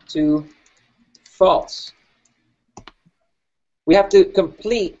to false. We have to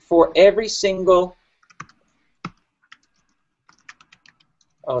complete for every single.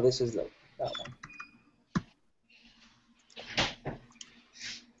 Oh, this is that one.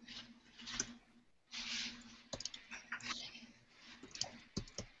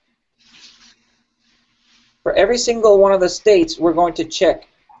 For every single one of the states, we're going to check.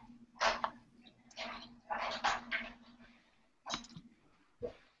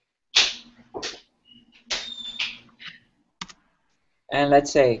 And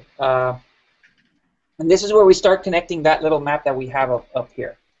let's say, and this is where we start connecting that little map that we have up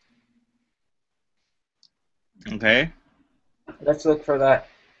here. Okay. Let's look for that.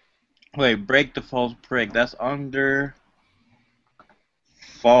 Wait, break the false break. That's under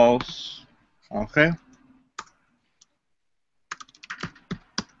false. Okay.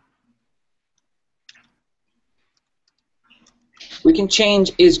 We can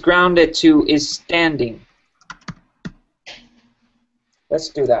change is grounded to is standing. Let's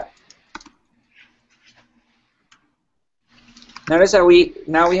do that. Notice how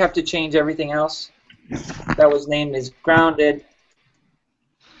now we have to change everything else that was named as grounded.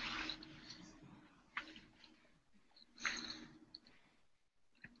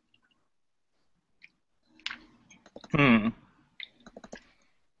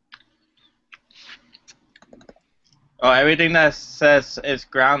 Oh, everything that says is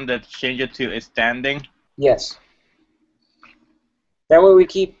grounded, change it to is standing? Yes. That way we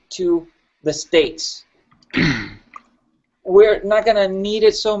keep to the states. We're not going to need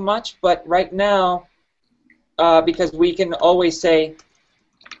it so much, but right now, because we can always say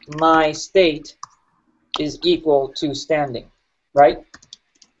my state is equal to standing, right?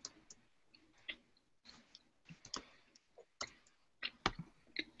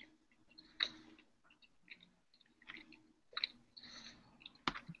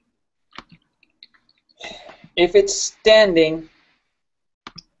 If it's standing,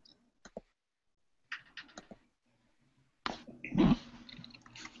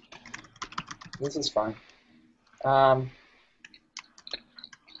 this is fine. I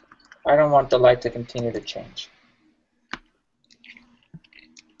don't want the light to continue to change.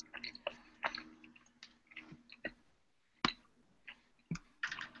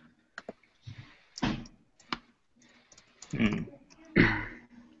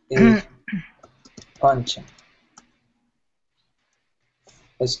 Is punching.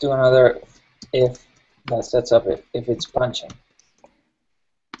 Let's do another if that sets up if it's punching.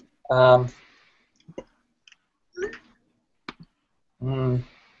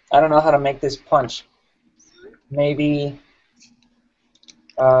 I don't know how to make this punch. Maybe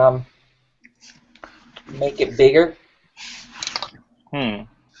make it bigger.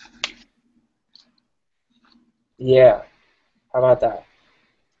 Yeah. How about that?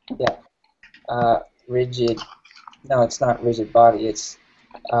 Yeah. Rigid. No, it's not rigid body. It's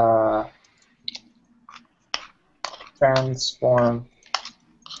transform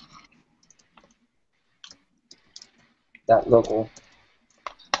that local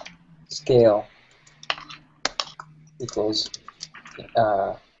scale equals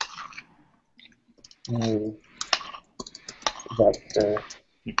new vector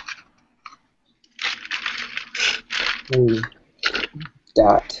 3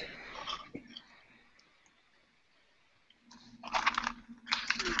 dot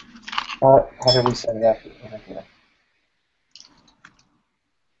how do we set it up here?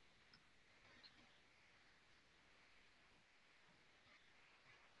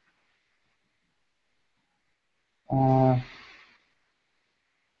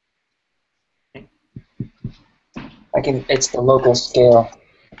 It's the local scale.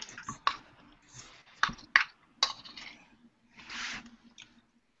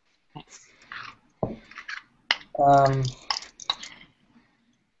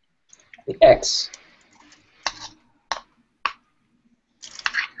 The X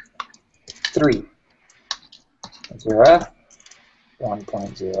 3 0F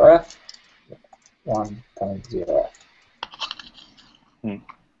 1.0F 1.0F.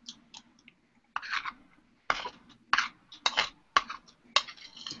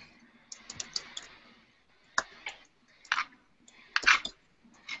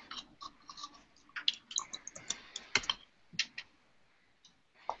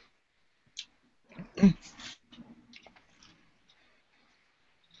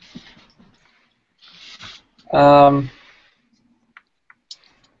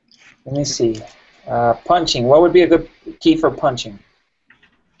 Let me see. Punching. What would be a good key for punching?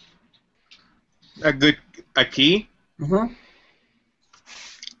 A key? Mm-hmm.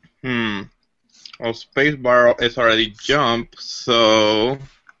 Well, spacebar is already jump, so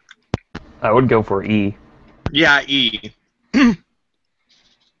I would go for E. yeah, E.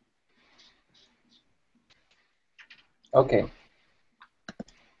 Okay.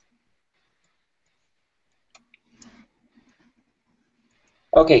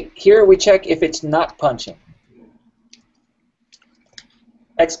 Okay, here we check if it's not punching.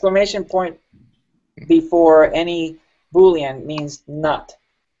 Exclamation point before any Boolean means not.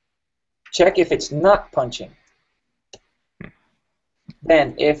 Check if it's not punching.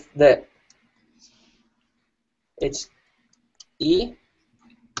 Then if it's E,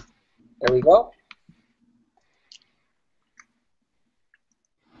 there we go.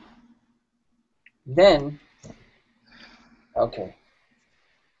 Then, okay.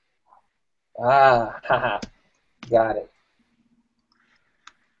 Haha, got it.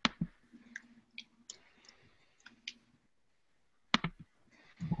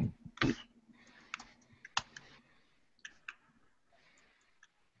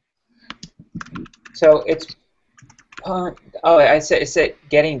 So it's I said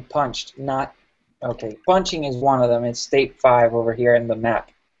getting punched, not okay. Punching is one of them. It's state 5 over here in the map.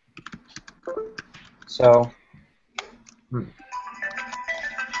 So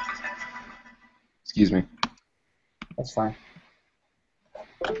Excuse me. that's fine.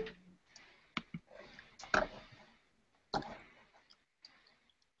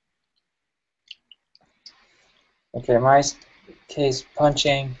 Okay, my case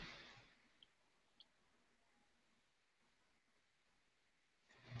punching.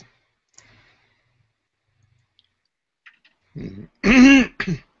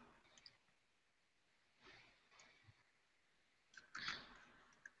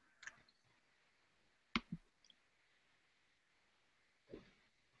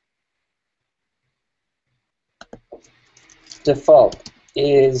 Default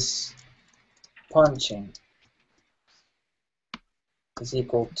is punching is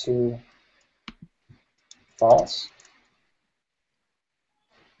equal to false.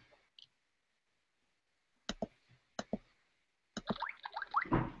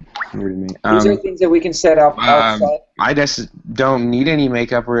 These are things that we can set up outside. I just don't need any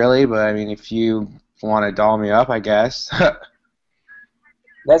makeup really, but I mean, if you want to doll me up, I guess.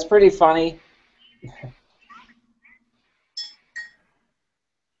 That's pretty funny.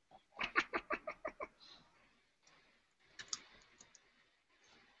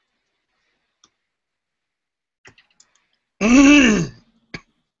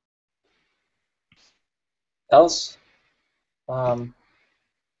 Else,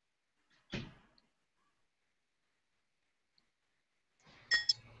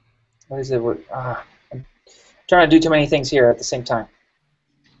 what is it? I'm trying to do too many things here at the same time.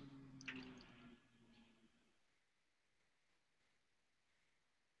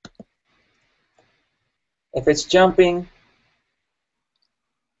 If it's jumping,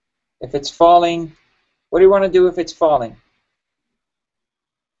 if it's falling, what do you want to do if it's falling?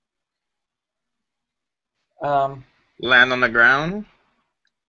 Land on the ground.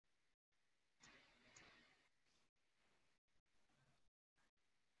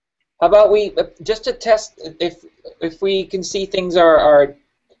 How about we just to test if we can see things are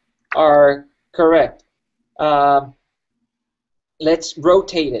correct? Let's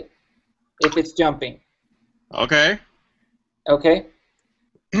rotate it if it's jumping. Okay. Okay.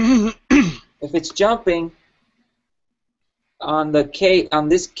 If it's jumping on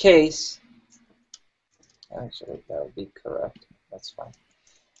this case, actually that would be correct. That's fine.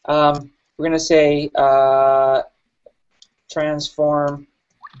 We're gonna say transform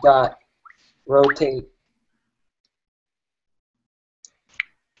dot rotate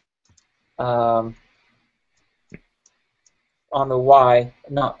on the y,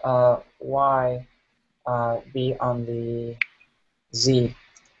 not y, be on the z.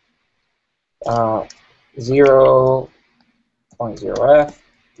 0.0f,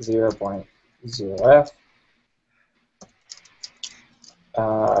 0.0f,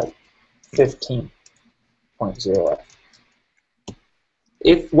 15.0f.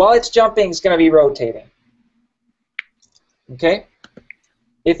 While it's jumping, it's going to be rotating. Okay?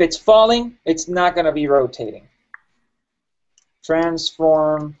 If it's falling, it's not going to be rotating.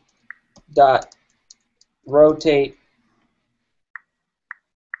 Transform dot rotate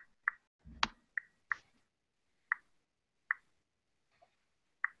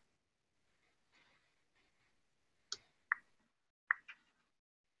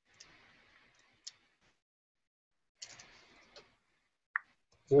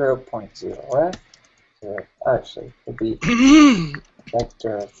 (0.0f). Actually, it would be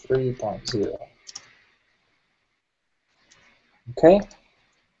vector 3.0. Okay.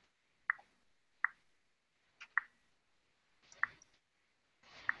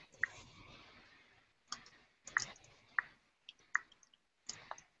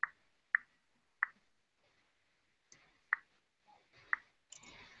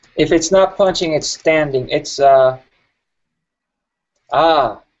 If it's not punching, it's standing. It's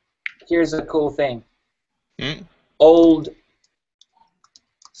here's a cool thing. Old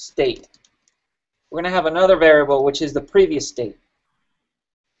state. We're going to have another variable, which is the previous state.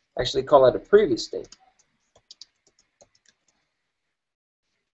 Actually, call it a previous state.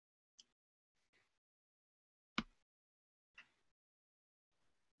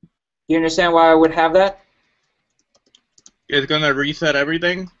 Do you understand why I would have that? It's gonna reset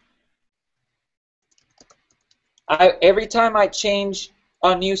everything. Every time I change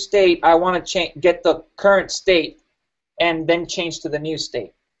a new state, I want to get the current state and then change to the new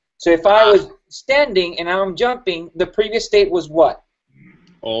state. So if I was standing and I'm jumping, the previous state was what?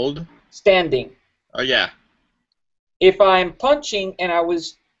 Old. Standing. Oh yeah. If I'm punching and I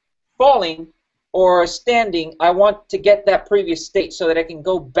was falling or standing, I want to get that previous state so that I can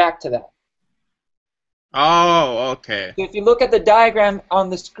go back to that. Oh, okay. If you look at the diagram on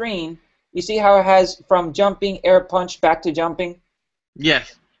the screen, you see how it has from jumping, air punch, back to jumping?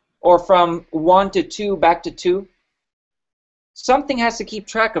 Yes. Or from 1 to 2, back to 2? Something has to keep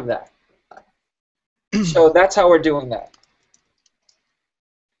track of that. So that's how we're doing that.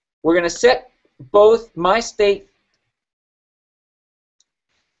 We're going to set both my state.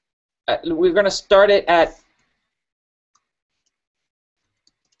 We're going to start it at,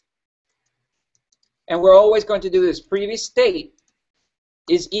 and we're always going to do this, previous state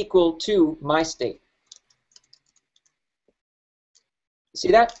is equal to my state.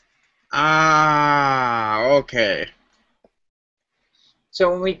 See that? Okay.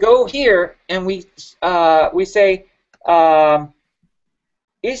 So when we go here and we say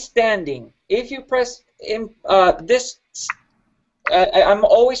is standing. If you press this, I'm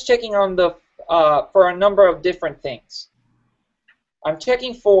always checking on the for a number of different things. I'm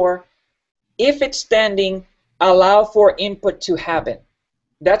checking for if it's standing, allow for input to happen.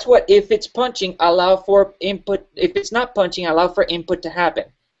 That's what if it's punching, allow for input. If it's not punching, allow for input to happen.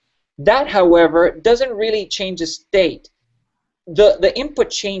 That, however, doesn't really change the state. The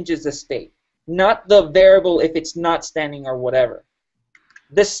input changes the state, not the variable if it's not standing or whatever.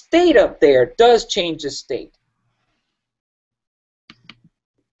 The state up there does change the state.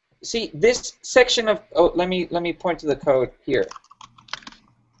 See, this section of, let me point to the code here.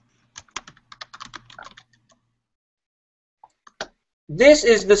 This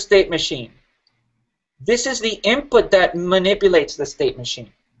is the state machine. This is the input that manipulates the state machine.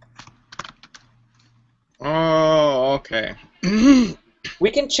 Oh, okay.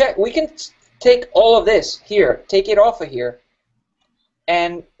 We can check. We can take all of this here, take it off of here,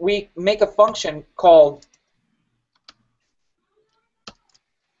 and we make a function called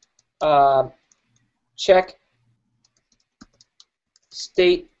check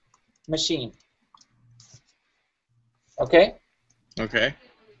state machine. Okay? Okay.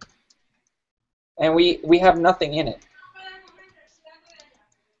 And we have nothing in it.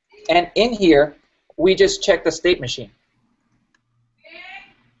 And in here, we just check the state machine.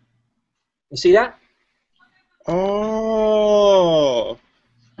 You see that? Oh.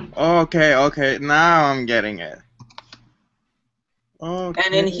 Okay, okay. Now I'm getting it. Okay.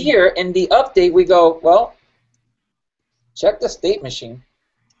 And in here, in the update, we go, well, check the state machine.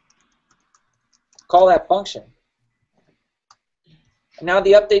 Call that function. Now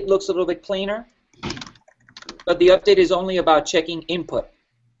the update looks a little bit cleaner, but the update is only about checking input.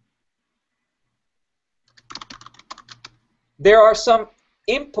 There are some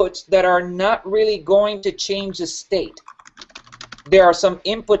inputs that are not really going to change the state. There are some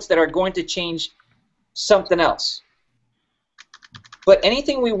inputs that are going to change something else. But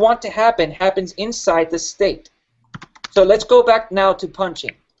anything we want to happen happens inside the state. So let's go back now to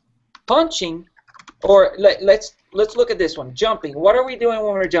punching. Punching, or let's look at this one. Jumping. What are we doing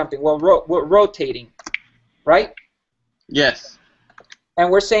when we're jumping? Well, we're rotating, right? Yes. And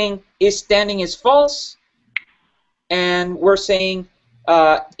we're saying is standing is false, and we're saying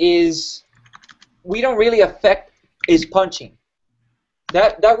we don't really affect is punching.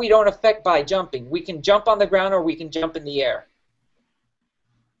 That we don't affect by jumping. We can jump on the ground or we can jump in the air.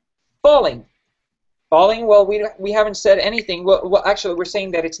 Falling. Falling, well, we haven't said anything. Well, actually, we're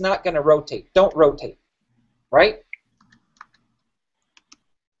saying that it's not going to rotate. Don't rotate, right?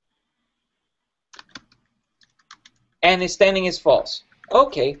 And is standing is false.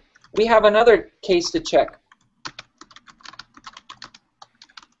 Okay, we have another case to check.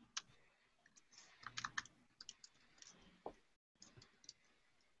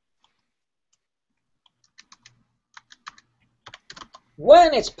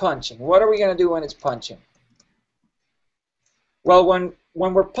 When it's punching, what are we going to do when it's punching? Well, when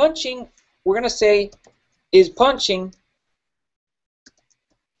we're punching, we're going to say is punching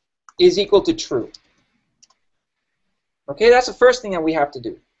is equal to true. Okay, that's the first thing that we have to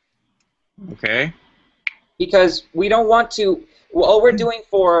do. Okay. Because we don't want to. Well, all we're doing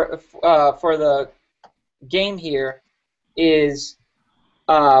for the game here is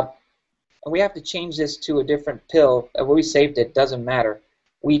we have to change this to a different pill. We saved it, doesn't matter.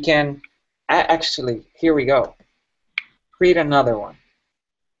 We can, actually, here we go. Create another one.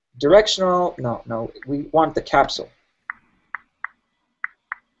 Directional, no, we want the capsule.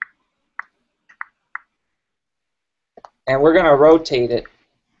 And we're going to rotate it.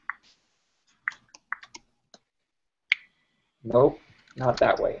 Nope, not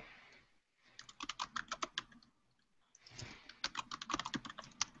that way.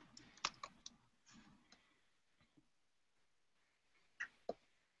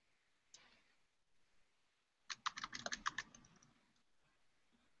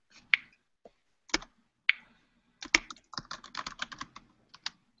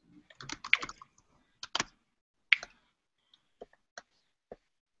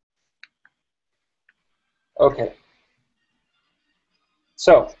 Okay.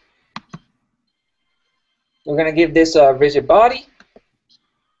 So, we're going to give this a rigid body.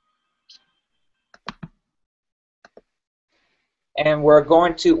 And we're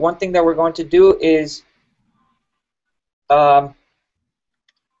going to, one thing that we're going to do is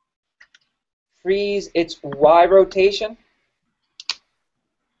freeze its Y rotation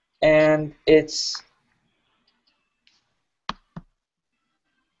and its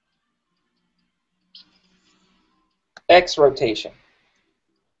X rotation.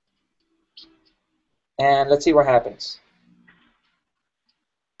 And let's see what happens.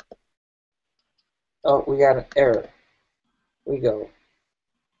 Oh, we got an error. We go.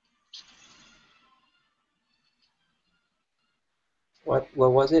 What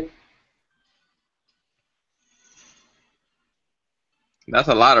was it? That's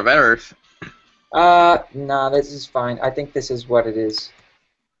a lot of errors. No, this is fine. I think this is what it is.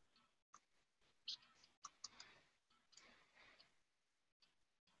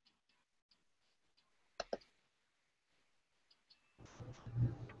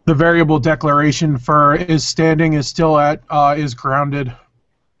 The variable declaration for is standing is still at is grounded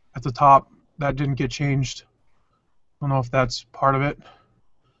at the top. That didn't get changed. I don't know if that's part of it.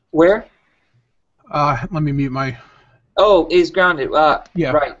 Where? Let me mute my. Oh, is grounded.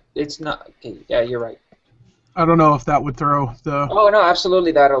 Yeah. Right. It's not. Okay. Yeah, you're right. I don't know if that would throw the. Oh no,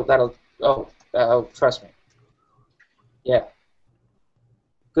 absolutely. That'll. Oh, Trust me. Yeah.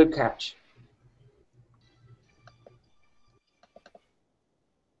 Good catch.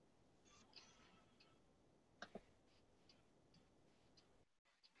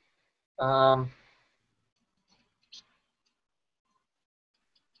 Um,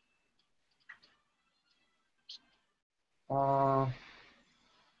 uh,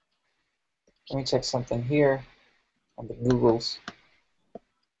 Let me check something here on the Googles.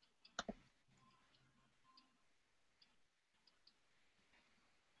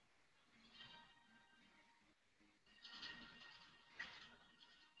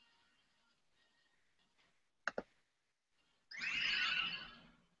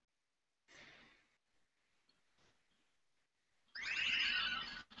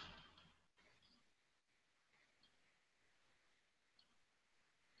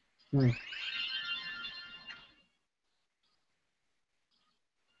 Hmm.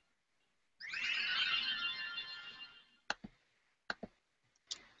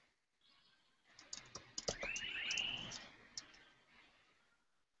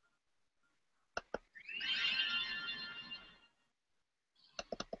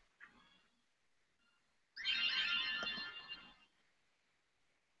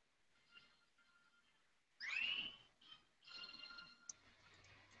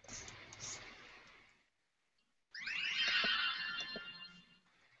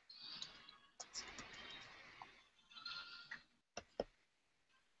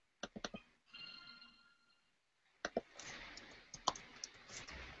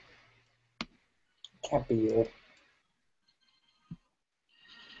 Can't be it.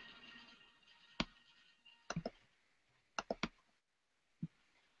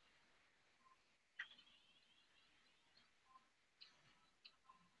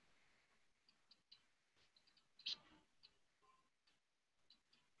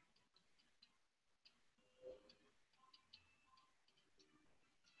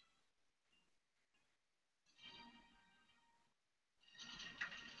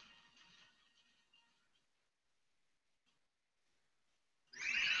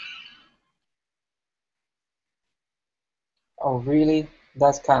 Oh, really?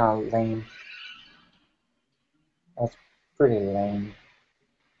 That's kind of lame. That's pretty lame.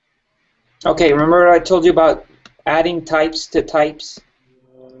 Okay, remember I told you about adding types to types?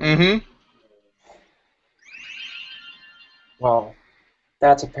 Mm-hmm. Well,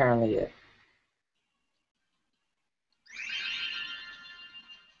 that's apparently it.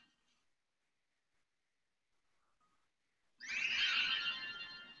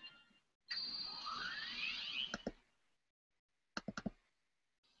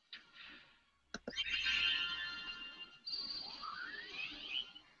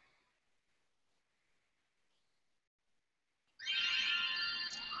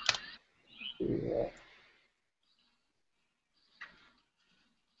 Yeah.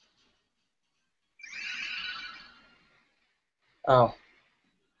 Oh.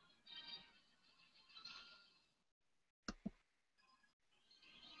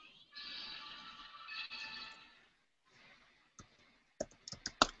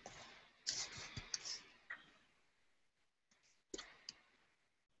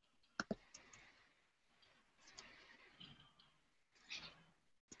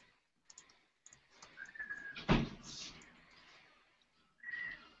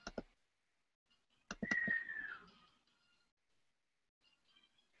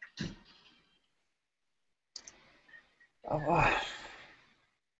 Oh.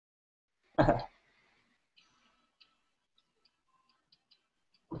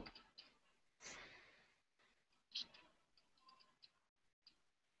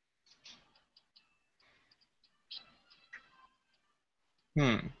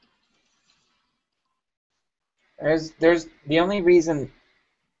 Hmm. There's the only reason.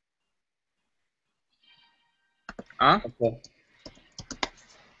 Huh? Okay.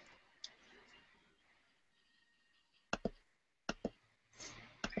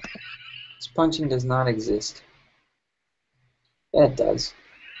 Punching does not exist. Yeah, it does.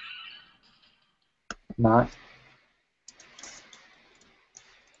 Not.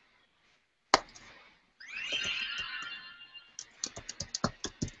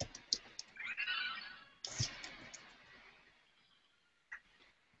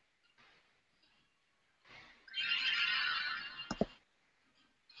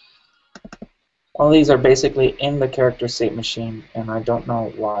 All these are basically in the character state machine, and I don't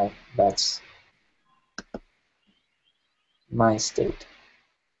know why that's my state.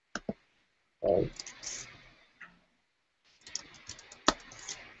 Right.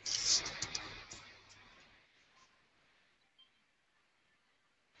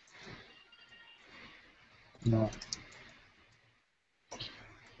 No.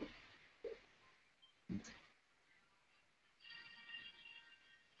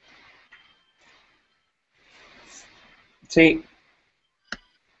 See,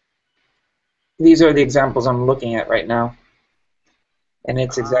 these are the examples I'm looking at right now. And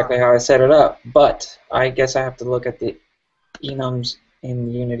it's exactly how I set it up. But I guess I have to look at the enums in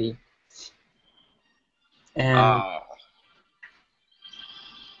Unity. And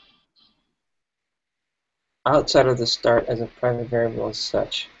outside of the start as a private variable as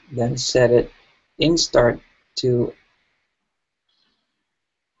such, then set it in start to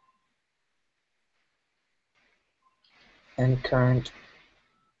and current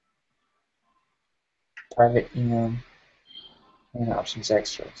private enum and options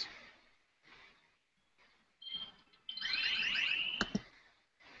extras.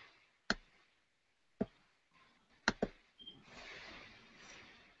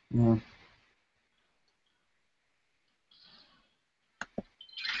 Mm.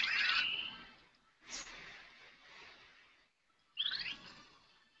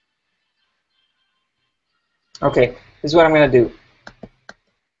 Okay, this is what I'm going to do.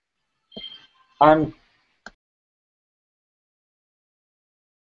 I'm